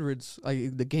 100's,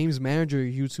 like the Games Manager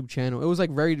YouTube channel. It was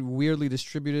like very weirdly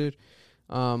distributed.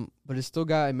 But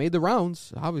it made the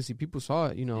rounds. Obviously, people saw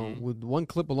it, you know, with one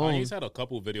clip alone. He's had a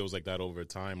couple videos like that over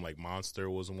time. Like Monster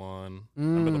was one.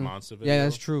 Remember the Monster video? Yeah,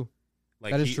 that's true.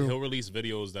 Like, that is true. He'll release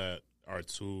videos that are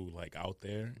too like out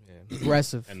there,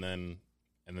 aggressive, and then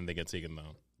they get taken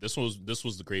down. This was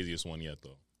the craziest one yet,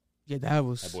 though. Yeah, that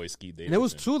boy Skeet Davidson. And it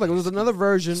was too, like, it was another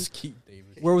version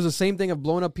where it was the same thing of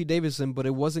blowing up Pete Davidson, but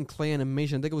it wasn't clay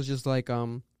animation. I think it was just like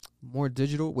more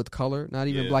digital with color, not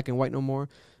even black and white no more.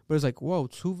 But it's like, whoa,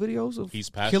 2 videos of he's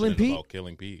passionate killing Pete? about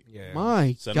killing Pete. Yeah.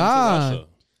 My Send God.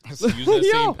 Use that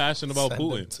same passion about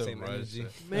Putin. Same energy.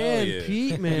 Man,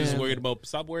 Pete, man. He's worried about,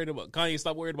 Kanye,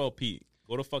 stop worried about Pete.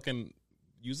 Go to fucking,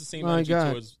 use the same energy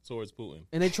towards Putin.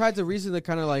 And they tried to recently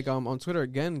kind of like on Twitter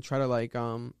again, try to like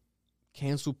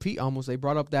cancel Pete almost. They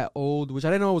brought up that old, which I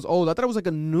didn't know was old. I thought it was like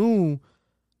a new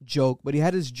joke, but he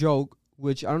had his joke,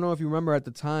 which I don't know if you remember at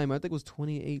the time. I think it was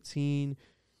 2018,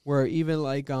 where even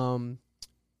like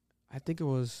I think it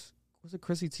was was it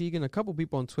Chrissy Teigen? A couple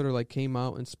people on Twitter like came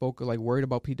out and spoke like worried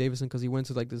about Pete Davidson because he went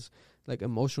to like this like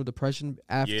emotional depression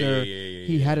after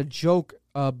he had a joke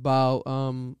about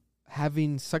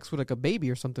having sex with like a baby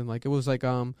or something. Like it was like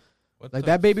like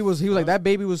that baby was that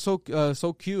baby was so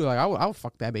cute. Like I would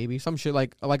fuck that baby. Some shit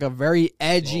like a very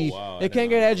edgy. It can't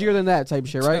get edgier than that type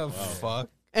shit, right? Fuck.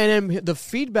 And then the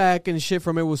feedback and shit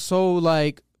from it was so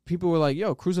like people were like,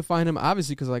 "Yo, crucifying him,"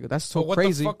 obviously because like that's so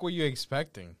crazy. What the fuck were you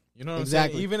expecting? You know what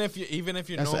exactly. I'm saying? Even if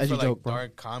you're known for like joke,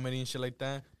 dark comedy and shit like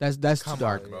that, that's too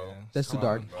dark, bro. That's too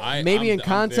dark. Maybe in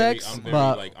context,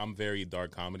 but I'm very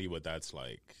dark comedy, but that's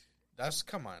like. That's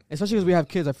come on. Especially because we have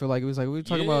kids, I feel like it was like we were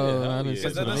talking about having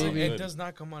sex with a baby. It does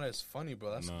not come out as funny,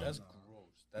 bro. That's gross.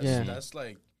 That's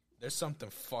like there's something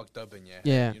fucked up in your head.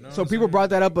 Yeah. You know so people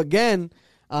brought that up again,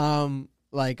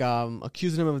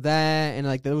 accusing him of that, and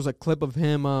like there was a clip of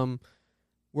him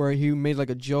where he made like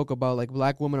a joke about like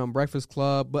black women on Breakfast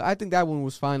Club, but I think that one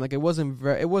was fine. Like it wasn't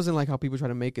like how people try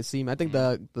to make it seem. I think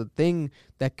the thing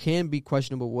that can be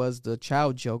questionable was the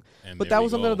child joke, but that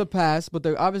was something of the past. But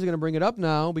they're obviously going to bring it up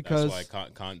now because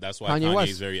that's why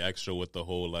Kanye's very extra with the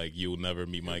whole like you'll never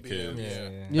meet my kids.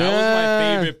 That was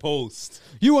my favorite post.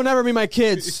 You will never meet my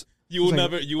kids. You will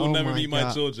never meet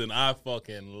my children. I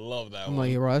fucking love that one.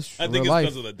 Like, bro, that's I think it's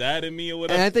because of the dad in me or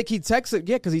whatever. And I think he texted,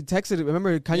 because he texted.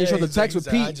 Remember, Kanye showed the text with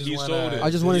Pete. He showed it. I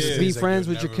just wanted to be friends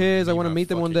with your kids. I want to meet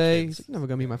them one day. He's like, you're never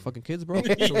gonna meet my fucking kids, bro.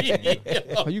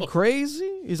 Are you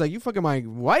crazy? He's like, you fucking my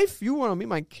wife? You want to meet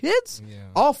my kids? Yeah.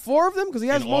 All 4 of them? Because he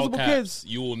has multiple kids.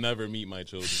 You will never meet my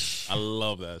children. I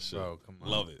love that shit. Bro, come on.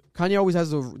 Love it. Kanye always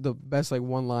has the best like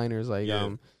one-liners. Like,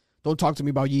 don't talk to me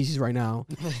about Yeezys right now.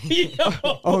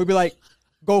 Oh, he'd be like,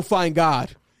 go find God.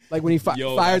 Like when he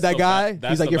fired that guy,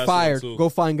 he's like, you're fired. Go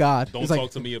find God. Don't talk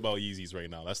to me about Yeezys right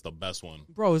now. That's the best one.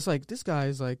 Bro, it's like, this guy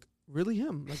is like really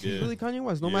him. Like he's really Kanye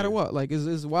West, no matter what. Like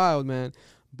it's wild, man.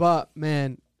 But,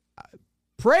 man,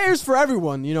 prayers for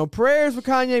everyone. You know, prayers for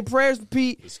Kanye, prayers for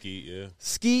Pete. The Skeet, yeah.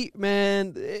 Skeet,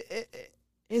 man,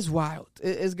 it's wild.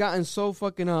 It's gotten so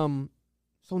fucking,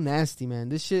 so nasty, man.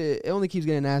 This shit, it only keeps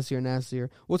getting nastier and nastier.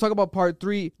 We'll talk about part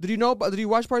 3. Did you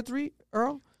watch part 3,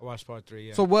 Earl? I watched part 3,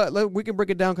 yeah. So we can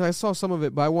break it down because I saw some of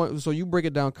it, but so you break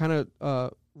it down, kind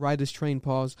of ride this train,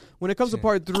 pause. When it comes to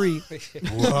part 3.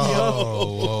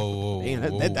 Whoa.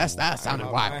 Man, that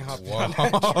sounded wild.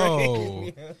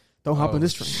 Whoa. Don't hop on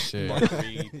this train.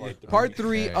 Part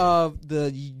 3 of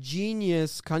the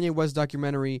genius Kanye West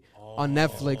documentary on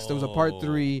Netflix. There was a part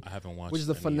 3, I haven't watched, which is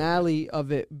the finale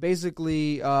of it.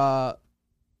 Basically,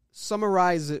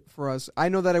 summarize it for us. I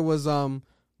know that it was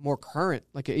more current.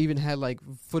 Like it even had like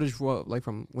footage like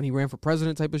from when he ran for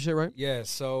president type of shit, right? Yeah.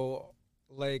 So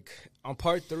like on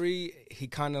part 3, he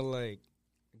kind of like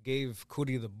gave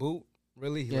Coodie the boot.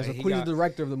 Really? Yeah. So Coodie's the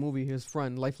director of the movie. His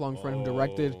friend, lifelong friend, who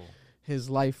directed his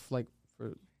life like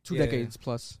for 2 decades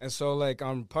plus. And so like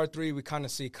on part 3, we kind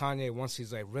of see Kanye once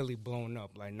he's like really blown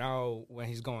up. Like now when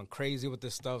he's going crazy with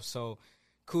this stuff. So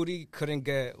Coodie couldn't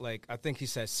get like, I think he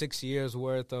said 6 years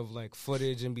worth of like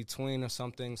footage in between or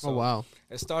something. So wow.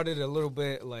 It started a little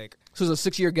bit like. So it's a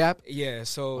 6-year gap? Yeah.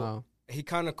 So he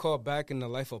kind of caught back in the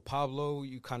life of Pablo.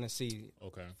 You kind of see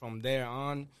from there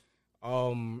on.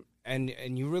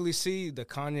 And you really see the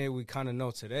Kanye we kind of know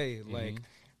today. Like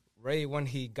Ray, when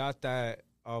he got that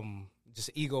just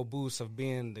ego boost of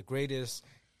being the greatest,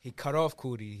 he cut off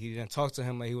Coodie. He didn't talk to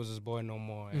him like he was his boy no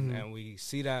more. And we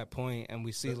see that point, and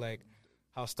we see like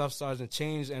how stuff starts to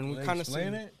change, and we kind of see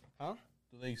it. Huh?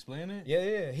 Do they explain it?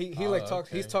 Yeah. He like talks.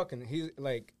 Okay. He's talking. He's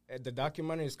like the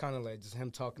documentary is kind of like just him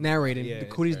talking, narrating. Yeah,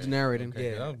 Coodie's narrating.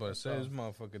 Okay. Yeah, I was about to say this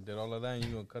motherfucker did all of that, and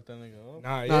you gonna cut that nigga off?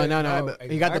 No. Exactly,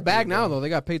 he got the bag now though. They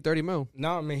got paid $30 million.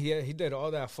 No, I mean he did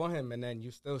all that for him, and then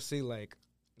you still see like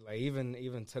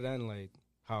even to then like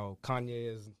how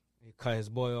Kanye he cut his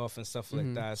boy off and stuff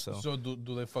like that. So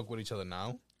do they fuck with each other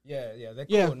now? Yeah, they're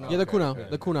cool now. Yeah, they're cool now.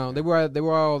 They're cool now. They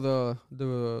were all the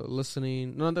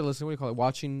listening. No, not the listening. What do you call it?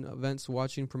 Watching events,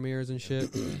 watching premieres and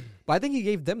shit. But I think he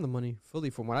gave them the money fully,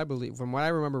 from what I believe. From what I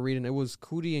remember reading, it was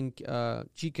Coodie and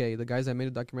GK, the guys that made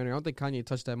the documentary. I don't think Kanye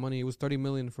touched that money. It was $30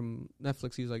 million from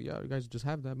Netflix. He's like, yeah, you guys just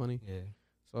have that money. Yeah.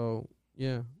 So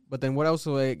yeah, but then what else?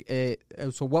 So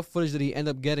what footage did he end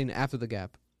up getting after the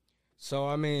gap? So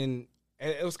I mean,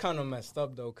 it was kind of messed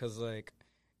up though, cause like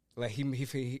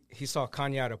he saw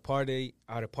Kanye at a party,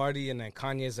 and then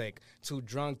Kanye's like too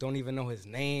drunk, don't even know his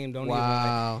name, don't even.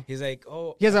 Like, he's like,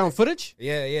 oh, he has that on footage.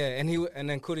 Yeah, and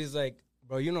then Coodie's like,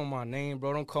 bro, you know my name,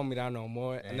 bro, don't call me that no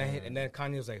more. And then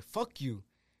Kanye was like, fuck you,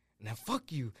 and then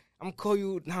fuck you, I'm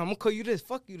gonna call you this,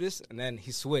 fuck you this, and then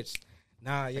he switched.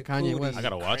 Nah, you're Kanye West. I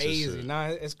gotta watch this shit. Nah,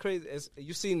 it's crazy.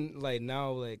 You seen like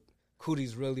now like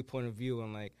Coodie's really point of view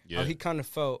and like how he kind of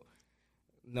felt.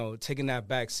 taking that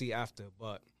back seat after,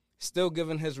 but still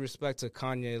giving his respect to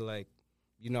Kanye. Like,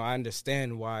 I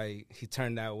understand why he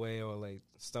turned that way or like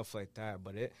stuff like that,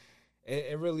 but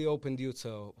it really opened you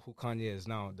to who Kanye is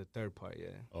now, the third part. Yeah,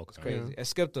 okay. It's crazy. Yeah. It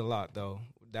skipped a lot though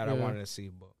that I wanted to see,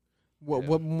 but.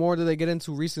 What more did they get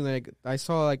into recently? Like, I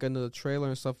saw like in the trailer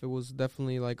and stuff. It was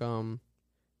definitely like him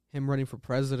running for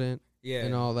president,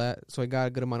 and all that. So he got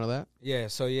a good amount of that. Yeah.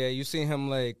 So you see him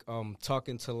like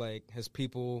talking to like his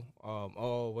people.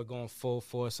 We're going full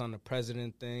force on the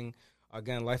president thing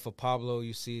again. Life of Pablo.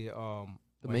 You see the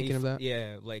making of that.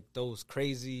 Yeah, like those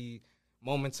crazy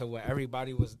moments of where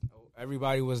everybody was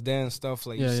there and stuff.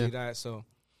 Like you see that. So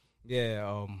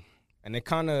and it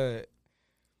kind of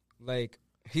like.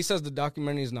 He says the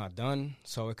documentary is not done,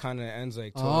 so it kind of ends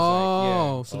like.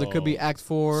 So there could be Act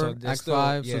 4, Act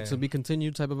 5, so to be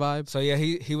continued type of vibe. So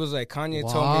he was like, Kanye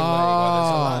told me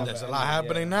like, there's a lot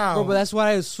happening now. Bro, but that's what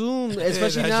I assumed,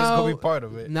 especially now. That's just gonna be part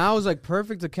of it. Now it's like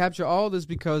perfect to capture all this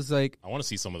because like I want to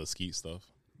see some of the Skeet stuff.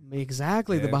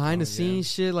 Exactly, the behind the scenes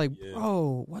shit. Like,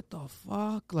 bro, what the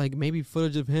fuck? Like maybe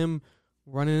footage of him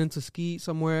running into Skeet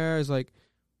somewhere is like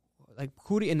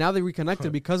Hootie, and now they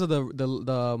reconnected because of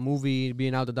the movie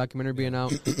being out, the documentary being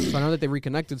out. So I know that they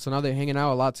reconnected. So now they're hanging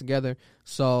out a lot together.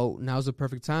 So now's the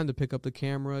perfect time to pick up the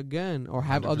camera again, or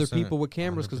have other people with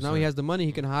cameras because now he has the money.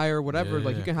 He can hire whatever.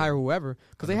 He can hire whoever.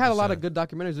 Because they had a lot of good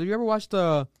documentaries. Have you ever watched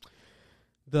the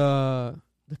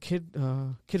kid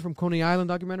from Coney Island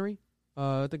documentary?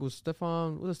 I think it was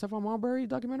Stephon Marbury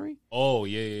documentary? Oh,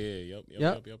 yeah. Yep.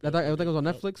 I think it was on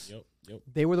Netflix. Yep.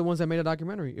 They were the ones that made a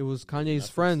documentary. It was Kanye's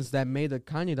friends that made the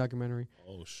Kanye documentary.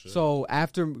 Oh, shit. So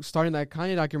after starting that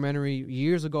Kanye documentary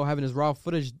years ago, having his raw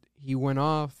footage, he went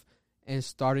off and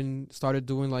started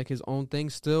doing like his own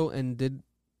thing still and did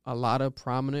a lot of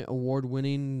prominent,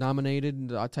 award-winning, nominated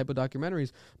type of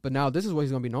documentaries. But now this is what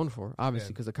he's going to be known for, obviously,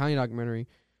 because the Kanye documentary,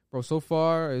 bro, so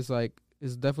far is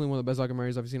definitely one of the best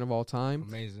documentaries I've seen of all time.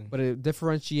 Amazing. But it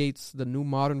differentiates the new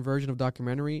modern version of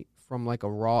documentary from like a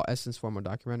raw essence form of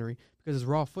documentary because it's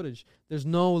raw footage. There's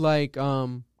no like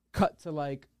cut to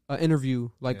like an interview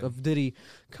like of Diddy.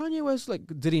 Kanye West like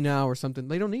Diddy now or something.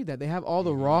 They don't need that. They have all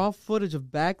the raw footage of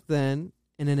back then,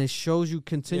 and then it shows you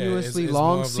continuously it's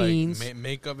long scenes. Like,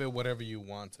 make of it whatever you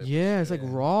want. It's like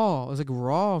raw. It's like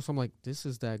raw. So I'm like, this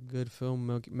is that good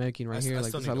film making right here.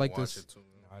 Like I like this.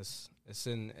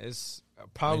 It's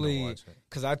probably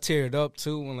because I teared up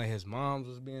too when like his mom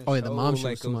was being. Oh yeah, the mom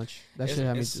showed so much. That shit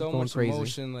had me so going much crazy.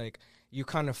 Emotion, like you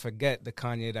kind of forget the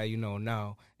Kanye that you know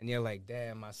now, and you're like,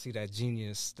 damn, I see that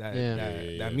genius,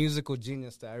 that musical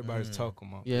genius that everybody's talking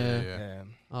about. Yeah.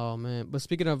 Oh man, but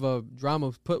speaking of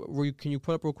drama, can you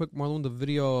put up real quick, Marlon, the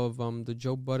video of the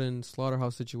Joe Budden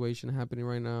slaughterhouse situation happening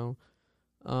right now,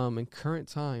 in current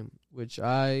time, which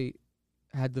I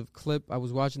had the clip. I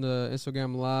was watching the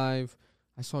Instagram live.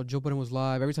 I saw Joe Budden was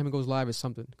live. Every time he goes live, it's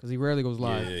something because he rarely goes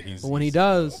live. But when he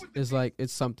does, it's like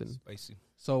it's something. Spicy.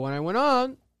 So when I went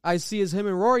on, I see it's him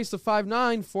and Royce, the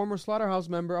 5'9", former Slaughterhouse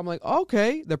member. I'm like,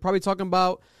 okay, they're probably talking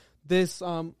about this.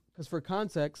 Because for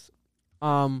context,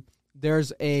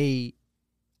 there's a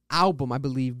album I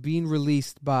believe being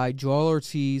released by Joel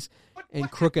Ortiz and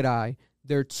Crooked I.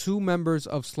 They're two members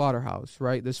of Slaughterhouse,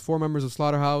 right? There's four members of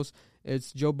Slaughterhouse.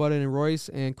 It's Joe Budden and Royce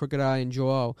and Crooked I and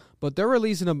Joel. But they're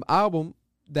releasing an album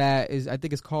that is, I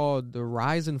think it's called The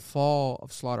Rise and Fall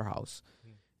of Slaughterhouse.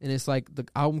 And it's like the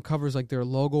album covers like their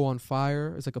logo on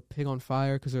fire. It's like a pig on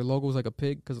fire because their logo is like a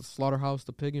pig because it's Slaughterhouse,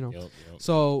 the pig, you know. Yep.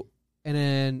 So, and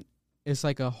then it's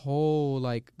like a whole,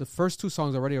 like the first two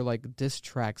songs already are like diss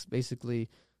tracks basically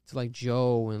to like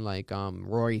Joe and like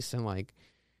Royce and like,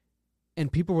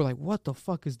 and people were like, what the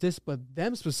fuck is this? But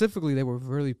them specifically, they were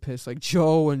really pissed. Like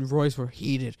Joe and Royce were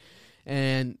heated.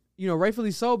 And, you know,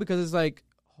 rightfully so because it's like,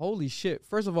 holy shit.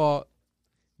 First of all,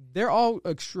 they're all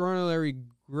extraordinary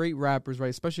great rappers, right?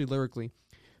 Especially lyrically.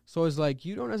 So it's like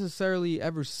you don't necessarily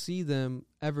ever see them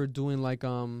ever doing like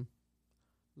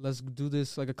let's do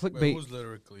this like a clickbait. Wait, who's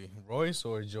lyrically? Royce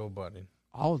or Joe Budden?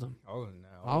 All of them. All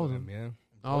of them, yeah.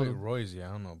 All of them. Royce, yeah,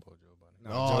 I don't know about Joe Budden.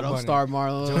 No, don't start,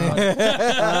 Marlon.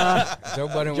 Joe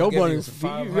Budden. Joe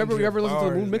Budden. You ever listen to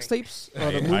the Moon mixtapes?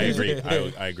 I agree.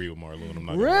 I agree with Marlon. I'm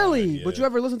not really? But you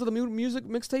ever listen to the music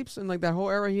mixtapes and like that whole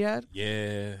era he had?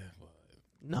 Yeah.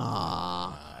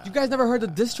 Nah. You guys never heard the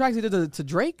diss tracks he did to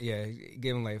Drake? Yeah, he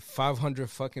gave him like 500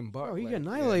 fucking bucks. Oh, he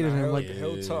annihilated him. Like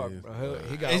he'll talk, bro.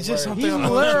 He got it's words. just something he's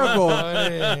lyrical.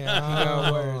 He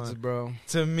got words, bro.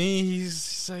 To me,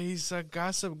 he's a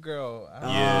gossip girl.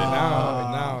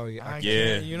 Now, you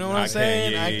know what I'm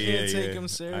saying? I can't take him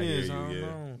serious. I don't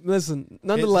know. Listen,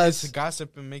 nonetheless, his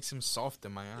gossip and makes him soft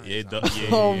in my eyes. Yeah, it does.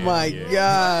 Oh my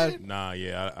God. Nah,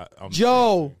 I'm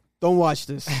Joe. don't watch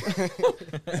this.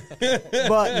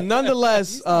 But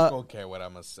nonetheless, I don't care what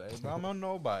I'm gonna say, but I'm a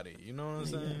nobody. You know what I'm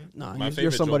saying? Nah,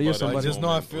 you're somebody. You're somebody. Just know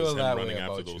I feel that way running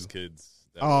about after you. those kids.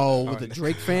 With the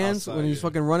Drake fans when he's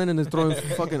fucking running and throwing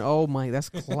fucking. Oh my, that's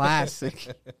classic.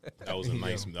 That was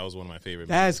That was one of my favorite.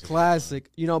 That's classic.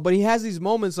 You know, but he has these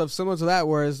moments of similar to that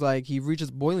where it's like he reaches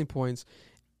boiling points,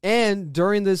 and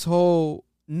during this whole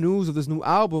news of this new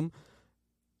album,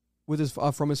 with his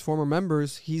from his former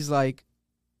members, he's like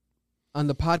on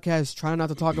the podcast trying not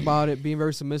to talk about it, being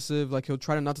very submissive. Like he'll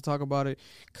try not to talk about it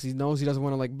because he knows he doesn't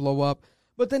want to like blow up.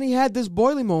 But then he had this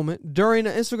boiling moment during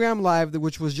an Instagram live,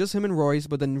 which was just him and Royce.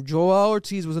 But then Joel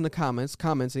Ortiz was in the comments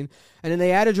commenting, and then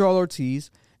they added Joel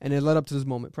Ortiz, and it led up to this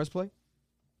moment. Press play.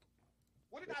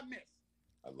 What did I miss?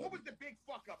 What was the big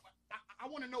fuck up? I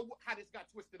want to know how this got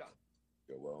twisted up.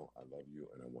 Joel, I love you,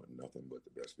 and I want nothing but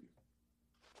the best for you.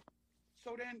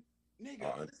 So then,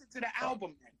 nigga, listen to the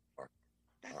album then.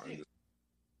 That's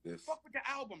it. Fuck with the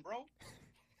album, bro.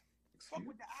 Fuck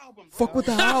with the album, bro. Fuck with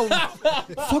the album.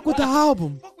 Fuck with the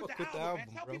album. Fuck with the album, man.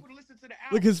 Tell people to listen to the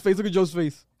album. Look at his face. Look at Joe's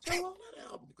face. Joel, that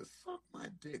album could suck my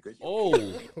dick. Suck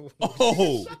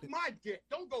my dick.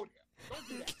 Don't go there. Don't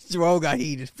do that. Joel got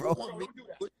heated, bro. You want me to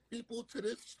put people to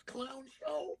this clown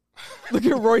show? Look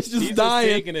at Royce just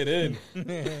dying. Just taking it in.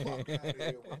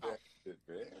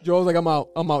 Joel's like, I'm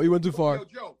out. He went too far. Yo,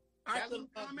 Joe, that little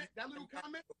comment right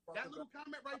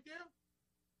there.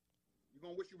 You're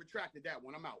gonna wish you retracted that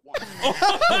one. I'm out.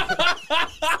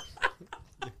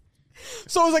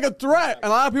 So it's like a threat. And a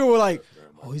lot of people were like,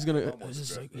 oh, he's gonna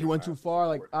he went too far.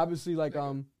 Like obviously like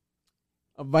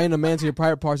inviting a man to your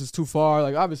private parts is too far.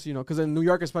 Like obviously, you know, because in New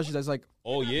York especially that's like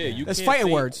it's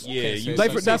fighting words. Yeah, you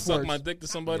life or death suck words. my dick to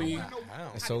somebody.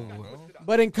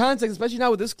 But in context, especially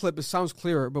now with this clip, it sounds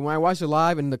clearer. But when I watched it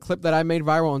live and the clip that I made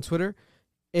viral on Twitter,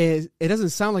 it doesn't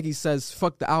sound like he says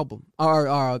fuck the album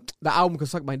or the album could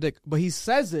suck my dick, but he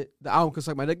says it, the album could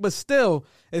suck my dick, but still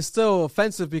it's still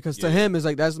offensive because to him it's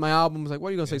like that's my album. It's like, what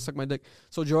are you gonna say, suck my dick?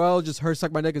 So Joel just heard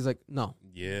suck my dick is like, no,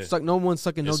 no one's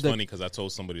sucking no dick. It's funny because I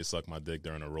told somebody to suck my dick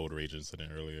during a road rage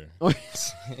incident earlier.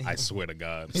 I swear to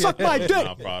God, suck my dick. I'm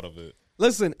not proud of it.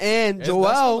 Listen, and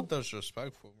Joel, that's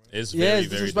disrespectful, man. It's very,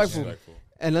 very disrespectful.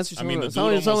 And that's telling the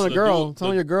girl to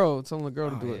do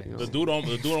it. You know? The dude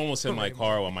almost hit my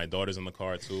car while my daughter's in the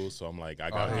car too. So I'm like, I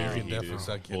got very heated.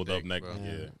 Hold up, neck.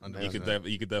 Yeah, he could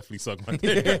definitely suck my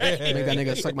dick. Make that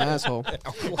nigga suck my asshole.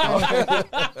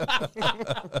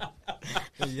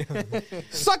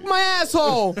 Suck my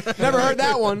asshole. Never heard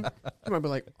that one. You might be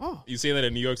like, oh. You say that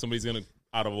in New York, somebody's gonna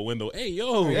out of a window. Hey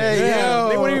yo.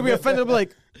 They wouldn't even be offended. They'll be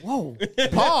like, whoa,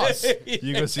 pause.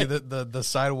 You can see the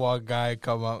sidewalk guy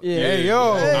come out. Hey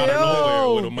yo, out of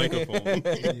nowhere with a microphone.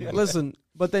 Listen,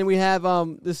 but then we have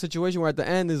this situation where at the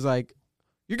end is like,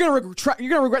 you're gonna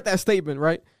regret that statement,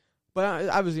 right? But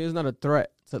obviously, it's not a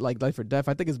threat to like life or death.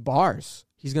 I think it's bars.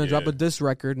 He's gonna drop a diss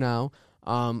record now,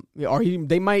 or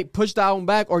they might push the album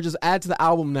back or just add to the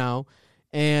album now.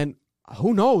 And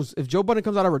who knows if Joe Budden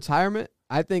comes out of retirement?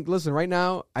 I think. Listen, right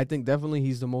now, I think definitely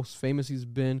he's the most famous he's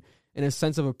been in a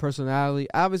sense of a personality.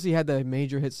 Obviously, he had that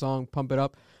major hit song, "Pump It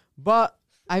Up," but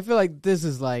I feel like this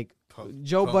is like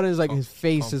Joe Budden is like his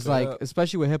face is like,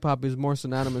 especially with hip hop, is more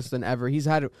synonymous than ever. He's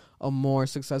had a more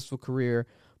successful career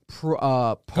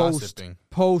post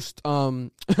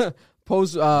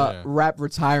rap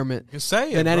retirement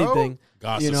than anything.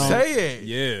 Gossip. You know? Say it.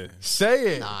 Yeah.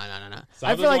 Say it. No. So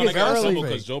I feel like it's early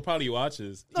because Joe probably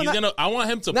watches. No, I want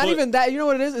him to. Not even that. You know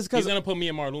what it is? It's because he's gonna put me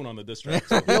and Marlon on the diss track.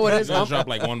 So you know what it is? I'm drop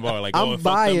like one bar. Like I'm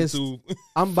biased.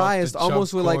 I'm biased,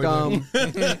 almost with like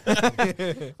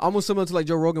almost similar to like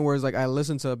Joe Rogan, where it's like I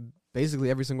listen to basically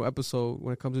every single episode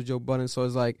when it comes to Joe Budden. So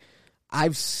it's like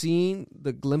I've seen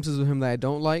the glimpses of him that I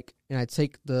don't like, and I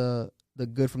take the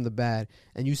good from the bad,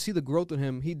 and you see the growth in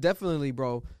him. He definitely,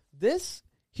 bro.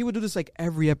 He would do this like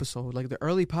every episode, like the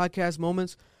early podcast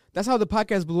moments. That's how the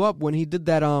podcast blew up when he did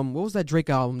that. What was that Drake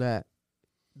album? That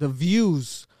the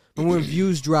Views. When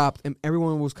Views dropped, and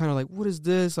everyone was kind of like, "What is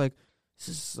this? Like, this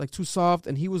is like too soft."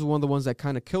 And he was one of the ones that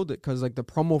kind of killed it because like the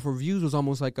promo for Views was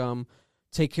almost like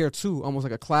Take Care 2, almost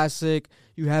like a classic.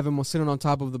 You have him sitting on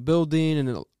top of the building,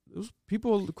 and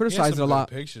people criticized it a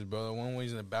lot. Pictures, bro. The one where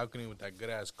he's in the balcony with that good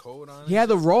ass coat on. He had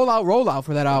the rollout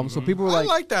for that album, so people were like,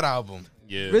 "I like that album."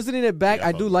 Yeah, visiting it back,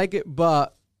 I do like it,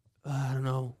 but I don't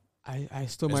know. I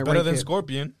still might. It's better than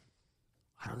Scorpion.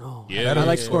 I don't know. Yeah, I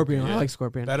like Scorpion. Yeah. I like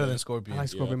Scorpion. Better than Scorpion. I like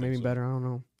Scorpion, maybe so. better. I don't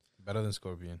know. Better than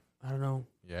Scorpion. I don't know.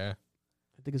 Yeah.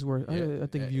 I think it's worse. I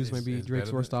think Views might be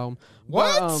Drake's worst album.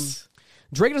 What? But,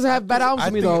 Drake doesn't have bad albums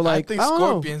to me though. Like I think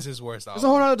Scorpion's his worst album. It's a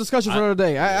whole other discussion for another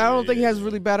day. I don't think he has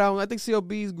really bad albums. I think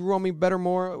CLB's grew on me better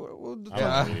more. I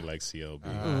don't really like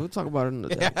CLB. We'll talk about it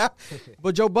another day.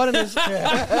 But Joe Budden is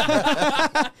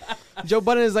Joe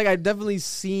Budden is like I definitely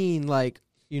seen like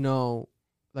but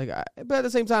at the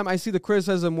same time I see the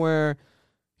criticism where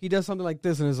he does something like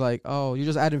this and it's like, oh, you're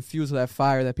just adding fuel to that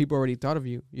fire that people already thought of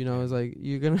you. It's like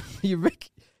you're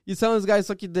telling this guy to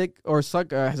suck your dick or suck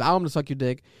his album to suck your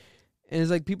dick, and it's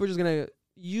like people are just gonna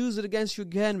use it against you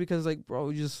again because like,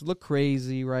 bro, you just look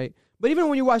crazy, right? But even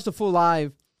when you watch the full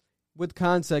live with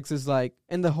context, it's like,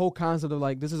 and the whole concept of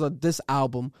like this is a diss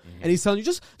album, and he's telling you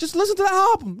just listen to the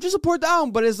album, just support the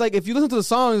album. But it's like if you listen to the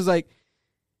song, it's like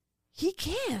he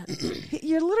can't.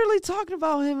 You're literally talking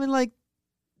about him and like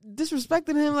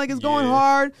disrespecting him, like it's going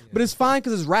hard, but it's fine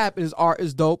because his rap and his art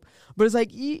is dope. But it's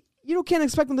like you can't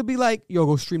expect him to be like, yo,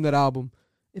 go stream that album.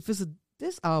 If it's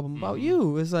this album about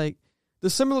you, it's like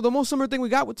the most similar thing we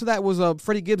got to that was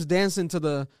Freddie Gibbs dancing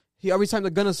to every time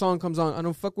the Gunna song comes on. I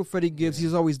don't fuck with Freddie Gibbs.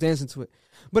 He's always dancing to it.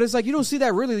 But it's like you don't see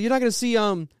that really. You're not gonna see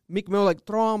Meek Mill like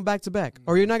throw on back to back,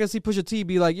 or you're not gonna see Pusha T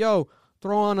be like, yo,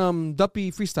 throw on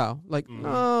Duppy freestyle. Like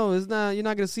no, it's not. You're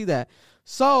not gonna see that.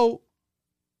 So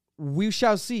we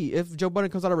shall see if Joe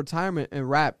Budden comes out of retirement and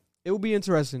rap. It will be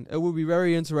interesting. It will be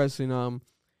very interesting.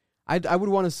 I would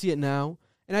want to see it now.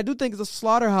 And I do think the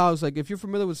Slaughterhouse, like if you're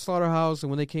familiar with Slaughterhouse and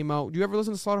when they came out, do you ever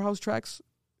listen to Slaughterhouse tracks?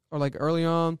 Or like early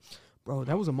on? Bro,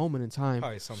 that was a moment in time.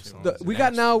 Probably some songs. We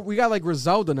got like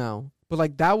Griselda now. But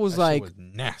like that was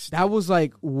nasty. That was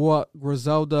like what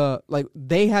Griselda, like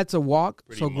they had to walk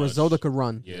pretty so much. Griselda could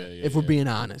run. If we're being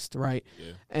honest, right?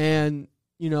 Yeah. And,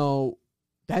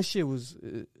 that shit was...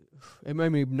 It made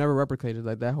me never replicated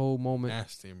like that whole moment,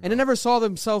 nasty, bro. And I never saw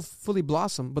themselves fully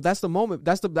blossom. But that's the moment.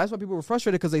 That's why people were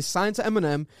frustrated because they signed to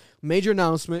Eminem, major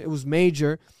announcement. It was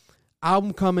major,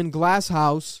 album coming, Glass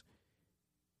House,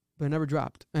 but it never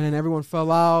dropped. And then everyone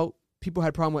fell out. People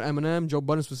had problem with Eminem. Joe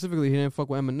Budden specifically, he didn't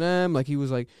fuck with Eminem. Like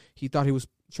he thought he was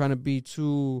trying to be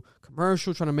too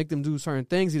commercial, trying to make them do certain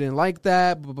things. He didn't like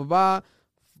that. Blah blah blah.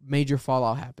 Major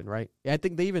fallout happened. Right. I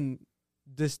think they even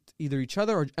dissed either each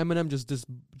other or Eminem just dissed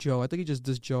Joe. I think he just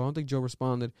dissed Joe. I don't think Joe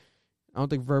responded. I don't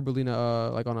think verbally,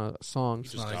 like on a song.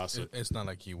 It's not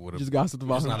like he would have. Just gossiped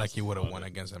about. It's not like he would have won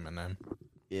against Eminem.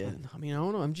 Yeah, I mean, I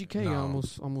don't know. MGK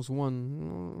almost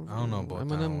won. I don't know about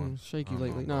Eminem that one. Shaky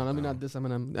lately. No, let me not diss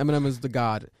Eminem. Eminem is the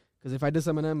god. Because if I diss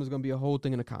Eminem, there's gonna be a whole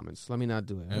thing in the comments. Let me not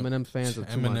do it. Eminem fans are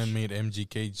too much. Eminem made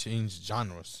MGK change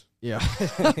genres. Yeah,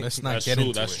 let's not get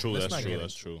into it.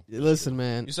 That's true. Listen,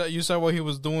 man. You saw what he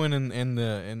was doing in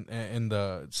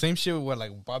the same shit with what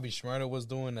like Bobby Shmurda was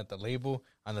doing at the label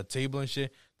on the table and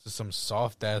shit. To some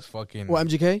soft ass fucking. What,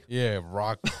 MGK? Yeah,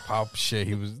 rock pop shit.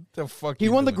 He was the fuck. He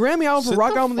won the Grammy album for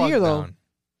Rock Album of the Year though.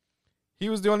 He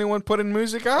was the only one putting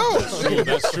music out.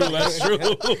 That's true.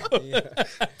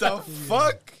 The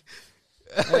fuck.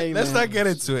 Hey, let's not get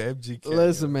into it, MGK.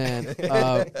 Listen, man.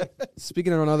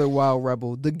 Speaking of another wild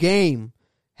rebel, The Game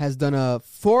has done a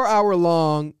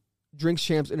 4-hour-long Drinks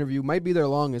Champs interview. Might be their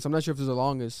longest. I'm not sure if it's their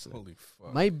longest. Holy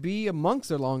fuck. Might be amongst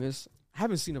their longest. I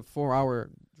haven't seen a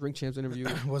 4-hour Drink Champs interview.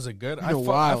 Was it good? I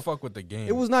fuck with The Game.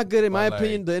 It was not good. In my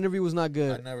opinion, the interview was not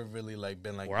good. I never really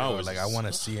been like, I want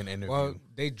to see an interview. Well,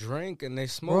 they drink and they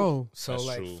smoke. Bro, so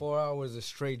like true. 4 hours of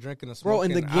straight drinking and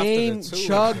smoking. Bro, and The Game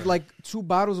chugged like 2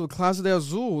 bottles of Clase de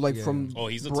Azul, like from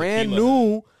brand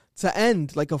new to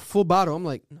end, like a full bottle. I'm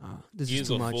like, nah, this is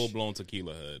too much. He's a full-blown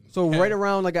tequila head. So right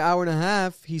around like an hour and a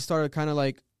half, he started kind of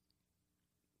like,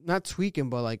 not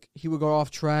tweaking, but like he would go off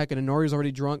track, and then Nori's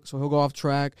already drunk, so he'll go off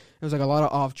track. It was like a lot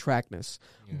of off trackness,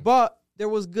 but there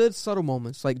was good subtle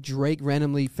moments. Like Drake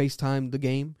randomly FaceTimed The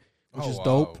Game, which is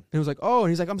dope. And it was like, and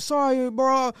he's like, "I'm sorry,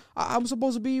 bro. I'm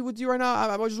supposed to be with you right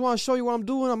now. I just want to show you what I'm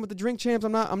doing. I'm with the Drink Champs.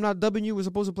 I'm not dubbing you. We're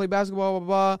supposed to play basketball, blah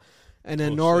blah blah." And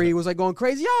then Nori was like going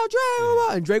crazy, "Yo, Drake," blah,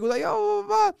 blah. And Drake was like, "Yo, blah,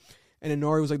 blah." And then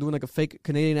Nori was like doing like a fake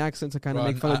Canadian accent to kind of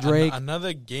make fun of Drake.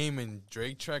 Another Game and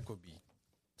Drake track would be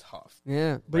tough.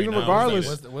 Yeah, but right even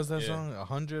regardless, what's that song?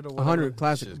 100 or whatever? 100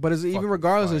 classic. But even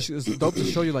regardless, it's dope to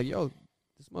show you like, yo,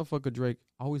 this motherfucker Drake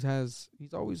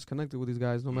he's always connected with these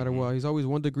guys no matter what. He's always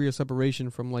 1 degree of separation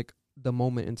from like the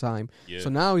moment in time. Yeah. So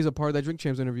now he's a part of that Drink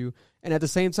Champs interview, and at the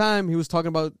same time he was talking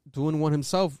about doing one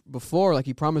himself before, like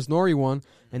he promised Nori one,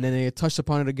 and then they touched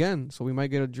upon it again. So we might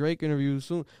get a Drake interview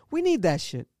soon. We need that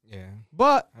shit. Yeah,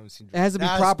 but it has to be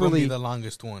properly. Be the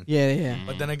longest one. Yeah.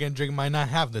 But then again, Drake might not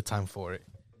have the time for it.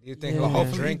 You think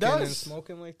hopefully drinking and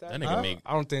smoking like that?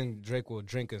 I don't think Drake will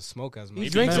drink and smoke as much. He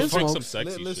drinks and smokes. Some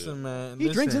sexy shit. Man. He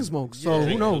drinks and smokes. So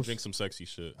who knows? Drink some sexy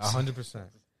shit. 100%.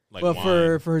 Like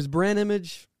but for his brand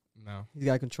image, No. He's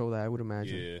got to control that, I would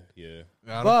imagine. Yeah.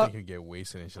 I don't think he'd get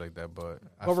wasted and shit like that, but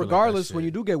regardless, when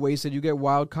you do get wasted, you get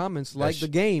wild comments like The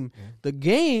Game. Yeah. The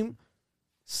Game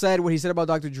said what he said about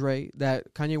Dr. Dre,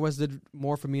 that Kanye West did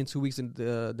more for me in 2 weeks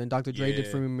than Dr. Dre did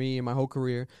for me in my whole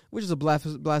career, which is a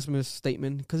blasphemous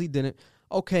statement because he didn't.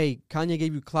 Okay, Kanye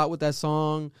gave you clout with that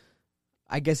song.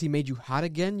 I guess he made you hot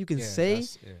again, you can say.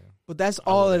 But that's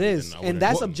all it is. And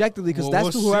that's objectively because that's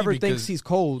to whoever thinks he's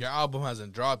cold. Your album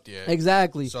hasn't dropped yet.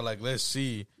 Exactly. So, like, let's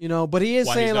see. You know, but he is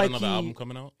saying, like, another album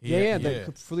coming out? Yeah.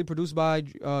 Fully produced by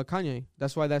Kanye.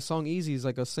 That's why that song Easy is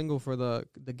like a single for the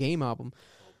Game album.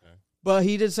 Okay. But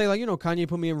he did say, like, you know, Kanye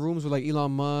put me in rooms with, like,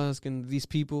 Elon Musk and these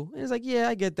people. And it's like, yeah,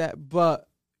 I get that. But,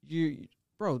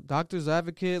 bro, Doctor's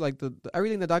Advocate, like, the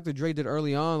everything that Dr. Dre did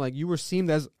early on, like, you were seen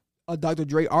as a Dr.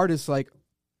 Dre artist, like,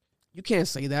 you can't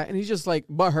say that. And he's just like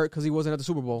butthurt because he wasn't at the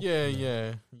Super Bowl.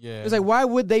 Yeah. It's like, why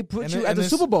would they put you at the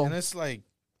Super Bowl? And it's like,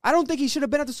 I don't think he should have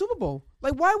been at the Super Bowl.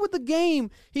 Like, why would The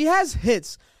Game? He has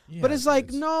hits. But it's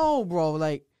like, no, bro.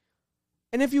 Like,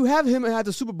 and if you have him at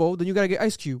the Super Bowl, then you got to get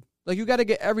Ice Cube. Like, you got to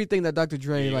get everything that Dr.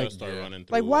 Dre,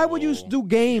 like why would you do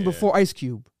Game before Ice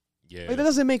Cube? Yeah. Like, that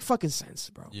doesn't make fucking sense,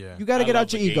 bro. Yeah. You got to get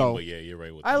out your ego. But yeah, you're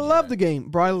right with I love The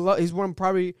Game, bro. He's one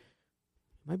probably...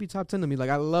 Might be top 10 to me. Like,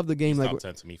 I love The Game. He's like top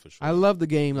 10 to me for sure. I love The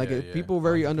Game. Like, people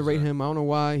very 100%. Underrate him. I don't know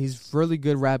why. He's really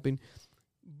good rapping.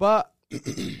 But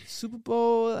Super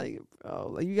Bowl, like, bro,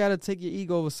 like, you got to take your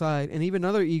ego aside. And even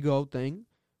another ego thing,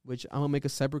 which I'm going to make a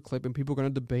separate clip and people are going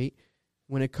to debate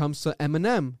when it comes to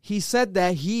Eminem. He said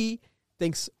that he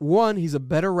thinks, 1, he's a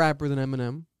better rapper than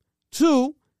Eminem.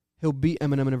 2, he'll beat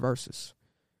Eminem in the verses.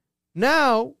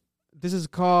 Now... this has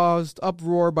caused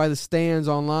uproar by the stands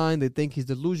online. They think he's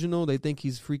delusional. They think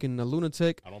he's freaking a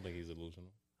lunatic. I don't think he's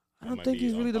delusional. I don't think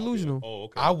he's really delusional. Oh,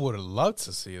 okay. I would have loved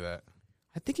to see that.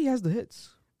 I think he has the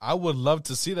hits. I would love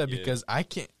to see that because I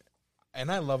can't.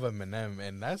 And I love Eminem,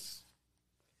 and that's.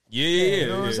 Yeah. You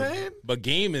know what I'm saying? But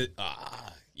Game is.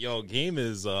 Game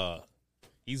is.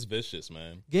 He's vicious,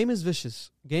 man. Game is vicious.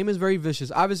 Game is very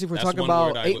vicious. Obviously, if we're talking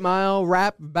about 8 Mile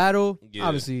rap battle,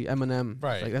 obviously Eminem.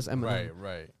 Right. Like, that's Eminem.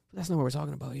 Right. That's not what we're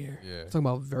talking about here. Yeah. We're talking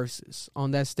about verses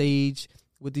on that stage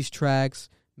with these tracks,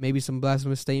 maybe some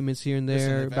blasphemous statements here and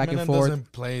there, back Eminem and forth.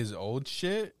 Doesn't play his old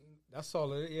shit. That's all.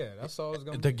 That's all it's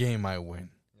gonna be. The Game might win.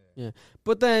 Yeah,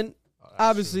 but then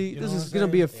obviously this is gonna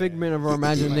be a figment of our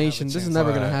imagination. This is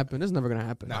never gonna happen. This is never gonna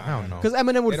happen. No, I don't know. Because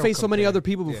Eminem would face so many other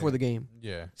people before the game.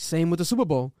 Yeah. Same with the Super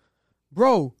Bowl,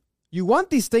 bro. You want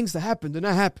these things to happen? They're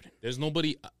not happening. There's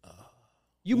nobody.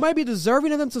 You might be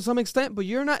deserving of them to some extent, but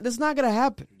you're not. That's not gonna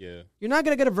happen. Yeah. You're not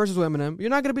gonna get a versus with Eminem. You're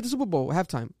not gonna beat the Super Bowl at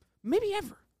halftime. Maybe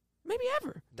ever.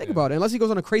 Think about it. Unless he goes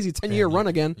on a crazy 10-year run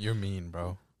again. You're mean,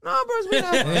 bro. No, bro,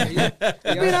 it's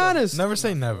being honest. Never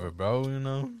say never, bro. You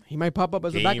know he might pop up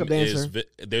as a backup dancer.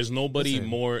 There's nobody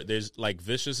more. There's like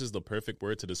vicious is the perfect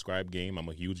word to describe Game. I'm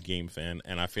a huge Game fan,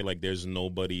 and I feel like there's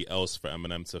nobody else for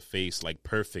Eminem to face like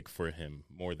perfect for him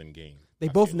more than Game. They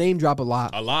both name drop a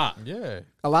lot. Yeah.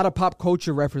 A lot of pop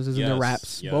culture references in their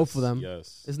raps. Both of them.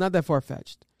 Yes. It's not that far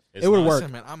fetched. It would work.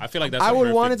 Man, I feel like that's. I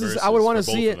would want to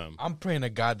see it. I'm praying to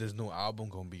God this new album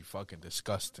gonna be fucking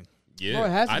disgusting. Yeah, well, it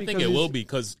has to I think it will be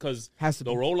because the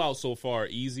be. rollout so far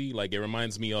easy. Like it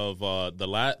reminds me of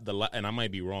the and I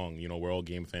might be wrong. You know, we're all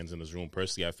Game fans in this room.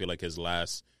 Personally, I feel like his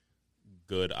last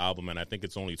good album, and I think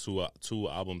it's only two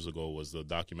albums ago, was the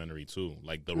documentary too.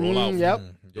 Like the rollout,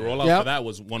 the rollout for that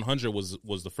was 100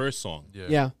 was the first song.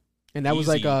 Yeah, and that was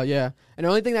like And the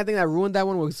only thing I think that ruined that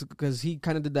one was because he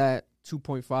kind of did that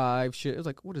 2.5 shit. It was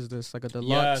like, what is this? Like a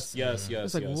deluxe? Yes.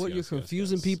 It's like, what? You're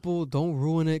confusing people. Don't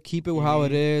ruin it. Keep it how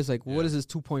it is. Like, what is this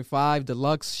 2.5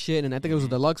 deluxe shit? And I think it was a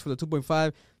deluxe for the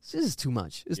 2.5. This is too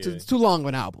much. It's too long of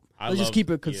an album. Let's just keep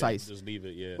it concise. Just leave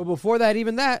it. Yeah. But before that,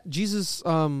 even that Jesus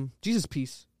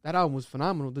Piece, that album was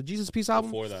phenomenal. The Jesus Piece album.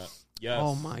 Before that, yes.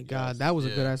 Oh my God, that was a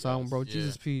good ass album, bro.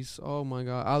 Jesus Piece. Oh my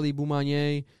God, Ali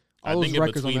Boumaier. I think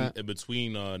in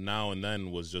between now and then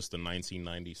was just the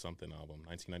 1990 something album,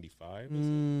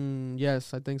 1995.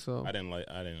 Yes, I think so. I didn't like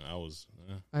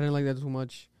that too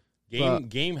much.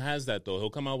 Game has that though.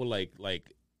 He'll come out with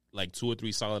like 2 or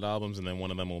 3 solid albums, and then one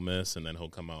of them will miss, and then he'll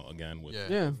come out again with.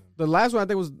 Yeah. The last one I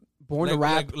think was Born to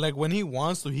Rap. Like when he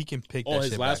wants to, he can pick. Oh,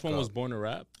 his last one was Born to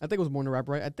Rap. I think it was Born to Rap,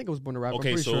 right? I think it was Born to Rap.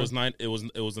 Okay, so sure. It was the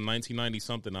 1990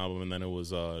 something album, and then it was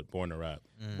Born to Rap.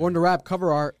 Born to Rap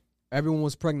cover art. Everyone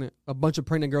was pregnant. A bunch of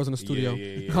pregnant girls in the studio.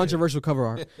 Controversial cover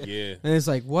art. Yeah. And it's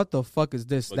like, what the fuck is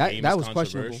this? But that was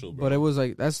questionable. Bro. But it was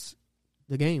like, that's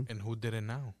the game. And who did it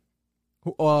now?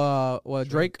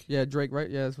 Drake? Yeah, Drake, right?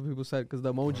 Yeah, that's what people said because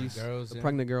the emojis,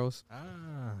 pregnant girls.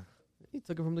 He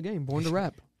took it from the game. Born to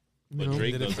Rap. But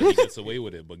Drake does it. He gets away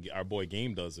with it. But our boy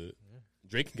Game does it.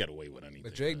 Drake can get away with anything.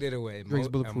 But Drake did away. Drake's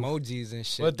bulletproof. Emojis and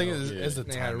shit. But the thing is, it's the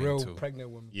they had timing real too. pregnant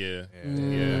women. Yeah.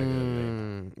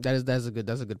 That's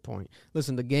a good point.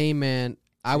 Listen, the game, man.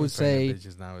 I would say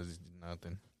bitches now is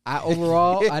nothing.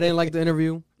 Overall, I didn't like the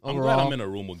interview. I'm glad I'm in a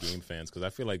room with game fans because I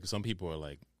feel like some people are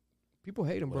like, people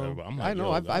hate him, bro. whatever, but I'm like, I know.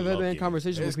 yo, I've I been love in Game.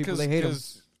 conversations with people. They hate him.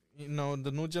 You know,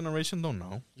 the new generation don't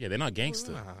know. Yeah, they're not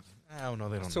gangster. I don't know.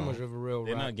 They don't Too know. much of a real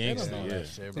They're rap. not gangster. They don't know Yeah. that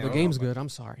shit, So bro. the game's good. I'm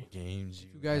sorry. Games,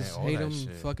 You guys all hate that him.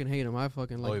 shit. Fucking hate him. I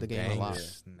fucking like Oh, the game a lot.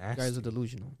 gangs, You nasty. guys are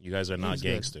delusional. You guys are not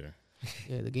Game's good. gangster.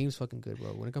 Yeah, the game's fucking good,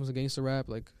 bro. When it comes to gangster rap,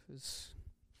 like, it's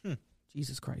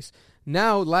Jesus Christ.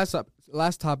 Now, last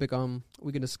topic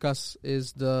we can discuss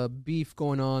is the beef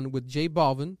going on with J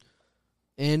Balvin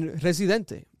and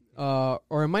Residente.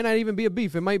 Or it might not even be a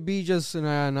beef. It might be just an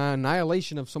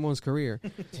annihilation of someone's career.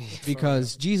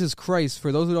 Because Jesus Christ,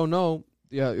 for those who don't know,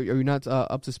 are you not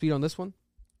up to speed on this one?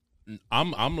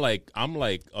 I'm like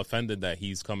offended that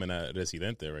he's coming at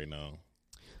Residente right now.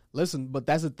 Listen, but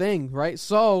that's the thing, right?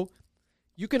 So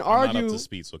you can I'm argue. not up to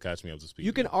speed, so catch me up to speed.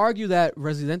 You can argue that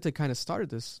Residente kind of started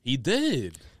this. He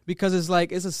did, because it's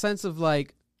a sense of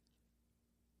like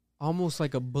almost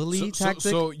like a bully tactic.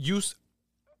 So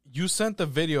you sent the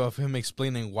video of him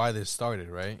explaining why this started,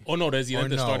 right? Oh no,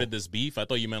 Residente started this beef. I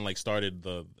thought you meant like started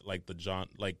the John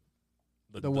like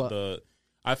the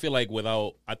I feel like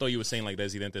I thought you were saying like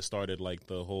Residente started like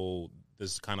the whole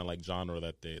this kind of like genre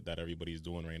that everybody's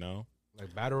doing right now.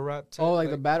 Like battle rap type? Oh, like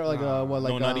the battle, like what?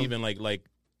 Like no, not even like.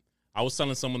 I was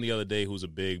telling someone the other day who's a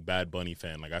big Bad Bunny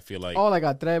fan. Like I feel like like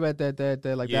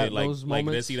Atrévete, like yeah, that. like, those like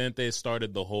moments. Residente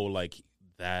started the whole like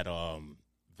that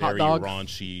very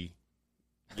raunchy,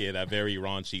 that very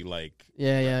raunchy like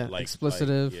like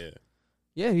explicitive. Like,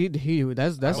 yeah, he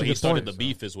that's well, a good he started point. the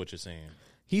beef is what you're saying.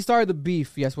 He started the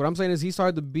beef. Yes, what I'm saying is he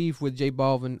started the beef with J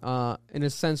Balvin in a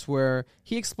sense where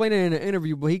he explained it in an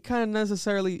interview, but he kind of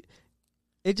necessarily.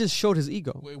 It just showed his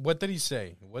ego. Wait, what did he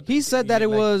say? He said that it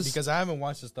was because I haven't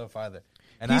watched the stuff either,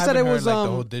 and he I said haven't it was heard, like,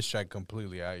 the whole diss track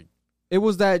completely. It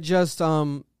was that just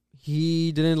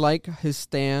he didn't like his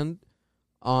stand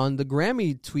on the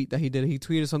Grammy tweet that he did. He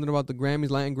tweeted something about the Grammys,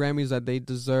 Latin Grammys, that they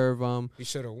deserve. He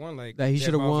should have won. Like that he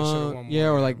should have won. Yeah,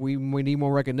 or like we need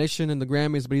more recognition in the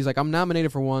Grammys. But he's like, I'm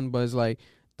nominated for one, but it's like,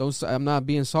 I'm not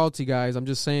being salty, guys. I'm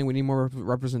just saying we need more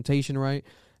representation, right?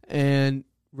 And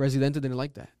Residente didn't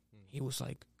like that. He was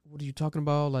like, what are you talking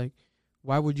about? Like,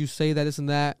 why would you say that, this and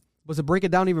that? But to break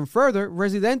it down even further,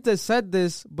 Residente said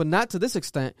this, but not to this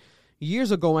extent.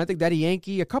 Years ago, I think Daddy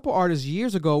Yankee, a couple artists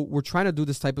years ago were trying to do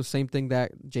this type of same thing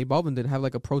that J Balvin did, have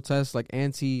like a protest, like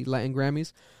anti-Latin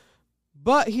Grammys.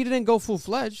 But he didn't go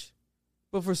full-fledged.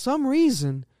 But for some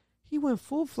reason, he went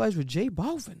full-fledged with J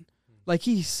Balvin. Like,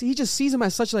 he just sees him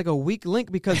as such like a weak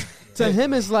link because to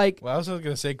him it's like... Well, I was just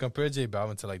going to say, compare J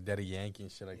Balvin to like Daddy Yankee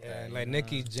and shit like that. Like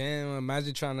Nicky Jam.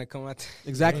 Imagine trying to come out.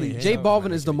 Exactly. J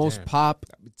Balvin is the most pop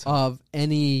of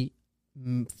any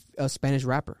Spanish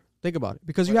rapper. Think about it.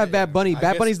 Because you have Bad Bunny.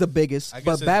 Bad Bunny's the biggest,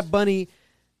 but Bad Bunny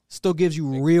still gives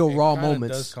you real raw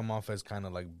moments. It does come off as kind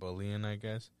of like bullying, I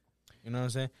guess. You know what I'm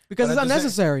saying? Because it's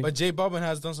unnecessary. But J Balvin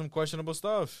has done some questionable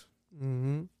stuff.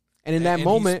 Mm-hmm. And in that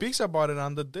moment, he speaks about it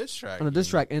on the diss track. On the diss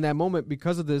track, in that moment,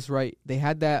 because of this, right? They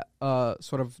had that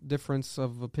sort of difference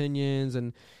of opinions,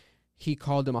 and he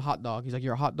called him a hot dog. He's like,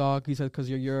 "You're a hot dog." He said, "Because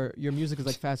your music is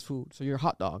like fast food, so you're a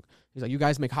hot dog." He's like, "You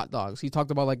guys make hot dogs." He talked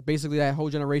about like basically that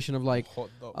whole generation of like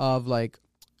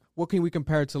what can we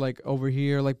compare it to, like over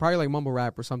here, like probably like mumble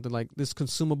rap or something, like this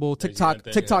consumable TikTok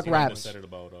raps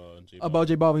about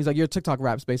J Balvin. He's like, "You're TikTok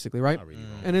raps, basically, right?"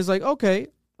 And it's like, okay.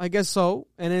 I guess so.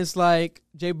 And it's like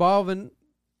J Balvin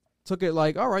took it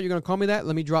like, all right, you're going to call me that?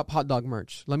 Let me drop hot dog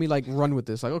merch. Let me like run with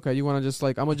this. Like, okay, you want to just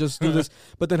like, I'm going to just do this.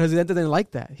 But then Residente didn't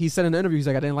like that. He said in the interview, he's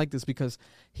like, I didn't like this because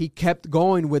he kept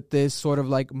going with this sort of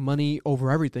like money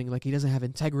over everything. Like he doesn't have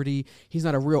integrity. He's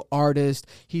not a real artist.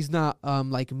 He's not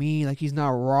like me. Like he's not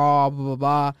raw, blah, blah,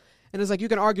 blah. And it's like, you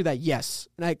can argue that, yes.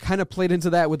 And I kind of played into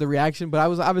that with the reaction, but I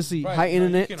was obviously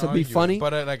heightening it to be funny.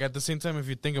 But like at the same time, if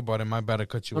you think about it, my bad to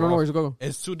cut you off. No worries, go.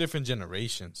 It's two different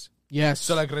generations. Yes.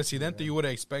 So like Residente, you would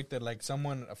have expected like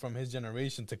someone from his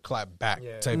generation to clap back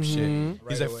type shit.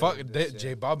 He's like, fuck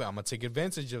J Balvin, I'm going to take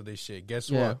advantage of this shit.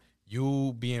 Guess what?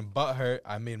 You being butthurt,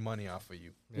 I made money off of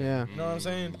you. Yeah. You know what I'm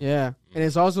saying? Yeah. And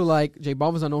it's also like J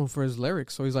Balvin's not known for his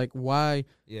lyrics. So he's like, why?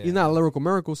 Yeah. He's not a lyrical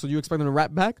miracle. So you expect him to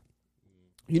rap back?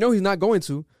 You know he's not going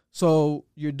to. So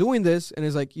you're doing this, and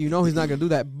it's like, you know he's not going to do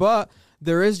that. But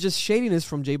there is just shadiness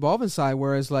from J Balvin's side,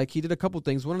 whereas like he did a couple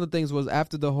things. One of the things was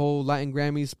after the whole Latin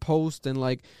Grammys post and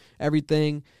like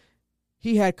everything,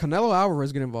 he had Canelo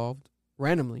Alvarez get involved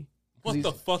randomly. What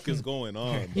the fuck is going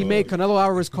on? He made Canelo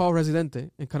Alvarez call Residente,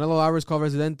 and Canelo Alvarez called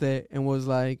Residente and was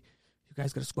like, "You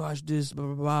guys gotta squash this, blah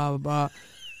blah blah blah." blah.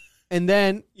 And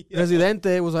then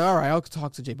Residente was like, "All right, I'll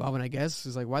talk to J Balvin, I guess."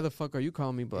 He's like, "Why the fuck are you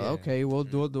calling me?" But okay, we'll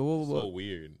do it. So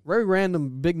weird. Very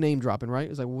random, big name dropping, right?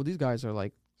 It's like, well, these guys are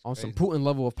like on some Putin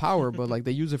level of power, but like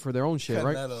they use it for their own shit,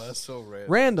 right? That's so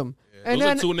random. And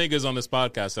those are two niggas on this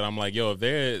podcast that I'm like, yo, if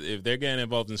they're getting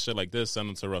involved in shit like this, send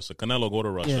them to Russia. Canelo, go to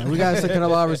Russia. Yeah, we gotta send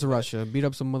Canelo Alvarez to Russia, beat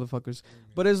up some motherfuckers.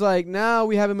 But it's like now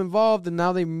we have him involved, and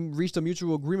now they reached a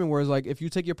mutual agreement where it's like, if you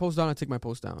take your post down, I take my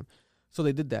post down. So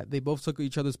they did that. They both took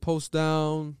each other's posts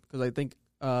down because I think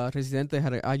Residente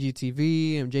had an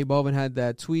IGTV and J Balvin had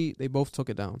that tweet. They both took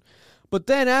it down. But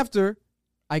then after,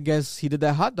 I guess he did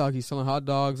that hot dog. He's selling hot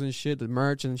dogs and shit, the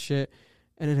merch and shit.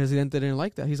 And then Residente didn't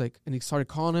like that. He's like, and he started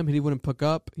calling him. He wouldn't pick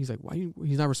up. He's like,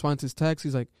 he's not responding to his text.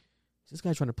 He's like, is this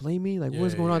guy trying to play me? Like,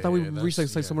 what's going on? I thought we reached like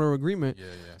some sort of agreement.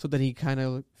 So then he kind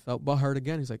of felt butthurt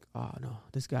again. He's like, oh no,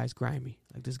 this guy's grimy.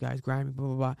 Like, this guy's grimy, blah,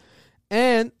 blah, blah.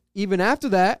 And even after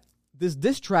that, this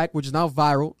diss track, which is now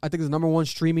viral, I think it's the #1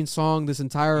 streaming song this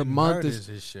entire month. Is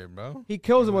his shit, bro. He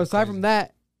kills him. But aside from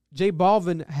that, J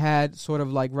Balvin had sort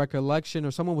of like recollection,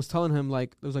 or someone was telling him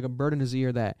like there was like a bird in his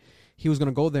ear that he was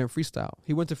gonna go there and freestyle.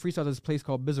 He went to freestyle at this place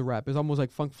called Bizarrap. It's almost like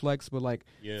Funk Flex, but like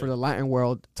for the Latin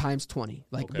world times 20.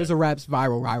 Like Bizarrap's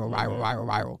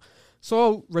viral.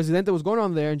 So Residente was going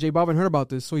on there, and J Balvin heard about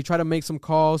this, so he tried to make some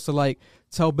calls to like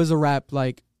tell Bizarrap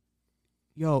like,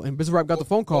 yo, and Bizarrap got the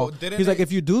phone call. He's like,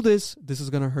 if you do this, this is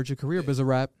gonna hurt your career,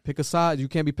 Bizarrap. Pick a side. You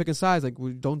can't be picking sides. Like,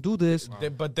 don't do this.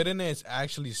 But didn't it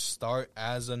actually start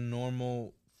as a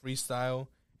normal freestyle,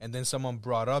 and then someone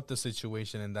brought up the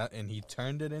situation, and he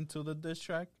turned it into the diss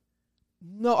track?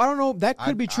 No, I don't know. That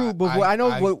could be true, but what I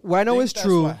know is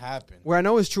true. What happened. What I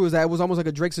know is true is that it was almost like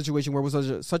a Drake situation where it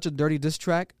was such a dirty diss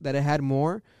track that it had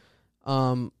more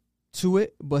to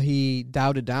it, but he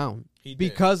dialed it down.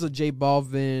 Because of J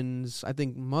Balvin's, I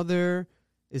think, mother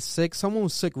is sick. Someone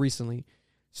was sick recently.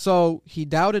 So he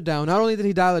dialed it down. Not only did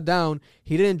he dial it down,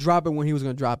 he didn't drop it when he was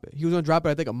going to drop it. He was going to drop it,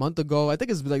 I think, a month ago. I think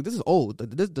it's like, this is old.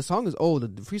 The song is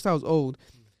old. The freestyle is old.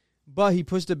 But he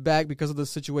pushed it back because of the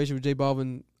situation with J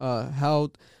Balvin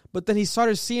held. But then he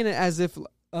started seeing it as if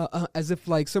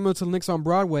like similar to the Knicks on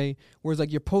Broadway, where it's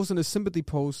like you're posting a sympathy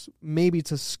post maybe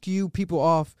to skew people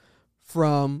off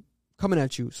from coming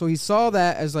at you. So he saw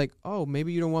that as like, oh,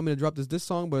 maybe you don't want me to drop this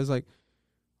song, but it's like,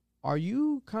 are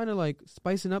you kind of like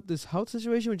spicing up this health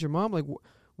situation with your mom? Like,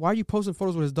 why are you posting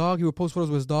photos with his dog? He would post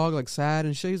photos with his dog, like sad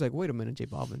and shit. He's like, wait a minute, J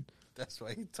Balvin. That's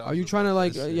why he talked. Are you trying to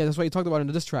like? That's what he talked about in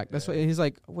the diss track. That's why he's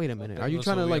like, wait a minute. Are you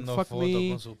trying to like fuck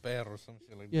me?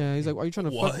 Yeah, he's like, are you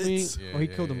trying to fuck me? Oh, he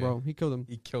killed him, bro. He killed him.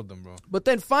 He killed him, bro. But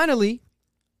then finally,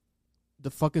 the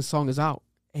fucking song is out,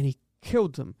 and he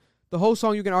killed him. The whole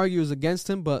song you can argue is against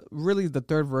him, but really the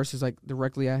third verse is like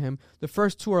directly at him. The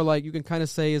first two are like, you can kind of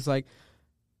say is like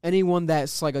anyone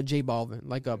that's like a J Balvin,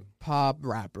 like a pop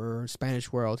rapper,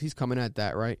 Spanish world. He's coming at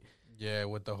that, right? Yeah,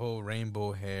 with the whole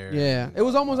rainbow hair. Yeah, it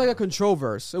was almost like a control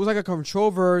verse. It was like a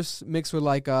control verse mixed with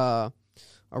like a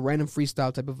random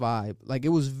freestyle type of vibe. Like, it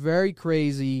was very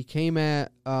crazy. He came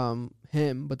at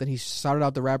him, but then he shouted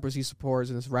out the rappers he supports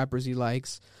and the rappers he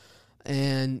likes,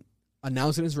 and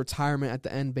announcing his retirement at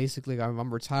the end. Basically, like,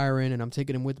 I'm retiring and I'm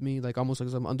taking him with me, like almost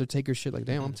like some Undertaker shit. Like,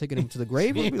 damn, I'm taking him to the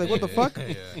grave. Like, what the fuck?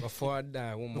 Yeah. Before I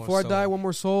die, one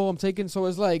more soul. I'm taking. So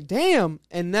it's like, damn.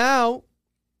 And now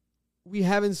we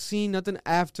haven't seen nothing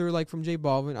after, like, from J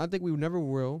Balvin. I think we never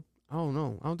will. I don't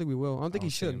know. I don't think we will. I don't think he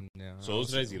should. So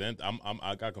it's Residente.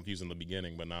 I got confused in the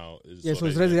beginning, but now so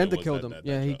it's Residente killed him.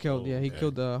 He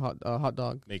killed the hot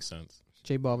dog. Makes sense.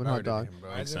 J Balvin hot dog.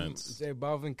 Makes sense. J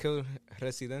Balvin killed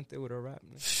Residente with a rap.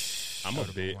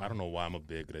 I don't know why I'm a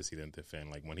big Residente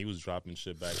fan. Like, when he was dropping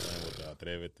shit back then with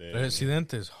Atrévete.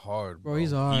 Residente is hard, bro.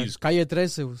 He's hard. Calle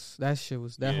 13 was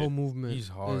that whole movement. He's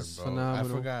hard, is bro. Phenomenal.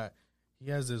 I forgot. He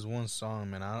has this one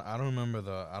song, man. I don't remember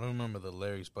the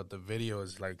lyrics, but the video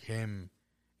is like him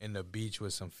in the beach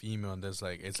with some female, and there's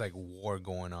like, it's like war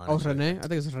going on. Oh, Renee? I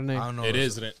think it's Renee. I don't know. It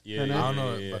is. Yeah, I don't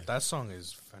know, but that song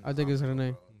is phenomenal. I think it's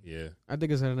Renee. Yeah, I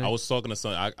think it's Renee. I was talking to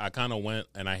some. I kind of went,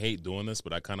 and I hate doing this,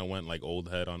 but I kind of went like old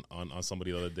head on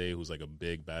somebody the other day who's like a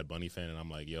big Bad Bunny fan, and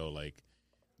I'm like, yo, like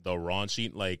the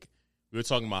raunchy, like we were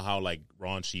talking about how like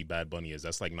raunchy Bad Bunny is.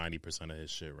 That's like 90% of his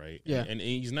shit, right? Yeah, and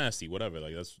he's nasty, whatever.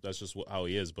 Like that's just how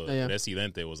he is. But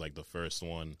Residente was like the first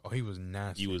one. Oh, he was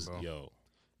nasty. He was bro.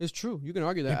 It's true. You can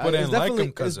argue that. People didn't like him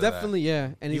because of definitely,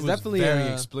 that. And he's definitely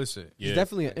very explicit. He's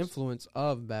definitely an influence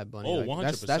of Bad Bunny. Oh,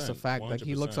 like, 100%. That's a fact. 100%. Like,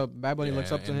 he looks up, Bad Bunny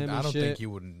looks up to him. I don't shit. think he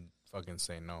would fucking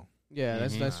say no. Yeah,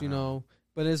 that's you know.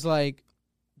 But it's like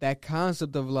that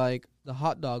concept of like the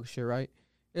hot dog shit, right?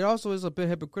 it also is a bit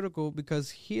hypocritical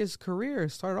because his career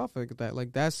started off like that.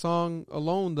 Like that song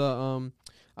alone, the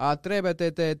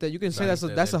Atrévete, you can say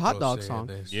that's a hot dog song.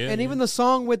 Yeah, and even the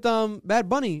song with Bad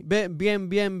Bunny, Bien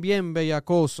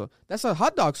Bellacoso, that's a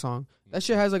hot dog song. That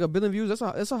shit has like 1 billion views.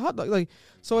 That's a hot dog. Like,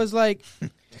 so it's like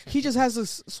he just has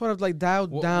this sort of like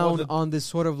dialed down on this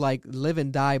sort of like live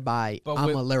and die by.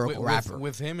 I'm a lyrical rapper.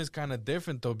 With him, it's kind of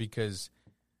different though because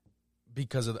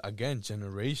of again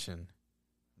generation.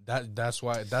 That's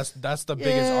why that's the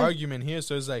biggest argument here.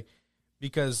 So it's like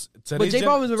because but J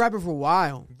Balvin was a rapper for a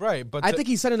while, right? But I think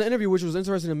he said in the interview, which was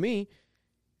interesting to me,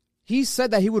 he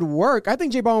said that he would work. I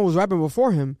think J Balvin was rapping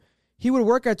before him. He would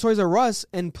work at Toys R Us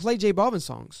and play J Balvin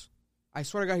songs. I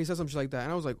swear to God, he said some shit like that,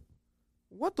 and I was like,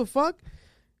 "What the fuck?"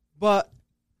 But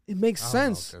it makes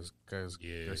sense because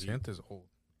Reciente's old.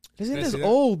 Reciente's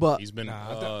old, but he's been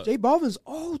J Balvin's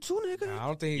old too, nigga. Nah, I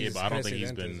don't think he's. Yeah, but I don't think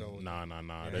he's been. Old. Nah.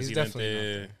 Yeah, he's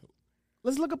definitely.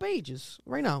 Let's look up ages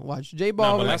right now. Watch J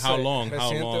Balvin. But like how long?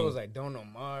 Reciente was like Don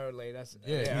Omar. Like that's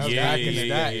yeah. He's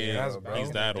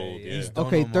that old. Yeah. He's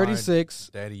okay,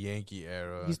 36. Daddy Yankee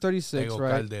era. He's 36,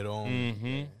 right? Calderon.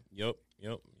 Mm-hmm. Yep.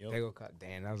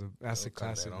 Damn, that's a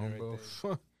classic, bro.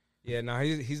 Yeah, no,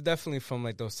 he's definitely from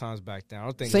like those times back then. I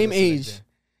don't think same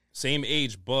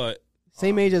age, but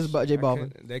same age as J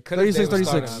Balvin. 36,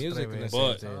 36.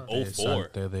 But 04.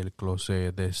 Del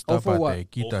closet, destápate,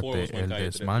 quítate el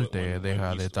desmalte,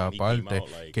 deja de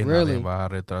taparte, que nadie va a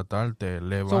retratarte,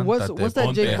 levántate,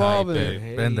 ponte hyper,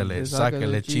 préndele,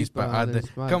 sáquele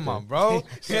chispa. Come on, bro.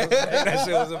 That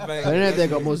shit was a bang. Préndete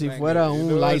como si fuera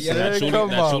un license. That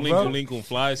Chulinkum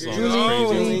Fly song.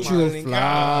 Chulinkum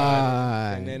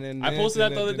Fly. I posted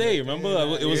that the other day,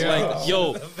 remember? It was like,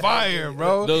 yo, fire,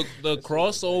 bro. The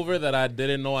crossover that I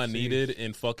didn't know I needed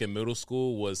in fucking middle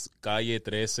school was Calle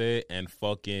 13 and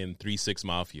fucking 3-6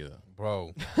 Mafia.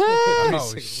 Bro.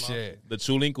 Oh, shit. The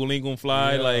Chulinkum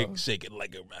Fly, like, shake it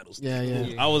like a rattlesnake.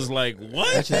 Yeah. I was like,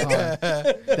 what? That's just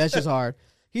hard. That's just hard.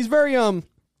 He's very, you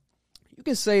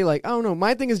can say, like, I don't know.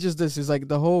 My thing is just this. Is like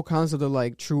the whole concept of,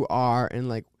 like, true art and,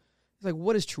 like, it's like,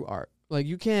 what is true art? Like,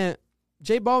 you can't,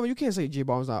 J Balvin, you can't say J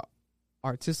Balvin's not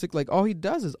artistic. Like, all he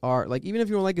does is art. Like, even if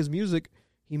you don't like his music,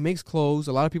 he makes clothes.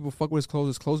 A lot of people fuck with his clothes.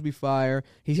 His clothes be fire.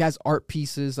 He has art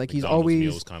pieces. Like McDonald's he's always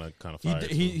meals kind of fire.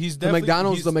 He's the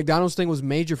McDonald's thing was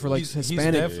major for like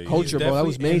Hispanic culture, bro. That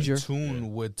was major. In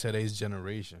tune with today's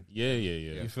generation. Yeah.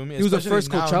 You feel me? He was the first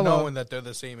Coachella, knowing that they're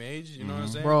the same age. You know what I'm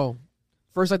saying, bro?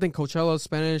 First, I think Coachella,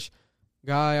 Spanish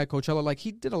guy at Coachella, like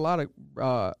he did a lot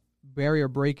of barrier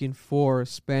breaking for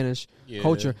Spanish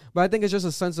culture. But I think it's just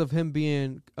a sense of him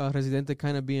being Residente,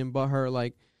 kind of being butthurt,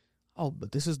 like. Oh,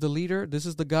 but this is the leader. This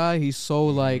is the guy. He's so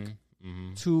like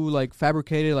too like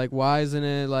fabricated. Like, why isn't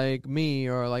it like me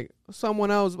or like someone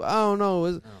else? I don't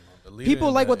know.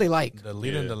 People like what they like. The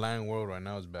leader in the Latin world right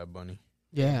now is Bad Bunny.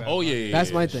 Yeah. Oh yeah.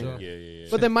 That's my thing. Sure. Yeah.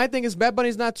 But then my thing is Bad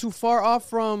Bunny's not too far off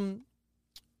from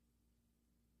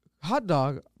Hot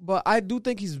Dog. But I do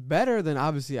think he's better than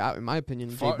obviously, in my opinion,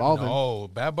 J Balvin. No,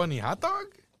 Bad Bunny Hot Dog.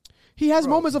 He has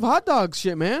moments of hot dog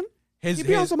shit, man. He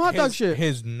be on some hot dog shit.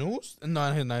 His news,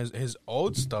 not his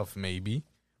old stuff maybe,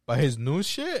 but his new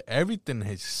shit, everything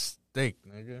is stick,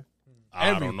 nigga.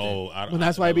 I don't know.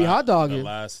 That's why he be hot dogging.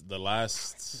 The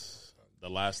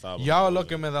last album. Y'all lo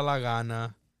que me da la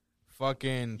gana.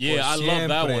 Fucking I love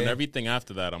that one. Everything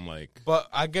after that, I'm like. But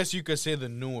I guess you could say the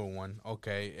newer one.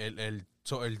 Okay, el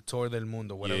Tour del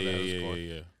Mundo, whatever that is called.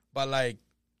 Yeah. But like.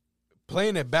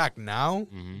 Playing it back now,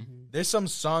 there's some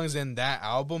songs in that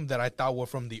album that I thought were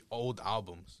from the old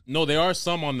albums. No, there are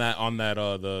some on that.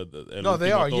 No,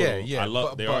 they are. Yeah. I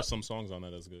love. There are some songs on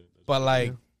that. That's good. But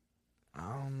like, I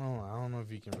don't know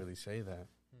if you can really say that.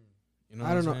 You know,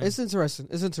 I don't know. It's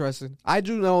interesting. I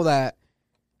do know that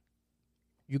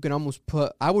you can almost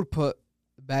I would put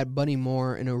Bad Bunny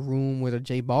more in a room with a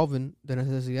J Balvin than a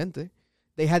Residente.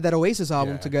 They had that Oasis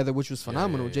album together, which was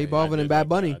phenomenal. J Balvin and Bad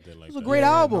Bunny. It was a great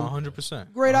album.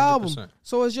 100%. Great album.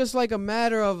 So it's just like a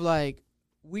matter of like,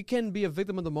 we can be a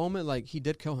victim of the moment. Like, he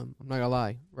did kill him. I'm not going to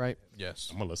lie, right? Yes.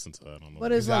 I'm going to listen to that.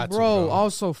 But it's like, bro,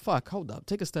 also, hold up.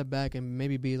 Take a step back and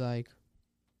maybe be like,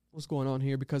 what's going on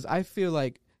here? Because I feel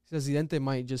like Residente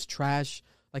might just trash.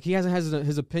 Like, he hasn't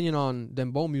his opinion on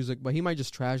Dembow music, but he might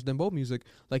just trash Dembow music.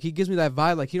 Like, he gives me that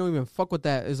vibe. Like, he don't even fuck with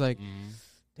that. It's like...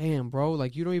 Damn, bro,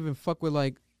 like, you don't even fuck with,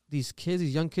 like, these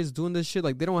young kids doing this shit.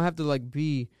 Like, they don't have to, like,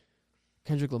 be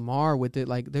Kendrick Lamar with it.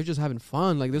 Like, they're just having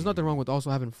fun. Like, there's nothing wrong with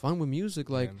also having fun with music.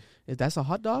 Like, that's a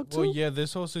hot dog, too? Well, yeah,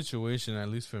 this whole situation, at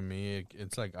least for me,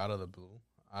 it's, like, out of the blue.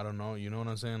 I don't know. You know what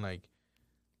I'm saying?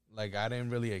 Like I didn't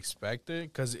really expect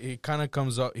it because it kind of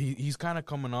comes up. He's kind of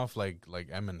coming off, like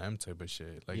Eminem type of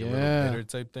shit. Like, a little bitter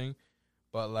type thing.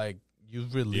 But, like,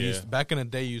 you've released back in the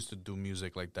day. You used to do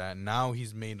music like that. Now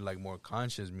he's made like more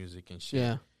conscious music and shit.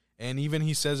 Yeah, and even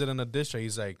he says it in a diss track.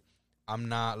 He's like, I'm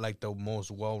not like the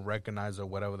most well recognized or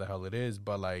whatever the hell it is,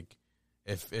 but like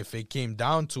if it came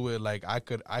down to it, like I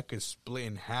could split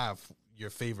in half your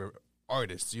favorite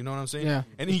artists. You know what I'm saying? Yeah,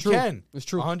 and it's he can. It's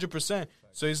true, 100%.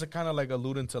 So he's kind of like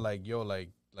alluding to like, yo, like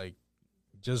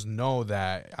just know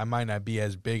that I might not be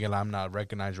as big and I'm not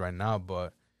recognized right now,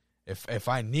 but if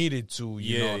I needed to,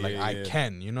 you know, like I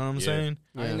can. You know what I'm saying?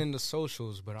 I ain't in the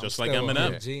socials, but just I'm like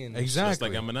Eminem. Exactly. Just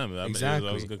like Eminem. Exactly.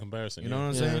 That was a good comparison. You know what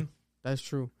I'm saying? That's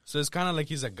true. So it's kind of like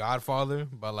he's a godfather,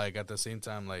 but like at the same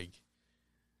time, like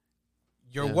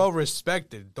you're well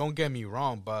respected. Don't get me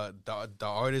wrong, but the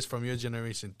artists from your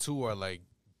generation too are like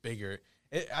bigger.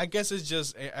 I guess it's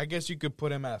just. I guess you could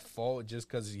put him at fault just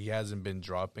because he hasn't been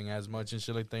dropping as much and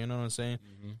shit like that. You know what I'm saying?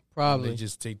 Mm-hmm. Probably they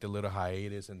just take the little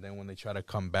hiatus, and then when they try to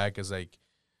come back, it's like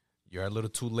you're a little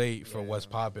too late for what's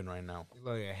popping right now.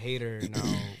 You're like a hater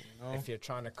now. If you're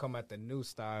trying to come at the new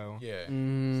style,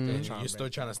 you're still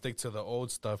trying to stick to the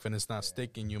old stuff, and it's not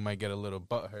sticking. You might get a little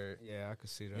butthurt. Yeah, I could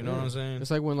see that. You know what I'm saying?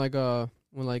 It's like when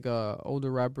older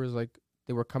rappers like.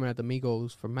 They were coming at the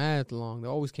Migos for mad long. They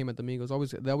always came at the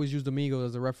Migos. They always used the Migos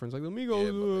as a reference. Like the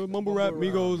Migos, mumble rap,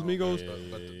 Migos.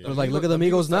 It was like, look at the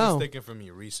Migos now. Sticking for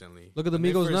me recently. Look at the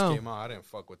Migos now. Came out, I didn't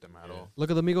fuck with them at all. Look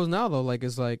at the Migos now though. Like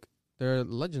it's like they're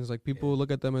legends. Like people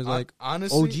look at them as like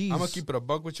honestly, OGs. I'm gonna keep it a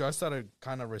buck with you. I started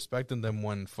kind of respecting them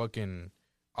when fucking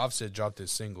Offset dropped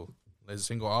his single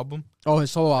album. Oh,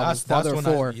 his solo album, Father of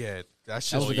Four. That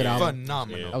shit was was a good album.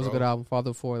 phenomenal. That was a good album.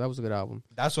 Father of Four. That was a good album.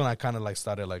 That's when I kind of like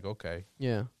started like, okay,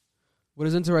 yeah. What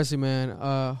is interesting, man?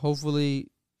 Hopefully,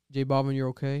 J Balvin, you're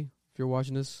okay. If you're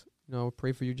watching this, you know,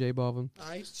 pray for you, J Balvin.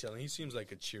 He's chilling. He seems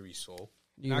like a cheery soul.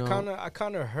 I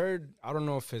kind of heard. I don't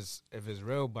know if it's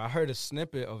real, but I heard a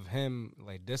snippet of him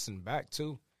like dissing back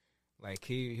too. Like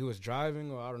he was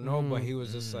driving, or I don't know, but he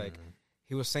was just like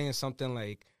he was saying something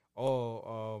like,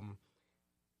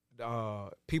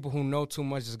 people who know too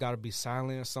much just got to be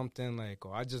silent or something, like,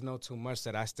 or I just know too much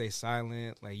that I stay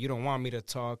silent. Like, you don't want me to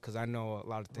talk because I know a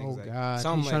lot of things. Oh, like, God. He's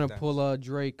like trying that. to pull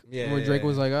Drake. Yeah, where Drake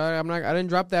was like, I didn't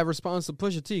drop that response to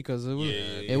Pusha T because it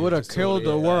would have killed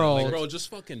the world. Like, bro,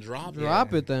 just fucking drop it.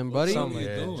 Drop it then, buddy.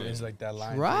 It's like that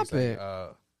line. Drop it.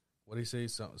 Like, what do you say?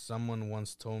 Someone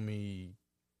once told me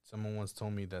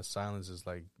that silence is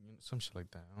like some shit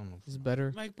like that. I don't know. It's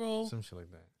better. Like, bro. Some shit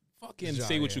like that. Fucking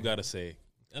say what you got to say.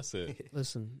 That's it.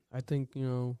 Listen, I think, you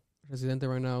know, Presidente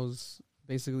right now is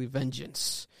basically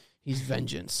vengeance. He's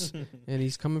vengeance. And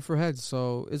he's coming for heads.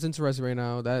 So it's interesting right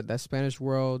now. That Spanish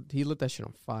world, he lit that shit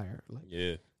on fire. Like,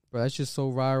 yeah. Bro, that's just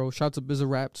so viral. Shout out to Bizarrap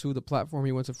Rap too, the platform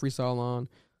he went to freestyle on.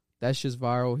 That shit's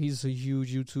viral. He's a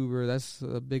huge YouTuber. That's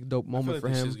a big dope moment for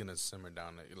him. This is gonna simmer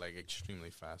down like extremely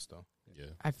fast though. Yeah,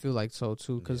 I feel like so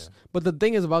too. But the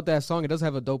thing is about that song, it does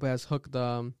have a dope ass hook.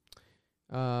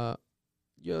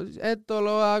 Yo esto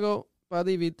lo hago para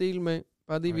divertirme,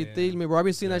 Bro, I've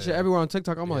been seeing that shit everywhere on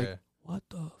TikTok. I'm like, what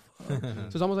the fuck? So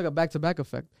it's almost like a back-to-back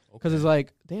effect. Because it's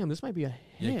like, damn, this might be a hit.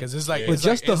 Yeah, because it's like,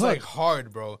 just the hook. Like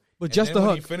hard, bro. But just the hook.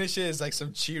 When he finishes, it's like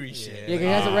some cheery shit. Yeah, he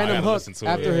has a random hook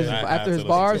after his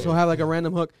bars. He'll have like a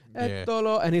random hook,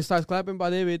 and he starts clapping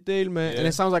para divertirme, and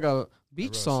it sounds like a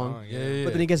beach song.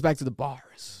 But then he gets back to the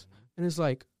bars, and it's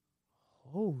like,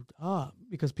 hold up,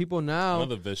 because people now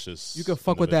another vicious. You could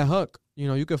fuck with that hook. You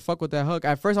know, you could fuck with that hook.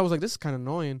 At first, I was like, this is kind of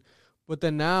annoying, but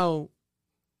then now,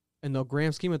 in the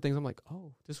grand scheme of things, I'm like,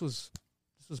 oh, this was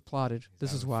plotted.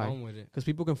 This is why, because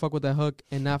people can fuck with that hook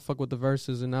and not fuck with the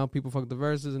verses, and now people fuck with the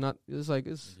verses and not. It's like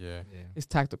it's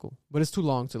tactical, but it's too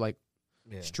long to like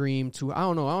stream too. I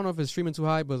don't know if it's streaming too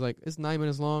high, but it's like it's 9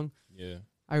 minutes long. Yeah,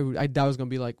 I doubt it's gonna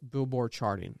be like Billboard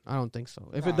charting. I don't think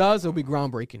so. If it does, it'll be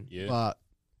groundbreaking. Yeah, but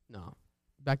no.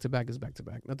 Back to back is back to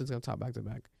back. Nothing's gonna top back to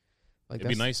back. Like it'd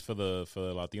be nice for the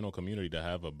Latino community to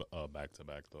have a back to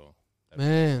back though.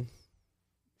 That'd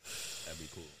be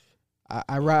cool.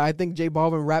 I think J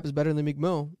Balvin raps better than Meek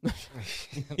Mill.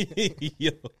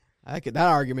 Yo. That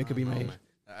argument could be made. Man.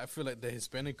 I feel like the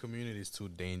Hispanic community is too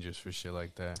dangerous for shit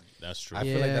like that. That's true. I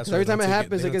feel like that's every time it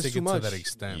happens, it gets take too much. To that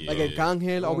extent. Like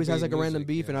Arcángel always has like a random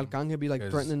beef, and Arcángel be like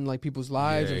threatening like people's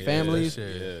lives and families.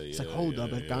 It's like, hold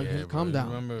up, Arcángel, calm down.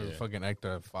 Remember fucking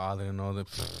Hector Father and all that?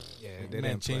 They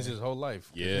didn't change his whole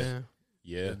life. Yeah.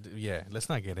 Let's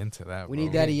not get into that. We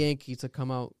need Daddy Yankee to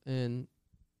come out and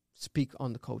speak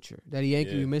on the culture. Daddy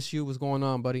Yankee, we miss you. What's going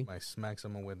on, buddy? Might smack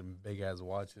someone with them big ass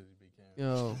watches.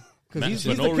 Yo. Because he's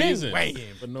for the no king. reason.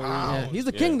 For no reason. Yeah, he's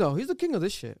the king, though. He's the king of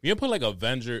this shit. We can put like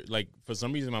Avenger. Like for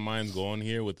some reason, my mind's going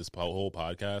here with this whole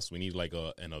podcast. We need like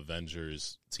an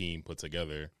Avengers team put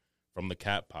together from the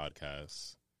Cat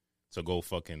podcast. to go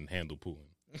fucking handle Putin.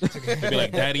 It'd be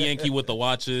like Daddy Yankee with the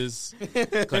watches,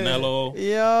 Canelo,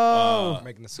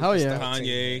 hell yeah,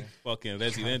 Kanye, fucking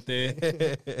Residente.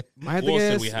 I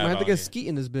have to get Skeet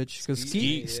in this bitch because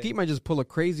Skeet might just pull a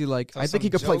crazy I think he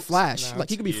could play Flash. Like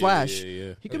he could be Flash.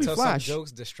 He could be Flash. Some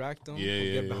jokes distract him.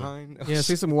 Get behind.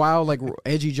 Say some wild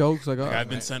edgy jokes. I've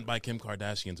been sent by Kim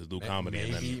Kardashian to do comedy,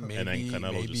 and then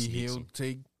Canelo just sneaks him.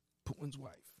 Take Putin's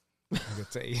wife.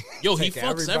 Yo, he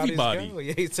fucks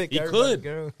everybody. He could.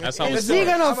 Girl. That's how. Is he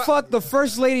gonna fuck the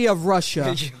first lady of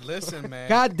Russia? Listen, man.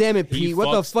 God damn it, Pete!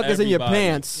 What the fuck is in your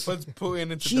pants? Puts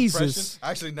Putin into depression.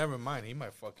 Actually, never mind. He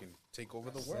might fucking take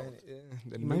over the world.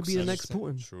 He might be the next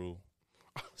Putin. True.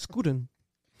 Scootin.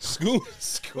 Scootin.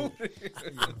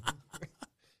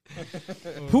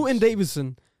 Putin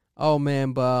Davidson. Oh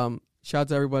man, but shout out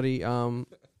to everybody.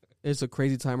 It's a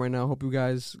crazy time right now. Hope you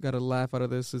guys got a laugh out of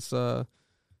this. It's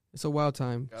a wild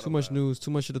time. Too much news,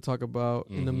 too much shit to talk about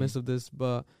in the midst of this.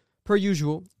 But per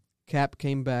usual, Cap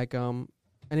came back.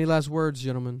 Any last words,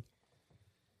 gentlemen?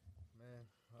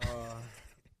 Man,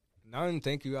 none.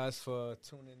 Thank you guys for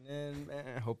tuning in. Man,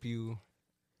 I hope you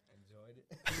enjoyed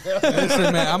it.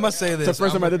 Listen, man, I'm gonna say this. It's the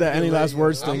first time I did that. Any last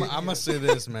words thing? I'm gonna say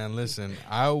this, man. Listen,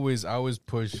 I always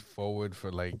push forward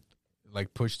for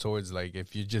push towards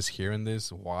if you're just hearing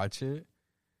this, watch it.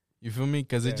 You feel me?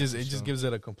 Because it just gives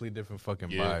it a complete different fucking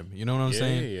vibe. You know what I'm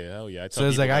saying? Yeah, hell yeah. So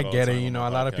it's I get it. You know,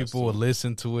 a lot of people will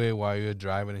listen to it while you're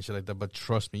driving and shit like that. But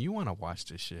trust me, you want to watch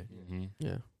this shit. Mm-hmm.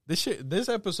 Yeah. This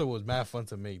episode was mad fun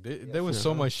to make. There was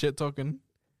so much shit talking.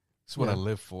 That's what I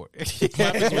live for. What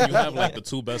happens when you have the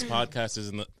two best podcasters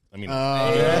in the...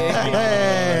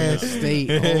 State.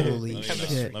 Holy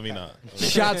shit. Let me not.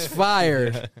 Shots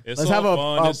fired. Let's have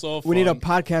a we need a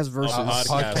podcast versus.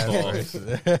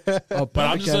 But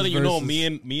I'm just letting you know,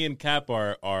 me and Cap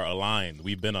are aligned.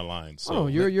 We've been aligned. So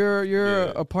you're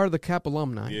a part of the Cap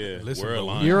alumni. Yeah, listen, we're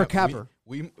aligned. You're a capper.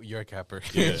 You're a capper.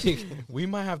 Yeah. We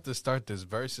might have to start this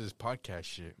versus podcast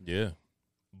shit. Yeah.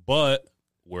 But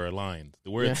we're aligned.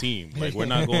 We're a team. We're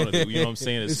not going to, you know what I'm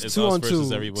saying? It's two us on versus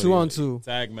two. everybody. 2 on 2.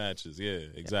 Tag matches. Yeah,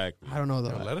 exactly. I don't know,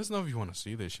 though. Yo, let us know if you want to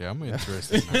see this shit. I'm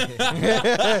interested.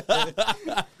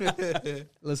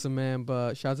 Listen, man,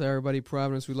 but shout out to everybody.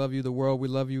 Providence, we love you. The world, we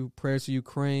love you. Prayers to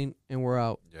Ukraine, and we're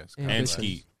out. Yes. And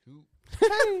Skeet.